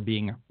 workers that are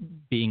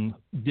being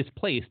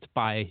displaced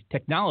by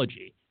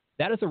technology.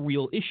 That is a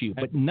real issue,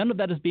 but none of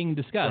that is being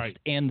discussed. Right.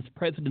 And the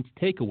president's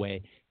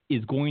takeaway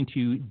is going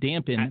to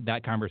dampen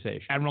that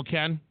conversation. Admiral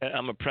Ken?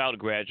 I'm a proud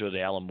graduate of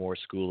the Alan Moore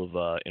School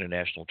of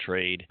International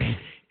Trade,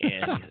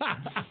 and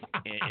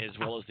as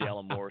well as the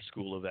Alan Moore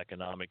School of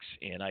Economics.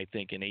 And I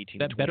think in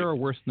 1820... That better or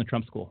worse than the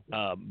Trump School?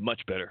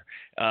 Much better.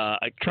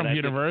 Trump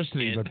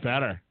University, but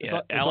better.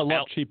 Yeah, it's a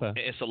lot cheaper.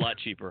 It's a lot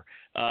cheaper.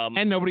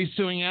 And nobody's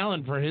suing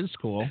Alan for his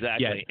school.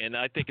 Exactly. Yeah. And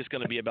I think it's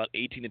going to be about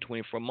 18 to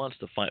 24 months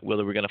to find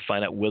whether we're going to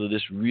find out whether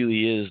this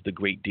really is the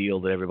great deal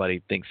that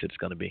everybody thinks it's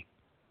going to be.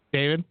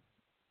 David?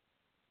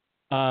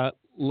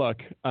 Look,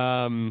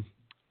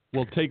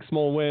 we'll take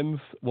small wins.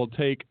 We'll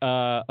take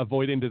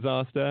avoiding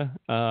disaster.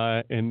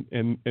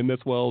 In this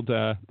world,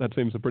 that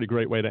seems a pretty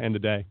great way to end a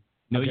day.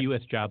 No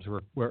U.S. jobs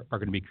are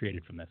going to be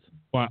created from this.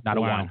 Wow. Not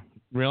a one.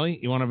 Really?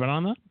 You want to bet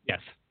on that? Yes.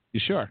 You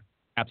sure?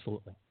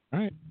 Absolutely. All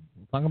right.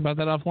 We'll talk about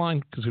that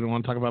offline because we don't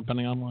want to talk about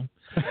betting online.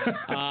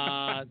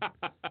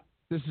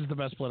 This is the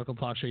best political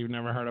talk show you've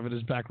never heard of. It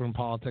is Backroom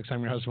Politics.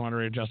 I'm your host and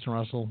moderator, Justin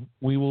Russell.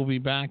 We will be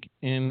back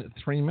in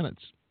 3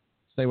 minutes.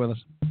 Stay with us.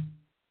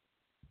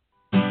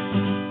 He's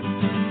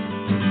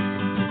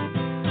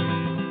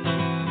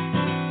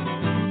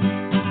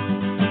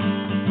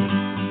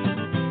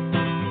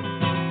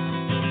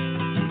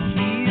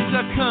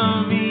a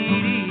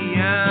comedian.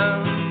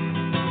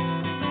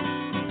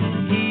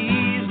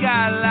 He's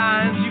got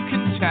lines you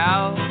can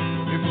tell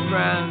your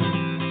friends.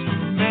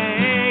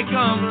 Make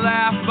them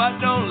laugh, but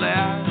don't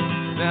let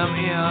them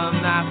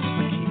in. That's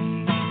the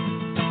key.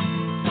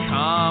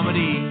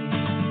 Comedy.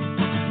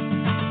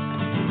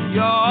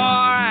 You're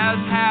as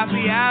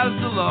happy as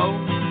the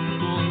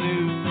local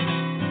news.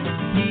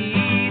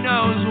 He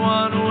knows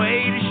one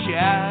way to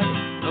shed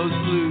those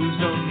blues.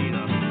 Don't need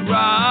a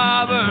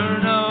rubber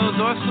nose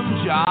or some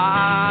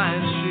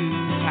giant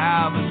shoes.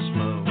 Have a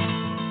smoke,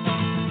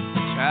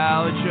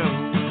 tell a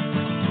joke.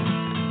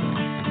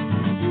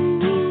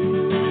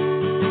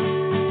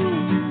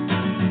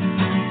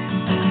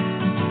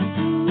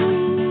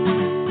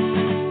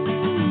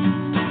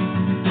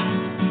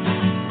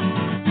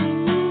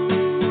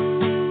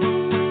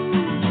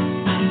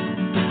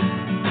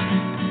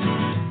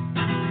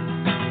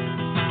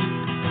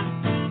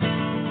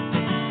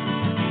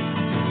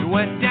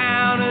 Went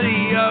down to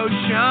the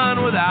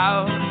ocean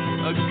without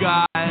a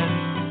guide.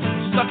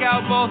 Stuck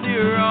out both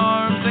your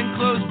arms and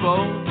closed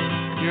both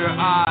your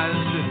eyes.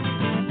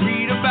 Didn't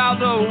read about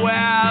the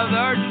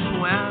weather, just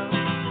went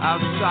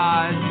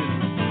outside.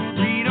 Didn't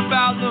read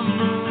about the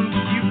moon,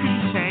 cause you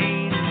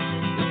contained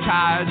the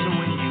tides. And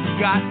when you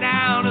got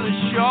down to the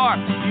shore,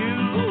 you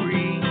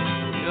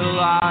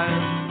realized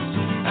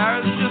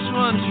there's just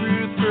one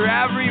truth for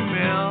every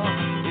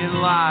million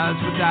lies,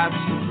 but that's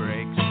the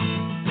breaks.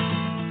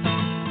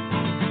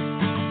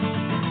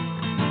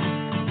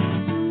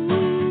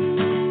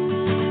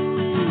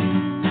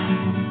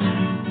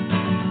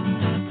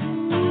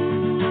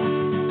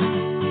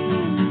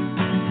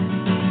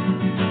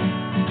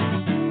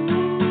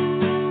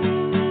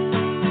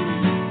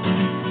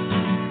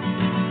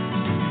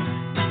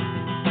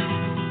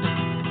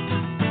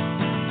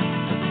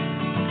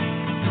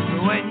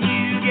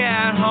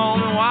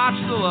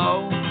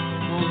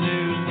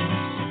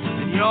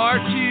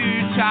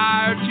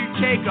 Tired to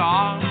take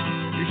off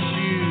your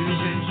shoes,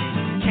 and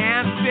you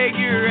can't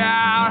figure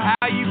out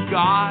how you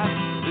got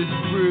this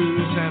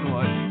bruise. And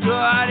what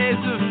good is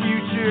the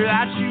future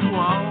that you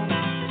won't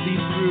see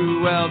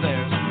through? Well,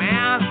 there's a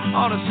man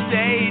on a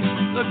stage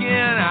looking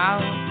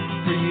out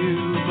for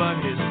you, but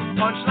his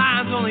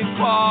punchlines only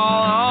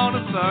fall on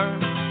a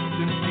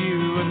certain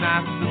few, and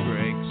that's the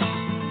breaks.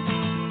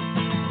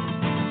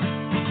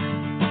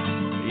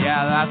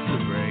 Yeah, that's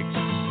the breaks.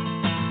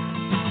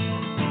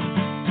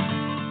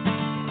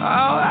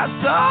 Oh,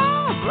 that's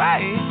all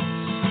right.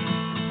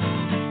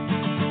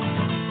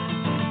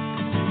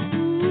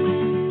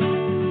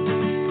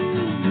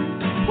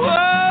 Whoa.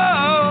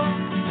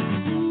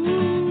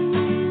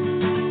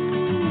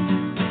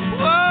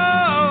 Whoa.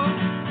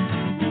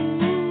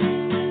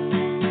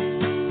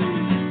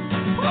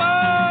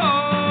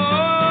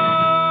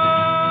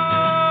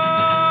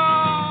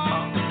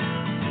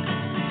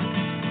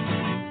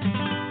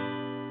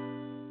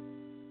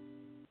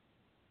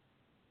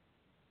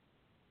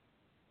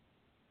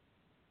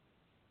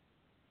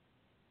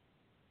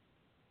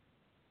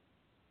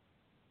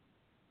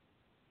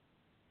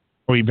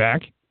 Are we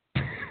back?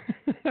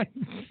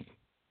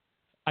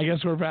 I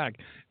guess we're back.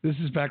 This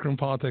is Backroom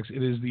Politics.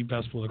 It is the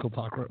best political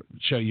talk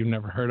show you've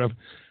never heard of.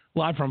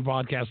 Live from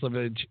Broadcast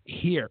Village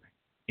here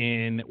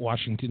in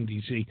Washington,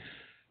 D.C.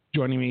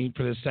 Joining me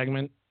for this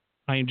segment,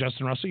 I am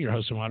Justin Russell, your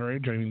host and moderator.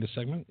 Joining me in this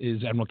segment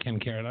is Admiral Ken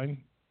Carradine.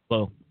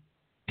 Hello.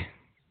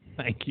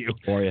 Thank you.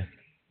 How are you?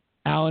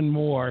 Alan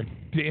Moore.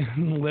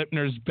 Dan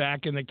Lipner's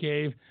back in the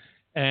cave.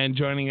 And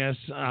joining us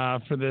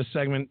for this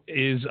segment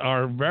is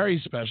our very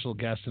special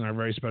guest and our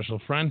very special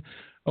friend,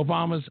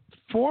 Obama's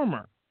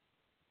former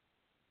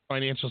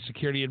financial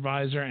security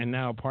advisor and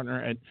now a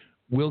partner at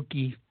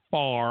Willkie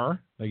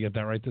Farr. Did I get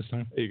that right this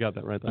time? You got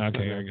that right. Okay,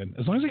 very good.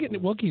 As long as I get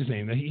Wilkie's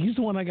name, he's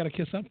the one I got to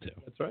kiss up to.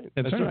 That's right.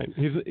 That's right.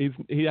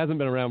 He hasn't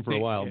been around for a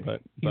while,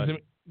 but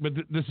But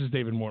this is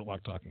David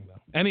Mortlock talking,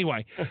 though.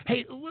 Anyway,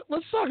 hey,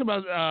 let's talk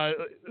about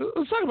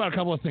a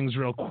couple of things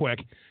real quick,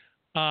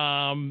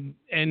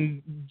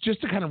 and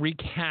just to kind of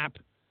recap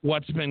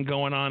what's been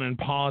going on in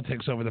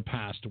politics over the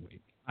past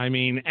week. I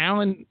mean,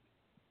 Alan,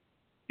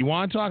 you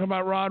want to talk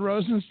about Rod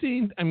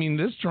Rosenstein? I mean,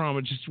 this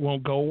drama just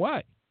won't go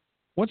away.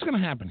 What's going to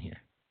happen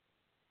here?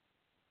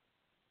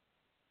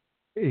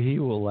 He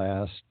will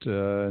last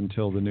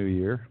until the new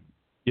year.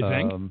 You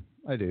think?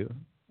 I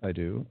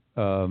do.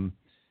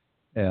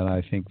 And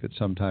I think that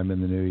sometime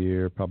in the new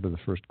year, probably the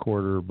first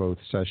quarter, both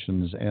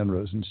Sessions and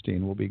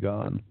Rosenstein will be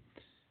gone.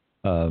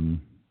 Let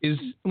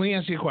me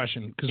ask you a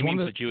question. Because one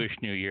of the Jewish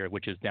New Year,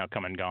 which is now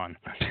come and gone.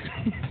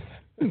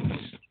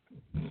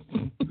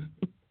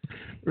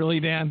 Really,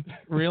 Dan?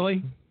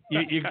 Really?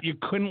 You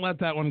couldn't let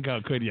that one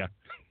go, could you?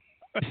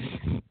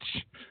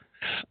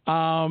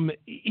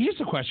 Here's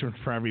a question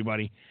for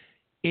everybody.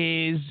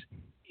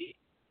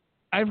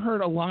 I've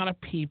heard a lot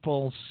of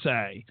people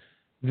say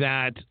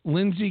that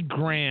Lindsey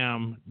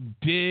Graham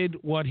did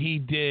what he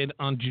did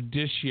on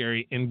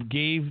Judiciary and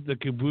gave the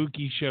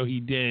kabuki show he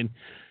did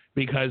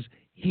because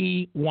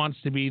he wants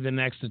to be the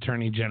next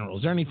Attorney General.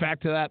 Is there any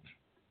fact to that,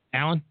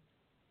 Alan?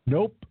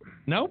 Nope.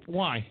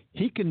 Why?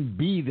 He can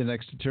be the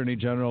next Attorney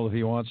General if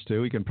he wants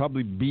to. He can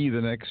probably be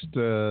the next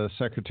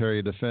Secretary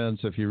of Defense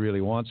if he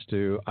really wants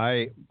to.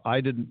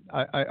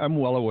 I'm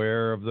well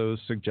aware of those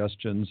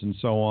suggestions and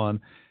so on.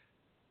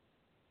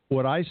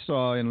 What I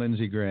saw in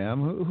Lindsey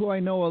Graham, who I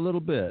know a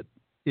little bit,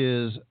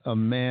 is a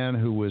man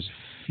who was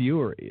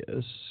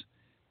furious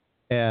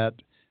at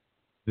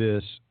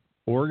this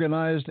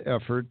organized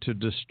effort to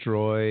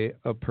destroy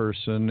a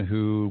person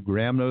who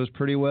Graham knows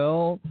pretty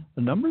well.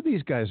 A number of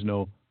these guys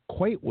know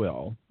quite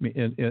well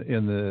in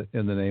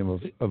the name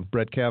of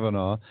Brett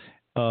Kavanaugh,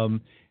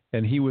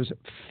 and he was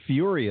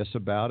furious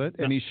about it,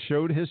 and he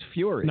showed his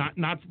fury.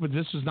 But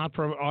this was not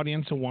for an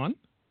audience of one?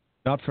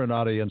 Not for an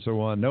audience of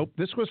one. Nope.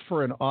 This was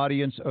for an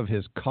audience of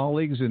his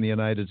colleagues in the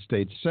United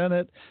States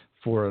Senate,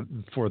 for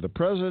the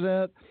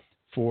president,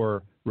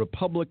 for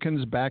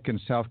Republicans back in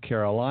South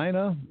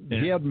Carolina.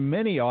 Yeah. He had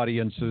many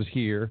audiences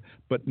here,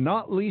 but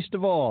not least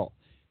of all,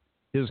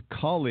 his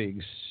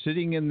colleagues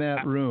sitting in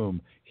that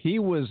room. He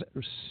was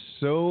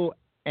so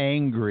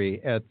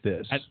angry at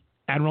this.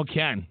 Admiral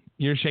Ken,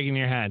 you're shaking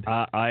your head.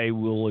 I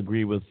will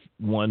agree with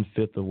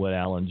 1/5 of what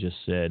Alan just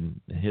said.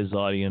 His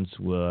audience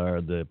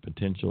were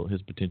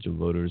his potential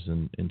voters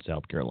in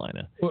South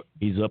Carolina. Well,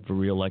 he's up for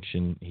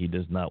re-election. He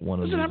does not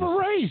want to. He doesn't have a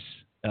race.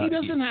 He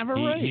doesn't have a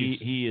race.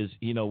 He is.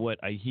 You know what?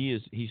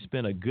 He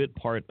spent a good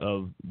part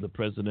of the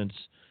president's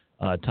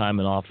time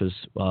in office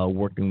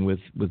working with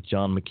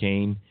John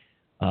McCain,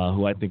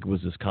 who I think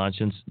was his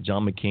conscience.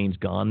 John McCain's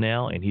gone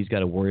now, and he's got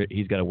to worry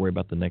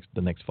about the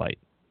next fight.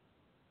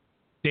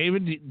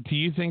 David, do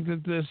you think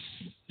that this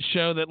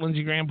show that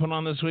Lindsey Graham put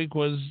on this week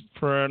was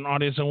for an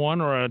audience of one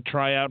or a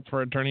tryout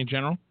for Attorney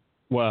General?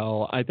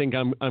 Well, I think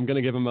I'm going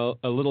to give him a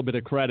little bit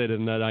of credit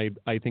in that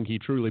I think he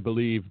truly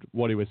believed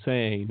what he was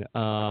saying.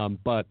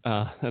 But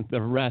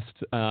the rest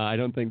I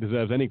don't think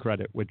deserves any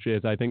credit, which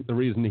is I think the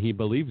reason he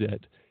believed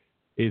it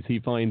is he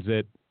finds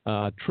it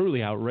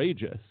truly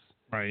outrageous,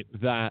 right,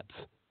 that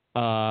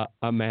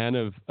a man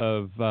of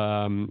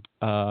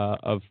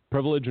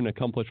privilege and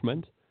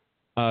accomplishment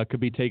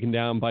could be taken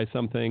down by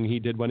something he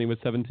did when he was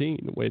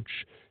 17, which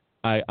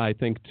I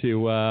think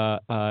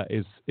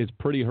is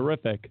pretty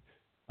horrific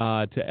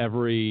to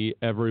every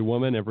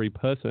woman, every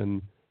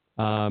person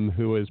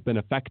who has been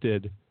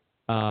affected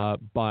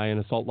by an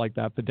assault like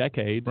that for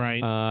decades,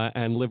 right,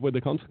 and live with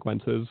the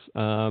consequences.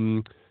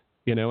 And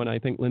I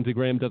think Lindsey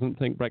Graham doesn't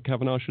think Brett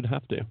Kavanaugh should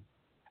have to.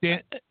 Yeah.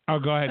 Oh,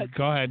 go ahead.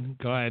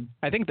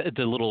 I think that it's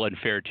a little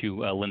unfair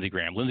to Lindsey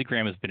Graham. Lindsey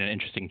Graham has been an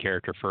interesting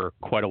character for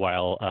quite a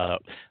while.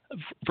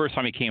 First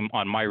time he came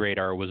on my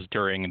radar was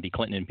during the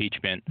Clinton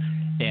impeachment,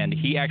 and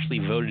he actually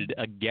voted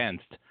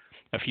against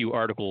a few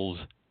articles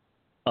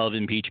of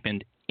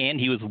impeachment, and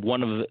he was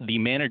one of the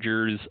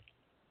managers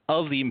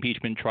of the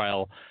impeachment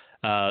trial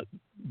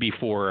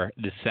before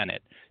the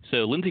Senate.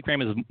 So Lindsey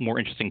Graham is a more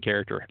interesting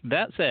character.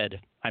 That said,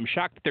 I'm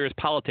shocked that there is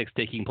politics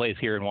taking place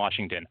here in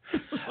Washington.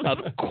 Of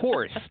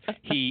course,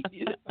 he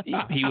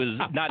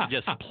was not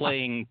just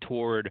playing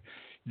toward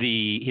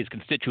his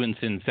constituents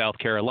in South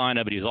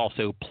Carolina, but he was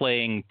also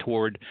playing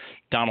toward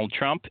Donald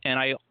Trump, and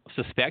I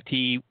suspect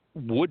he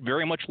would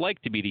very much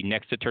like to be the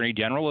next Attorney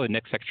General or the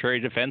next Secretary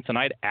of Defense, and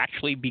I'd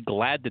actually be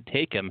glad to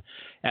take him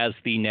as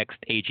the next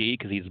AG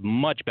because he's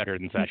much better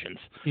than Sessions.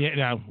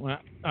 Yeah, well,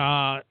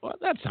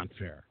 that's not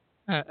fair.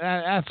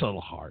 That's a little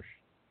harsh.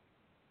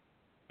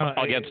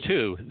 Against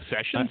who?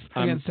 Sessions?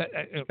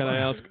 Can I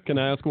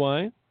ask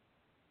why?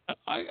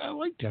 I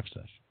like Jeff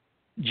Sessions.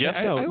 Jeff,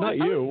 not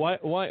you. Why,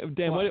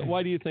 Dan?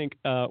 Why do you think?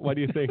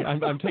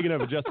 I'm taking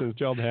over Justin's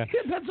job here?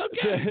 Yeah, that's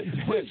okay.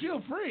 Please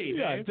feel free.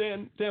 Yeah,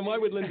 Dan. Why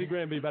would Lindsey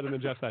Graham be better than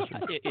Jeff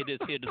Sessions? It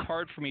is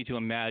hard for me to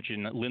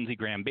imagine Lindsey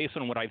Graham, based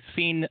on what I've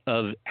seen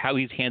of how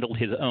he's handled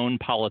his own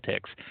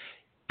politics,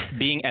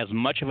 being as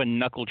much of a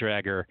knuckle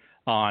dragger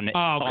on the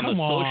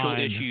social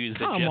issues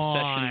that Jeff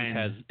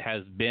Sessions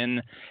has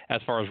been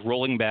as far as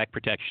rolling back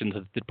protections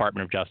that the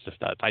Department of Justice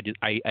does.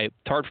 It's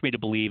hard for me to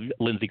believe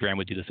Lindsey Graham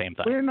would do the same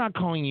thing. We're not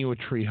calling you a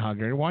tree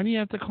hugger. Why do you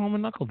have to call him a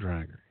knuckle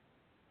dragger?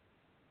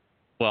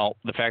 Well,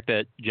 the fact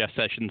that Jeff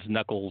Sessions'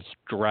 knuckles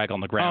drag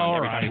on the ground. All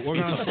right, we're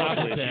going to stop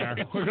it there.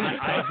 We're going to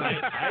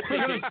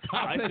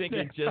stop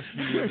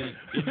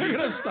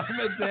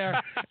it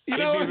there.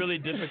 It'd be really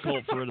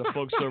difficult for the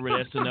folks over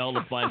at SNL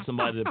to find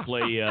somebody to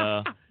play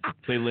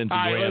Lindsey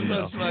Graham.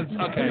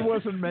 Okay. He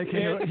wasn't making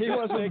a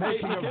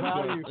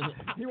value.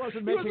 He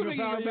wasn't making a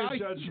value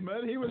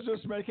judgment. He was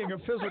just making a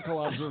physical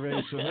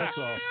observation. That's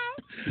all.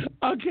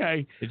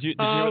 Okay. Did you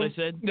hear what I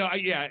said? No,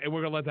 yeah, and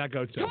we're gonna let that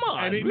go too. Come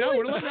on. No,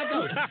 we're gonna let that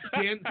go.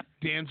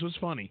 Dan's was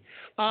funny.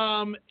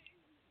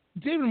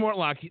 David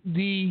Mortlock,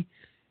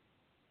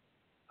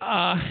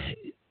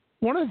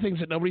 one of the things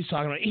that nobody's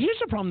talking about. Here's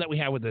the problem that we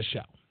have with this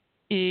show: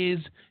 is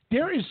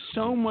there is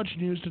so much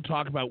news to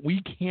talk about.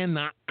 We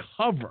cannot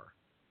cover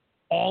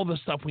all the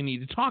stuff we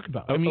need to talk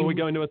about. Are we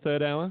going to a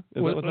third hour?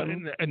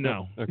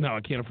 No, I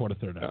can't afford a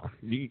third hour.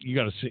 You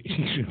got to see.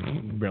 You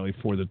can barely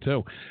afford the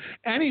two.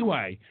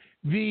 Anyway,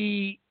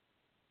 we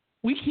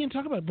can't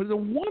talk about it. But the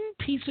one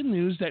piece of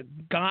news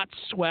that got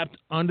swept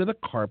under the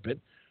carpet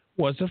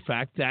was the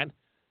fact that,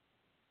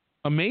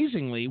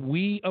 amazingly,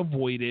 we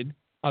avoided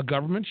a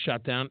government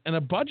shutdown and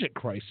a budget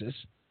crisis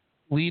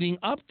leading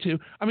up to.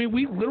 I mean,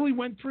 we literally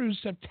went through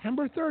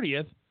September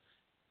 30th.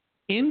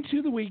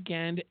 Into the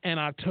weekend and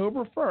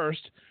October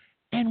 1st,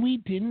 and we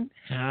didn't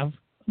have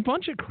a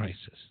budget crisis.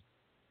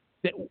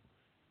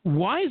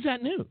 Why is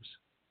that news?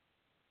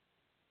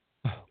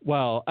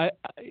 Well, I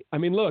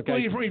mean, look. Well,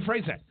 you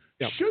rephrase that.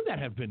 Yeah. Should that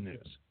have been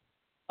news?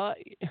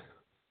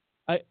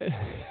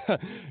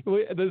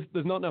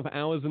 There's not enough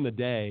hours in the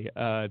day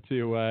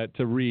to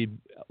read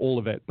all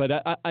of it. But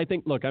I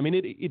think, look, I mean,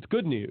 it's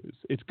good news.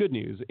 It's good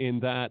news in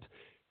that,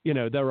 you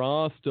know, there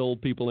are still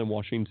people in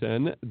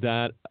Washington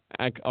that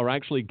are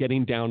actually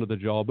getting down to the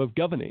job of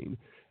governing.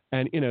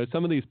 And, you know,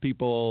 some of these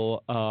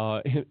people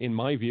are, in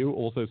my view,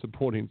 also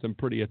supporting some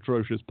pretty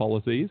atrocious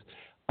policies.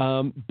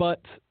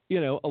 But,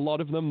 you know, a lot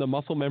of them, the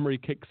muscle memory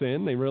kicks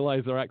in. They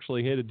realize they're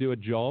actually here to do a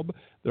job.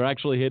 They're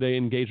actually here to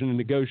engage in a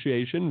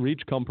negotiation,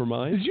 reach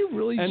compromise. Did you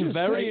really and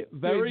very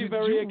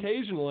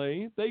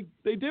occasionally, they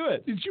do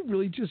it. Did you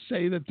really just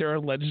say that there are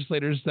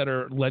legislators that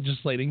are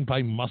legislating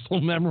by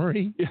muscle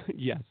memory?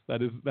 Yes,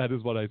 that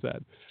is what I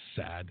said.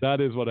 Sad. That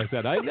is what I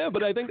said. I know,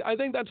 but I think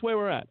that's where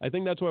we're at. I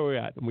think that's where we're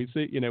at. And we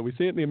see it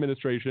in the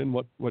administration,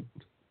 what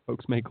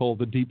folks may call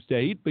the deep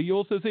state, but you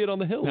also see it on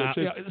the Hill.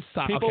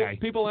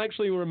 People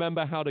actually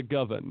remember how to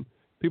govern.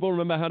 People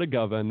remember how to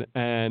govern,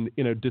 and,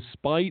 you know,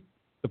 despite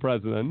the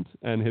president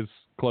and his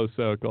close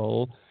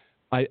circle,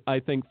 I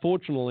think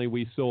fortunately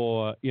we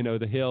saw, you know,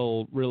 the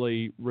Hill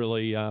really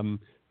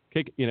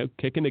kick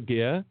into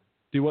gear,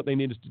 do what they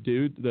needed to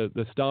do.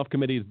 The staff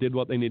committees did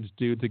what they needed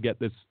to do to get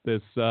this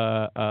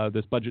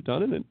budget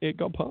done, and it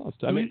got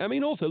passed. I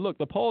mean, also look,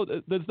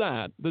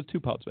 there's two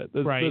parts of it.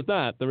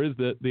 There is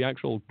the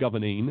actual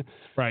governing,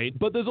 right?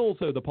 But there's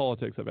also the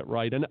politics of it,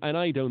 right? And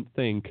I don't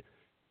think,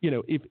 you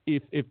know,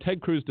 if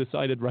Ted Cruz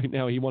decided right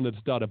now he wanted to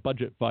start a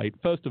budget fight,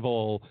 first of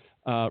all,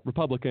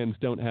 Republicans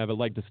don't have a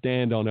leg to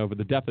stand on over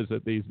the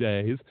deficit these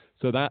days,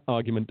 so that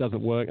argument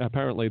doesn't work.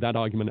 Apparently, that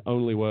argument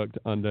only worked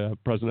under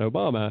President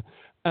Obama.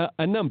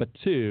 And number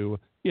two,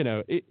 you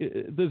know,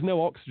 there's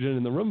no oxygen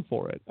in the room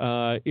for it.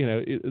 You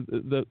know,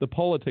 the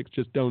politics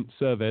just don't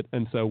serve it,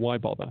 and so why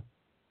bother?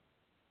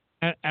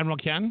 Admiral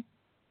Ken?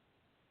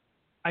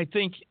 I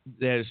think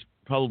there's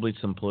probably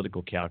some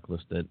political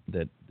calculus that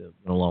went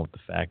along with the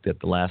fact that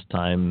the last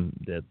time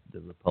that the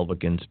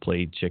Republicans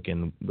played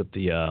chicken with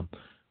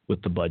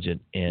the budget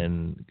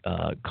and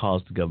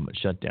caused the government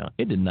shutdown,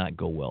 it did not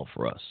go well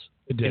for us.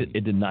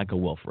 It did not go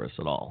well for us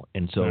at all.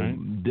 And so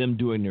them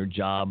doing their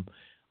job,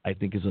 I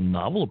think, is a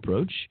novel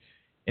approach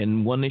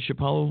and one they should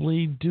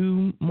probably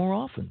do more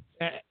often.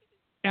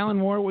 Alan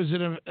Moore, is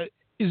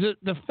it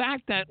the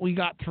fact that we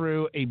got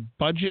through a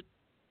budget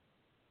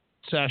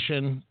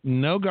session,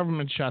 no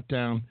government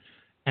shutdown,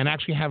 and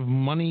actually have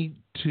money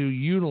to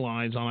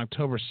utilize on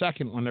October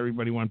 2nd when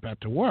everybody went back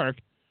to work?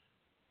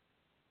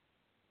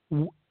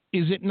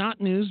 Is it not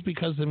news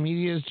because the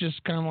media is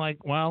just kind of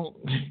like, well,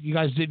 you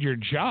guys did your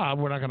job,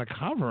 we're not going to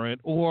cover it,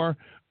 or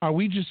are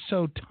we just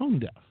so tone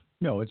deaf?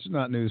 No, it's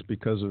not news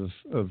because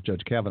of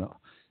Judge Kavanaugh.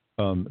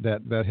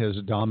 That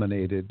has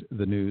dominated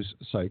the news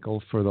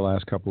cycle for the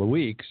last couple of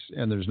weeks,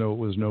 and there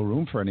was no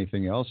room for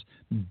anything else.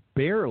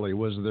 Barely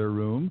was there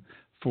room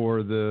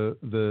for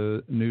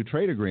the new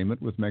trade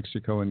agreement with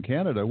Mexico and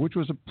Canada, which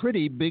was a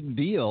pretty big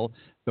deal.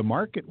 The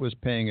market was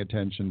paying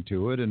attention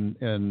to it, and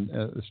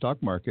the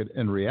stock market,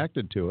 and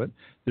reacted to it.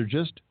 There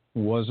just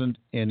wasn't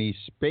any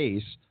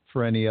space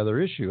for any other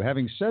issue.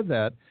 Having said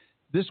that,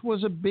 this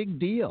was a big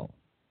deal,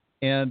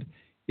 and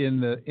in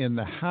the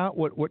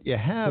what you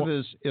have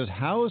is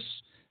House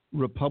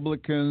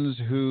Republicans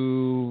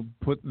who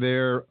put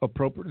their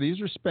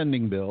these are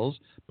spending bills,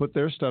 put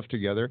their stuff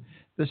together.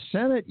 The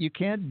Senate, you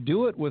can't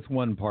do it with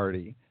one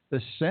party.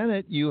 The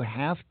Senate, you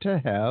have to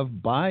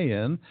have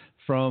buy-in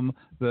from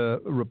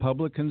the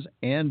Republicans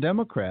and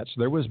Democrats.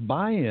 There was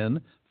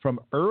buy-in from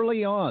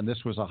early on.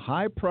 This was a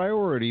high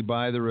priority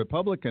by the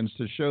Republicans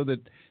to show that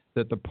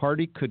the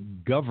party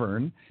could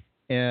govern.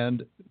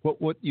 And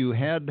what you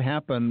had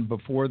happen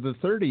before the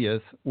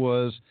 30th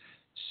was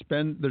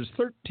there's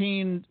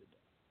 13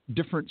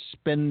 different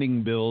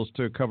spending bills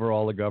to cover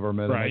all the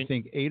government. Right. And I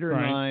think 8 or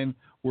 9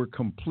 were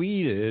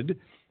completed,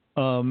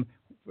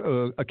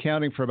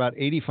 accounting for about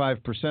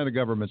 85% of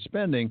government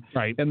spending.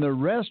 Right. And the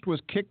rest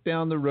was kicked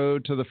down the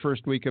road to the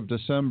first week of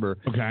December.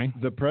 Okay.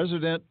 The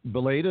president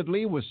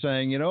belatedly was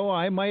saying,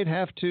 I might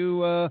have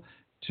to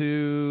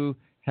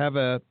have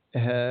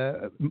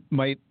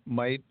might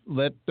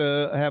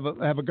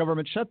have a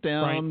government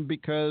shutdown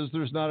because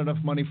there's not enough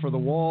money for the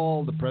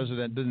wall. The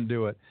president didn't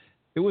do it.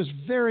 It was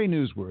very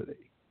newsworthy.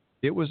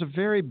 It was a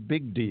very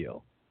big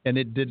deal, and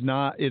it did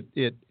not.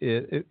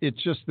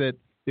 It's just that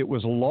it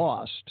was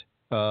lost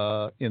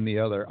in the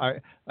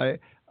other.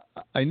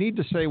 I need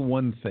to say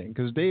one thing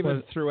because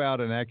David threw out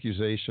an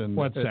accusation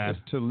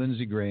to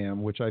Lindsey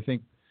Graham, which I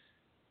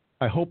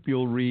hope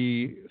you'll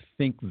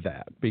rethink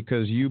that,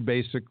 because you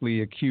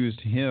basically accused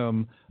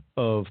him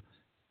of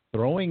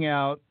throwing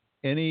out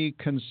any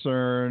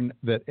concern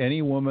that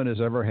any woman has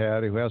ever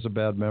had who has a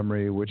bad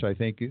memory, which I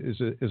think is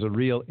a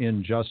real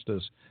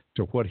injustice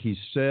to what he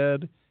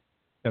said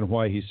and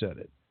why he said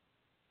it.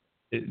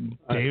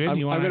 David, I'm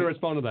going to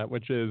respond to that,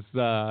 which is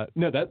no,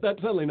 that's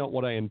certainly not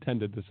what I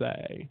intended to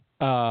say.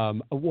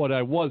 What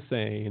I was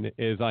saying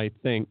is I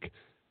think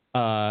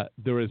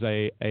there is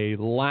a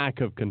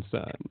lack of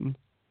concern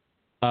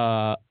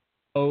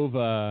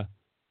over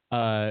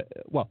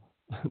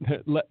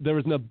there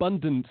is an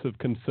abundance of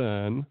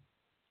concern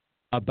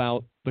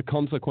about the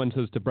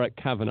consequences to Brett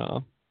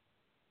Kavanaugh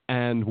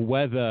and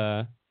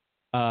whether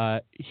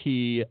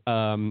he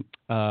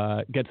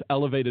gets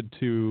elevated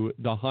to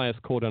the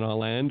highest court in our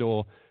land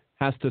or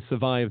has to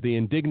survive the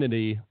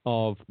indignity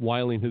of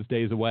whiling his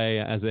days away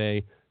as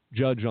a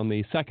judge on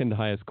the second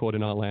highest court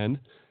in our land,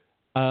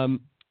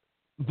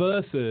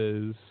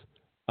 versus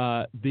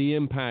the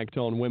impact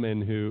on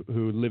women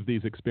who live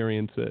these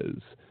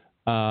experiences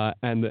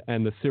and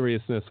the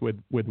seriousness with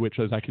which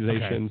those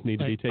accusations need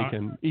to be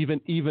taken,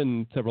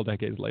 even several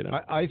decades later.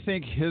 I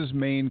think his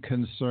main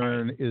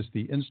concern is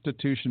the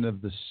institution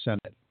of the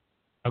Senate.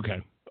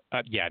 Okay.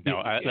 That's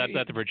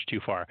a bridge too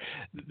far.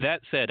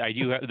 That said, I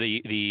do have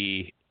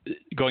the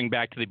going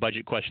back to the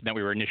budget question that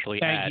we were initially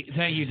at.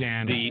 Thank you,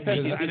 Dan.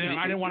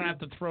 I didn't want to have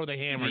to throw the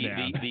hammer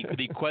down.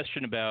 The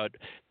question about,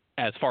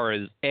 as far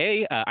as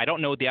I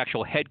don't know what the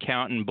actual head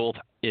count in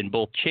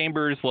both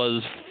chambers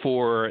was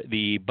for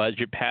the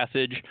budget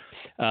passage,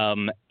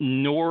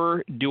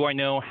 nor do I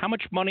know how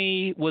much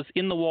money was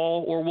in the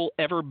wall or will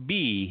ever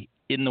be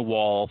in the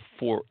wall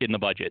in the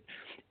budget.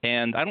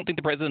 And I don't think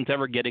the president's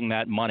ever getting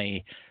that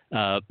money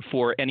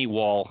for any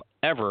wall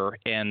ever.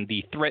 And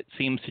the threat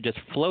seems to just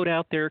float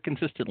out there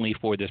consistently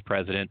for this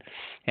president.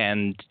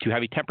 And to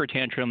have a temper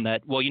tantrum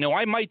that,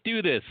 I might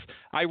do this.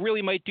 I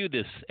really might do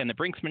this. And the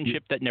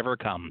brinksmanship that never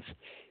comes.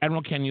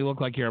 Admiral Ken, you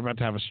look like you're about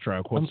to have a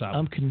stroke. What's up?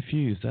 I'm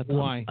confused.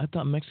 Why? I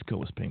thought Mexico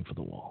was paying for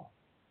the wall.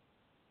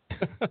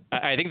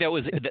 I think that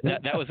was in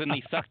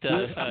the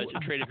SUCTA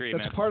trade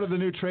agreement. That's part of the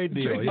new trade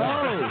deal.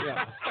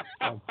 Yeah.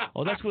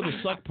 Oh, that's where the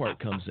suck part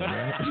comes in,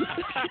 right?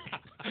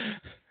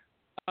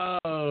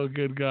 Oh,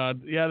 good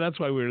God. Yeah, that's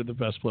why we're the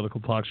best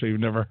political talk show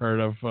you've never heard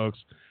of, folks.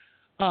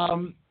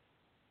 Dan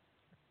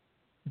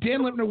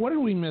Lipner, what did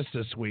we miss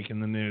this week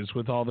in the news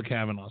with all the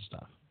Kavanaugh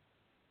stuff?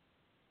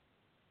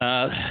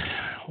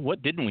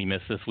 What didn't we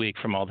miss this week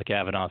from all the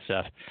Kavanaugh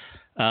stuff?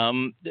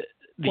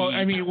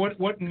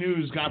 What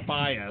news got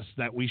by us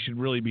that we should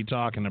really be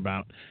talking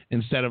about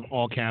instead of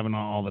all Kavanaugh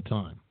all the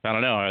time? I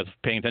don't know. I was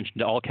paying attention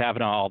to all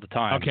Kavanaugh all the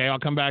time. Okay, I'll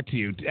come back to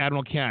you.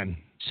 Admiral Ken.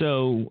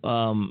 So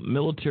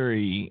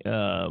military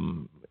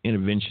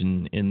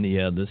intervention in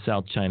the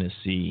South China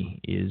Sea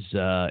is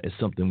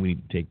something we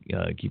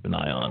keep an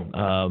eye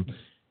on.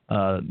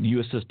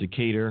 USS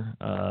Decatur,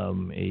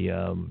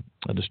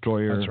 a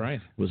destroyer, that's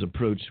right, was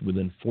approached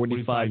within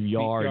 45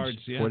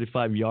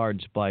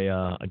 yards by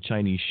a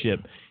Chinese ship,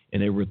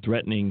 and they were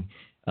threatening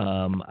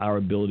our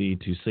ability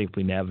to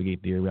safely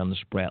navigate around the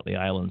Spratly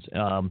Islands.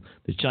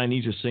 The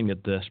Chinese are saying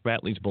that the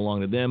Spratlys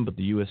belong to them, but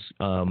the U.S.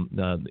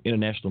 The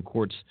international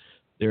courts,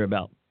 there are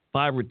about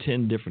 5 or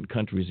 10 different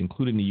countries,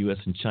 including the U.S.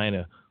 and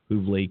China,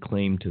 who've laid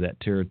claim to that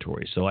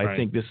territory. So I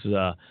think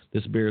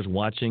this bears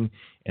watching,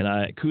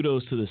 and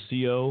kudos to the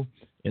CO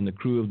and the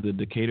crew of the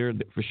Decatur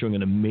for showing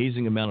an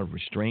amazing amount of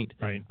restraint.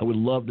 Right. I would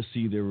love to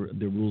see their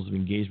rules of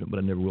engagement, but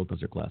I never will because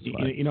they're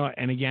classified.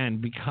 And again,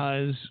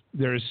 because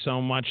there is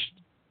so much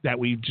that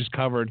we've just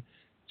covered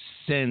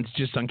since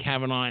just on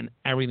Kavanaugh and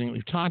everything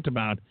we've talked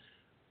about,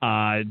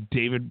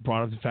 David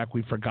brought up the fact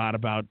we forgot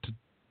about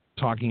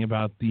talking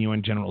about the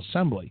UN General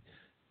Assembly.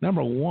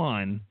 Number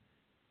one,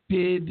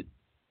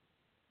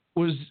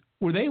 was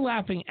Were they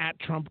laughing at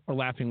Trump or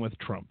laughing with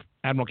Trump?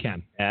 Admiral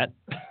Ken. At.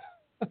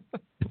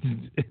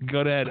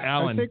 Go ahead,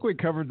 Alan. I think we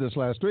covered this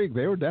last week.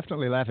 They were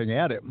definitely laughing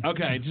at him.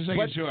 Okay, just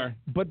making sure.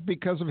 But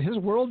because of his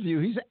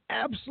worldview, he's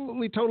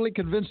absolutely, totally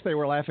convinced they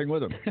were laughing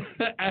with him.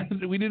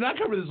 We did not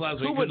cover this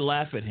last week. Who would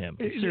laugh at him?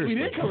 Seriously. We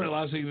did cover it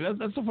last week.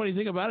 That's the funny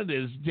thing about it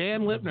is,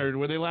 Dan Lipner,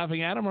 were they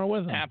laughing at him or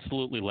with him?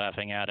 Absolutely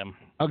laughing at him.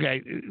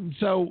 Okay,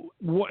 so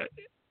what?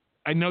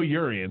 I know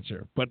your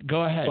answer, but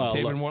go ahead,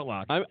 David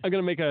Mortlock. I'm going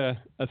to make a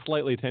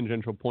slightly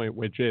tangential point,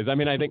 which is, I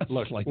mean, I think,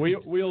 look,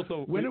 we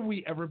also... When have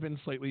we ever been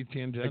slightly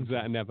tangential?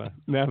 Exactly,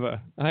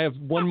 never. I have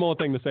one more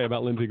thing to say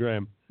about Lindsey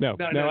Graham. No,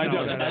 I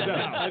don't.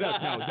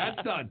 No,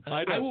 that's done.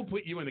 I will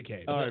put you in the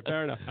cave. All right,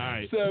 fair enough. All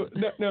right. So,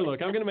 no,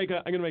 look, I'm going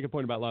to make a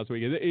point about last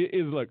week.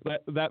 Look,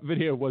 that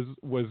video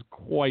was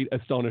quite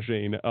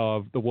astonishing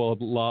of the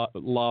world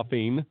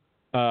laughing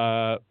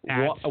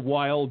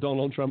while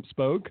Donald Trump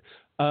spoke.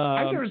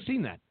 I've never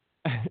seen that.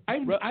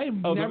 I've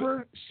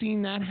never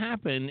seen that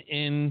happen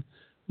in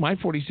my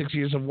 46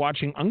 years of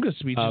watching UNGA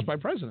speeches by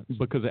presidents.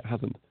 Because it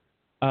hasn't.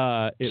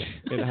 It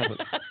hasn't.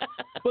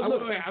 But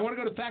look, I want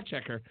to go to fact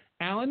checker.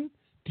 Alan,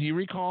 do you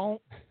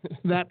recall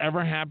that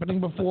ever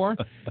happening before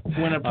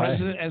when a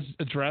president has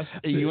addressed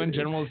a UN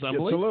General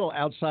Assembly? It's a little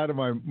outside of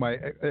my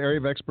area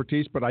of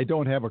expertise, but I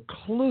don't have a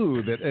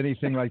clue that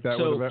anything like that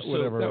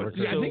would ever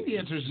occur. I think the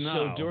answer is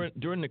no. So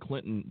during the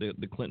Clinton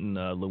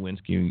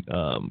Lewinsky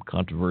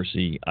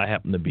controversy, I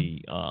happened to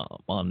be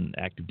on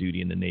active duty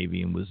in the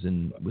Navy and was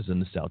in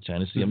the South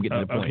China Sea. I'm getting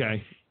to the point.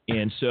 Okay.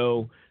 And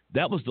so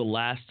that was the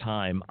last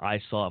time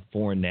I saw a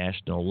foreign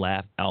national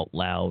laugh out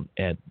loud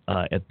at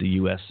the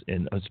U.S.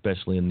 and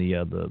especially in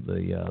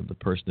the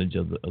personage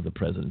of the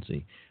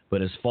presidency.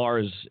 But as far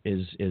as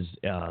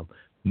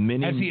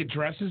many, as he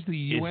addresses the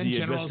UN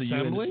General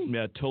Assembly,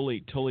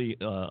 totally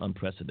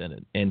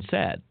unprecedented and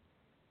sad.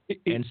 It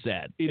is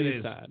sad.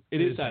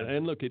 It is sad.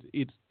 And look,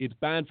 it's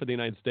bad for the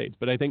United States.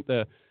 But I think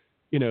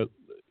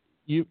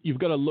you've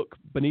got to look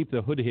beneath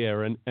the hood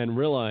here and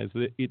realize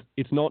that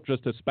it's not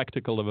just a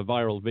spectacle of a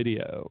viral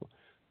video.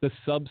 The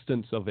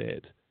substance of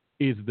it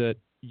is that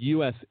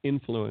U.S.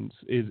 influence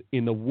is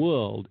in the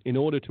world in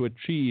order to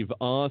achieve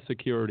our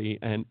security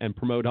and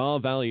promote our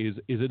values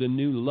is at a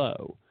new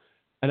low.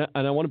 And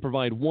I want to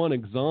provide one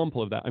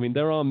example of that. I mean,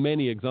 there are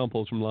many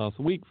examples from last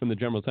week from the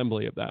General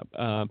Assembly of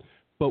that.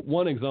 But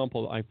one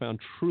example I found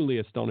truly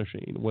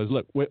astonishing was,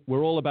 look,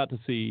 we're all about to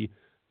see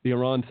the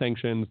Iran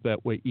sanctions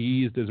that were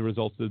eased as a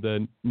result of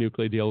the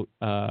nuclear deal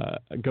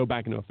go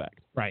back into effect.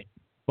 Right.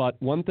 But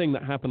one thing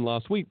that happened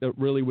last week that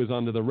really was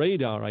under the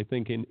radar, I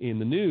think, in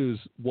the news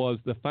was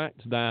the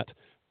fact that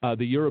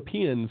the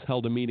Europeans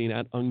held a meeting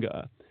at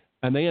UNGA,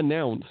 and they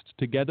announced,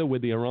 together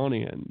with the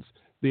Iranians,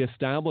 the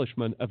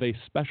establishment of a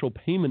special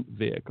payment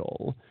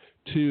vehicle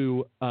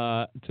to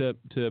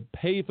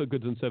pay for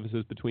goods and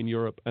services between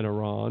Europe and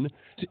Iran,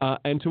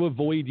 and to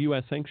avoid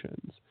U.S.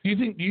 sanctions. Do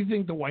you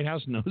think the White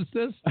House knows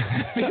this?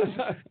 Because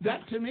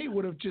that to me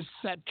would have just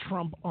set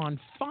Trump on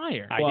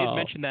fire. I did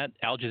mention that.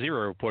 Al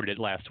Jazeera reported it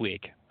last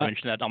week. I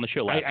mentioned that on the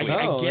show last week.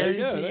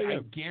 I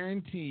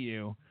guarantee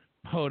you,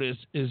 POTUS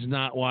is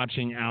not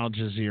watching Al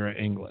Jazeera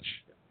English.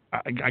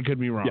 I could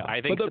be wrong. Yeah,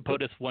 I think the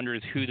POTUS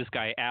wonders who this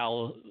guy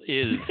Al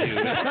is.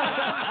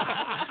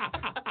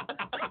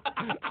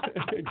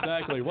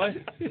 Exactly. What?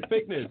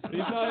 Fake news. He's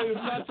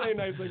not saying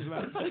nice things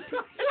about it.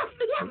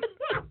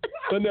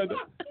 But no,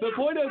 the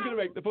point I was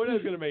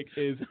going to make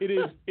is it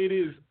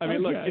is. I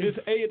mean, look, it is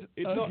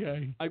it's not.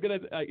 I'm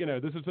gonna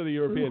this is for the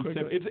Europeans.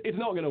 It's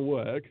not going to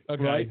work,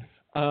 right?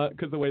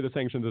 Because the way the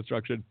sanctions are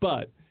structured.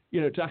 But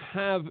to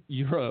have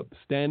Europe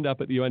stand up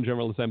at the UN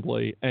General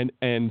Assembly and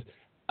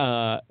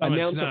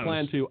announce a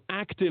plan to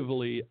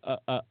actively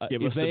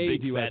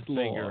evade U.S.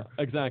 law,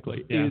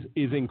 exactly,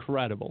 is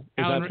incredible.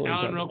 Alan,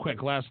 real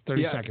quick, last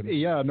 30 seconds.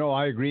 Yeah, no,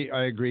 I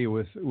agree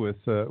with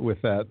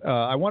that.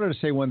 I wanted to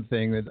say one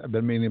thing that I've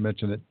been meaning to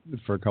mention it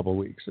for a couple of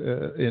weeks,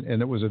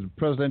 and it was a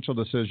presidential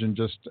decision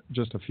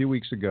just a few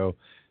weeks ago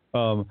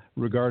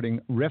regarding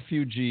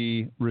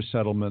refugee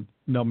resettlement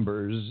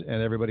numbers,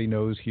 and everybody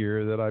knows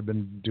here that I've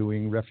been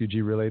doing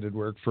refugee-related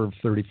work for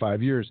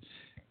 35 years,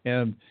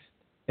 and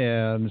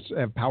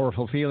have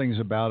powerful feelings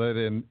about it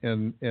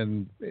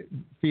and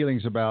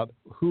feelings about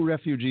who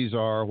refugees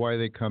are, why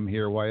they come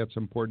here, why it's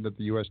important that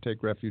the U.S.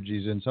 take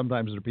refugees in.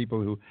 Sometimes they're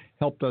people who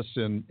helped us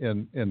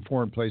in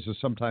foreign places.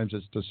 Sometimes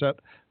it's to set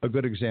a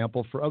good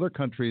example for other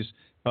countries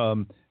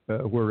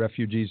where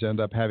refugees end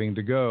up having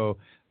to go.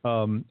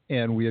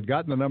 And we had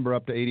gotten the number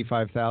up to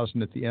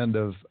 85,000 at the end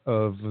of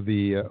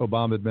the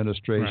Obama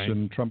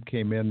administration. Right. Trump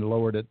came in,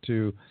 lowered it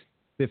to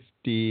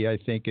 50, I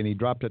think, and he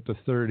dropped it to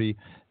 30.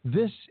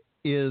 This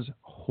is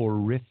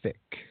horrific.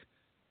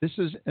 This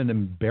is an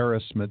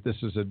embarrassment. This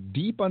is a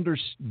deep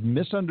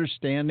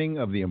misunderstanding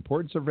of the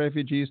importance of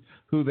refugees,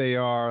 who they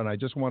are, and I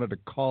just wanted to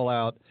call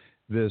out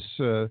this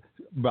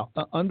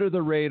under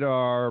the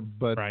radar,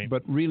 but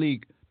really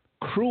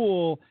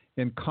cruel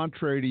and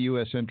contrary to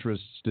U.S.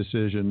 interests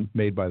decision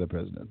made by the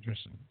president.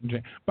 Interesting.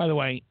 By the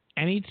way,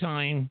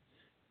 anytime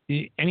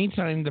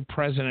anytime the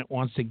president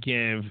wants to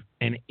give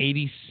an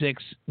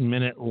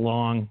 86-minute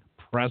long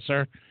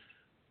presser,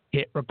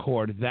 hit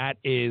record. That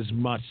is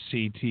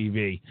must-see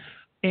TV.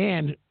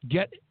 And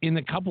in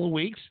a couple of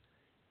weeks,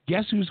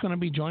 guess who's going to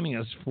be joining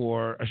us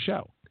for a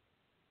show?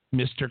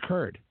 Mr.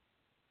 Kurd.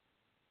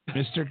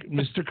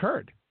 Mr.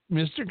 Kurd.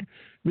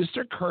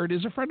 Mr. Kurd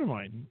is a friend of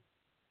mine.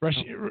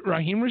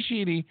 Rahim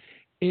Rashidi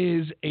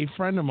is a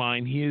friend of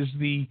mine. He is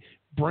the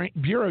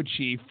bureau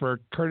chief for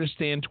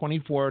Kurdistan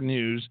 24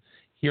 News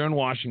here in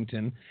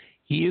Washington.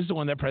 He is the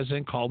one that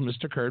President called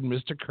Mr. Kurd.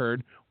 Mr.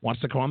 Kurd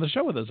wants to come on the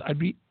show with us.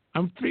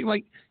 I'm feeling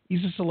like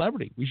he's a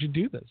celebrity. We should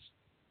do this.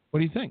 What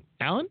do you think,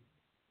 Alan?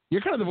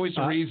 You're kind of the voice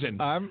of reason.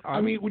 I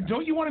mean,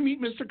 don't you want to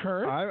meet Mr.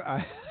 Kurd?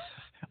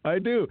 I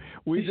do.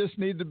 We just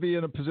need to be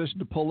in a position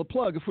to pull the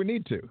plug if we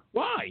need to.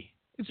 Why?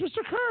 It's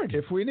Mr. Kurd.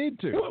 If we need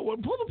to. Pull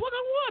the plug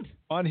on what?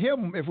 On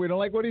him if we don't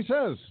like what he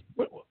says.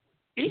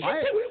 We're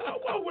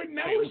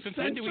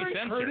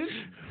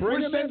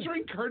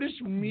censoring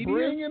Kurdish media.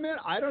 Bring him in.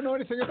 I don't know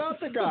anything about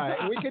the guy.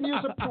 We can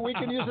use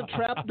a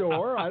trap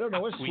door. I don't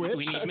know, a switch.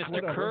 We need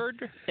Mr.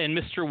 Kurd and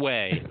Mr.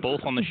 Way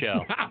both on the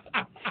show.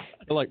 I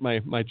feel like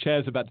my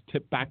chair's about to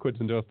tip backwards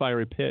into a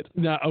fiery pit.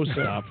 No,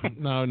 stop.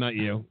 No, not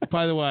you.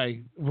 By the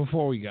way,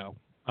 before we go,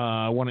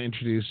 I want to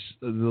introduce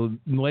the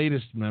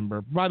latest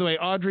member. By the way,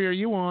 Audrey, are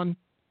you on?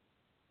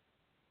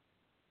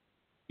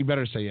 You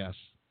better say yes.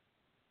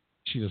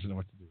 She doesn't know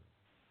what to do.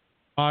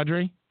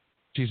 Audrey?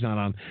 She's not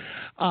on.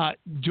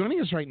 Joining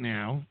us right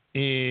now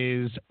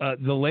is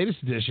the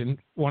latest edition.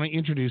 Why don't you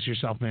introduce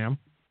yourself, ma'am?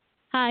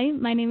 Hi,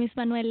 my name is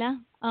Manuela.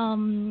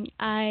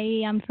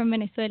 I am from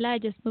Venezuela. I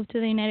just moved to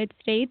the United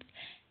States.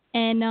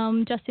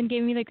 And Justin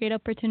gave me the great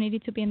opportunity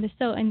to be on the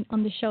show,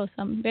 so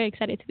I'm very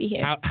excited to be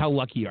here. How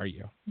lucky are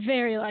you?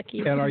 Very lucky.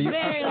 And are you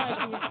very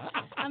lucky?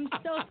 I'm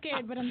so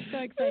scared, but I'm so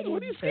excited.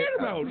 What are you scared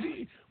about?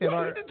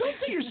 Don't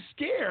say you're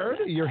scared.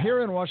 You're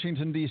here in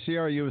Washington, D.C.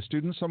 Are you a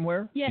student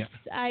somewhere? Yes,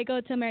 yeah. I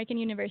go to American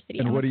University.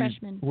 And I'm a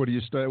freshman. What do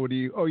you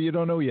study? Oh, you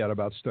don't know yet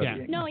about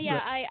studying. Yeah. No,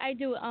 I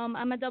do.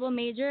 I'm a double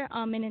major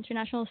in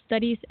international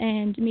studies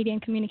and media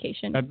and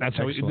communication. That's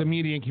how the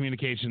media and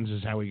communications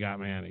is how we got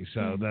Manny,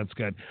 so that's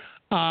good.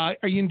 Are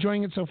you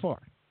enjoying it so far?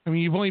 I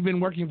mean, you've only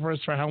been working for us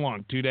for how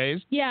long? 2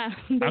 days? Yeah.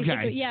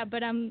 Okay. Yeah,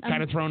 but I'm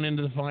kind of thrown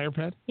into the fire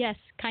pit? Yes,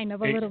 kind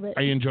of, a little bit.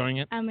 Are you enjoying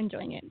it? I'm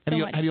enjoying it. How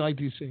do you like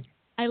D.C.?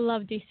 I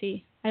love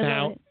D.C.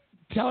 Now, love it.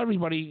 Tell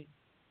everybody.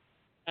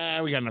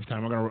 We got enough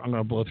time. I'm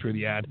gonna blow through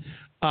the ad.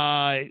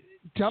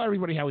 Tell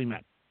everybody how we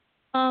met.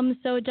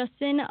 So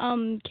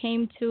Justin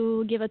came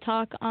to give a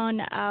talk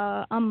on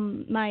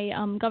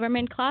my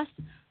government class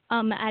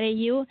at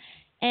AU.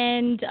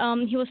 And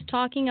he was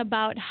talking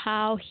about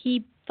how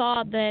he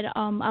thought that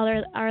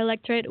our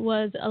electorate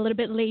was a little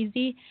bit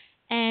lazy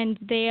and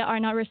they are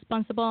not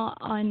responsible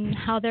on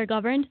how they're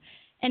governed.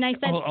 And I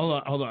said,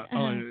 hold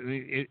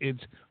on.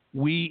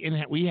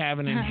 We have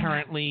an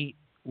inherently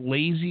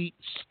lazy,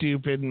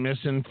 stupid,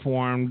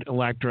 misinformed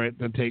electorate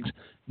that takes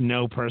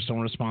no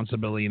personal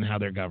responsibility in how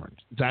they're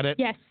governed. Is that it?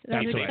 Yes,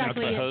 that's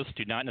exactly it. The hosts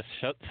do not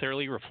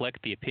necessarily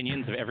reflect the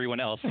opinions of everyone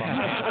else.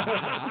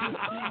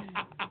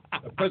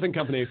 Present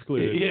company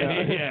excluded.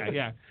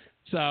 Yeah.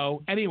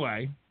 So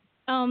anyway.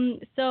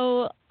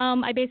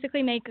 I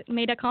basically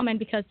made a comment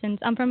because since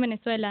I'm from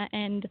Venezuela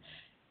and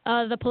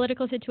the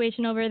political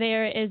situation over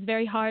there is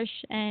very harsh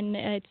and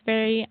it's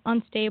very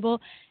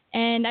unstable.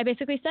 And I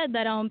basically said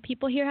that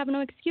people here have no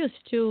excuse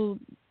to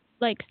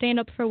stand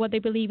up for what they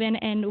believe in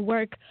and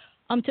work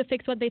to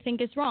fix what they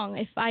think is wrong.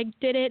 If I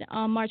did it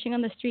marching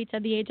on the streets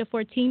at the age of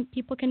 14,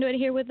 people can do it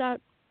here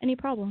without any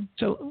problem.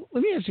 So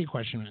let me ask you a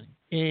question.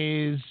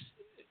 Is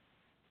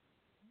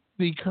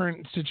the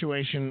current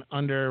situation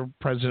under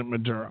President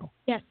Maduro?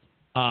 Yes.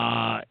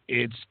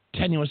 It's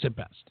tenuous at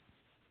best.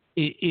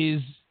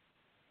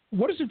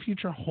 What does the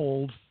future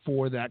hold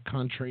for that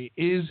country?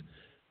 Is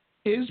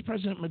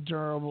President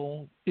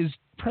Maduro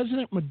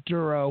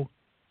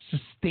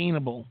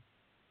sustainable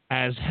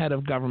as head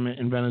of government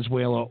in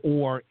Venezuela,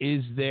 or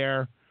is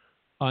there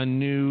a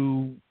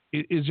new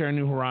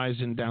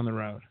horizon down the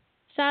road?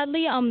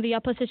 Sadly, the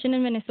opposition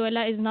in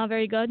Venezuela is not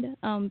very good.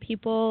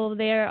 People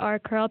there are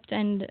corrupt,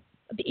 and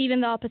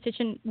even the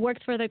opposition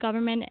works for the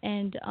government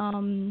and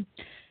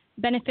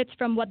benefits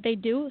from what they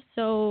do.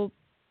 So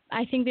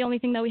I think the only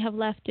thing that we have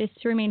left is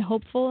to remain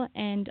hopeful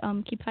and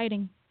keep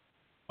fighting.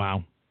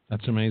 Wow.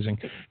 That's amazing.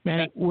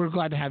 Manny, we're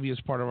glad to have you as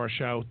part of our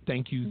show.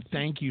 Thank you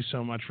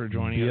so much for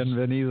joining us.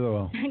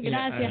 Bienvenido.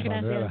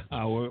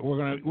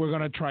 Gracias. We're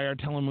gonna try our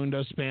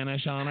Telemundo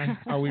Spanish on her.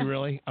 Are we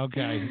really?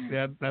 Okay.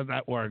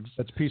 That works.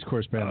 That's Peace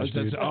Corps Spanish.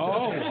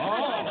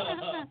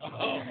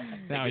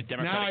 Now,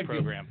 Democratic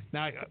program.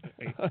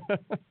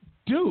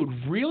 Dude,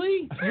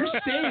 really? You're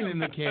staying in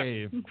the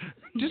cave.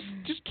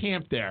 Just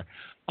camp there.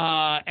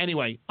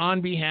 Anyway,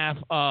 on behalf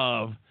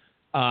of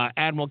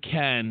Admiral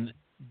Ken,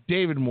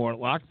 David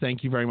Mortlock,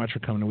 thank you very much for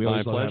coming. We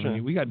always love having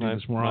you. We got to do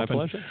this more often.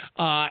 My pleasure.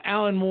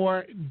 Alan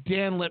Moore,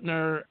 Dan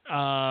Lipner.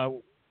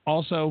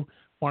 Also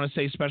want to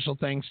say special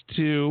thanks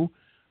to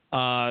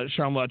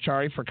Sharmila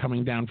Achari for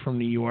coming down from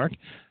New York.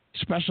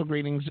 Special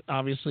greetings,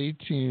 obviously,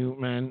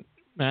 to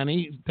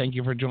Manny. Thank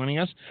you for joining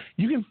us.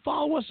 You can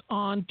follow us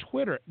on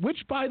Twitter, which,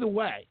 by the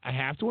way, I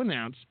have to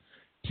announce,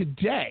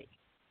 today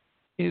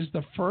is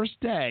the first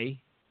day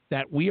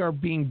that we are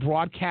being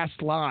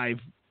broadcast live.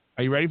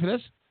 Are you ready for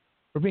this?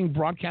 We're being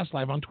broadcast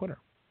live on Twitter.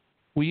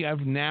 We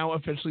have now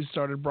officially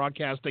started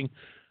broadcasting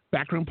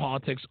Backroom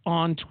Politics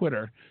on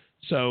Twitter.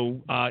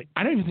 So I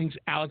don't even think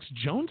Alex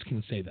Jones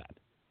can say that.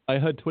 I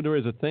heard Twitter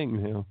is a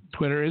thing now.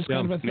 Twitter is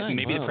kind of a thing.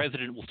 Maybe the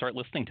president will start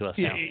listening to us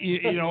now.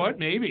 You know what?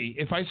 Maybe.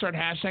 If I start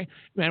hashtag,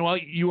 Manuel,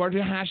 you are to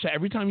hashtag.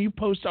 Every time you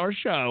post our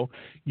show,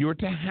 you are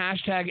to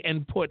hashtag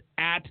and put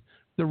at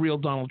the real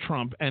Donald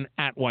Trump and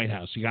at White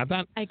House. You got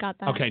that? I got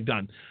that. Okay,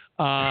 done.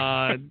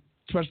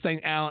 Special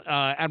thank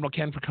Admiral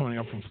Ken for coming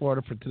up from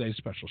Florida for today's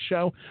special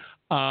show.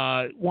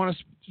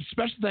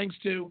 Special thanks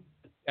to,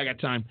 I got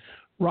time,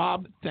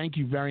 Rob, thank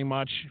you very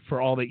much for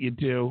all that you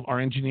do. Our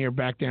engineer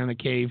back there in the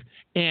cave.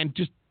 And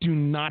just do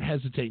not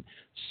hesitate.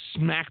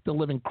 Smack the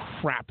living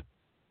crap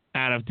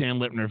out of Dan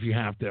Lipner if you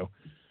have to.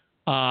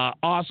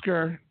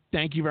 Oscar,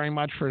 thank you very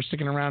much for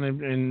sticking around.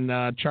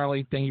 And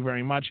Charlie, thank you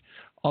very much.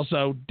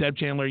 Also, Deb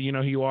Chandler, you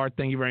know who you are.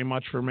 Thank you very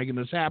much for making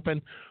this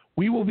happen.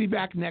 We will be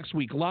back next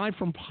week live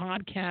from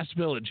Podcast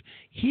Village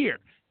here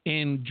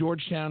in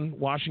Georgetown,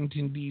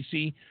 Washington,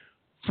 D.C.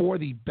 for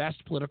the best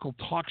political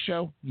talk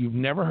show you've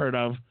never heard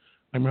of.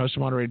 I'm your host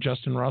and moderator,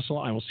 Justin Russell.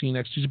 I will see you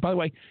next Tuesday. By the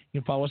way, you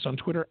can follow us on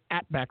Twitter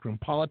at Backroom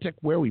Politic,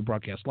 where we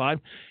broadcast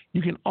live.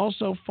 You can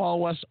also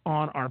follow us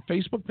on our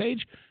Facebook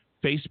page,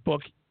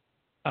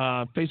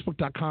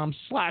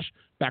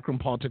 Facebook.com/Backroom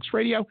Politics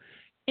Radio.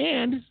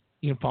 And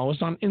you can follow us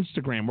on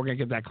Instagram. We're going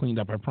to get that cleaned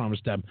up, I promise,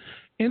 Deb.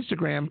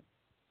 Instagram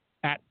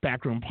at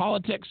Backroom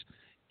Politics.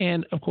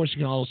 And, of course, you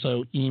can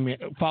also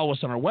follow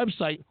us on our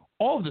website.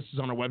 All of this is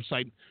on our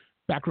website,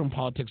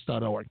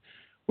 backroompolitics.org.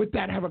 With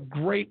that, have a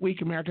great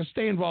week, America.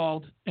 Stay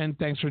involved, and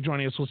thanks for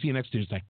joining us. We'll see you next Tuesday.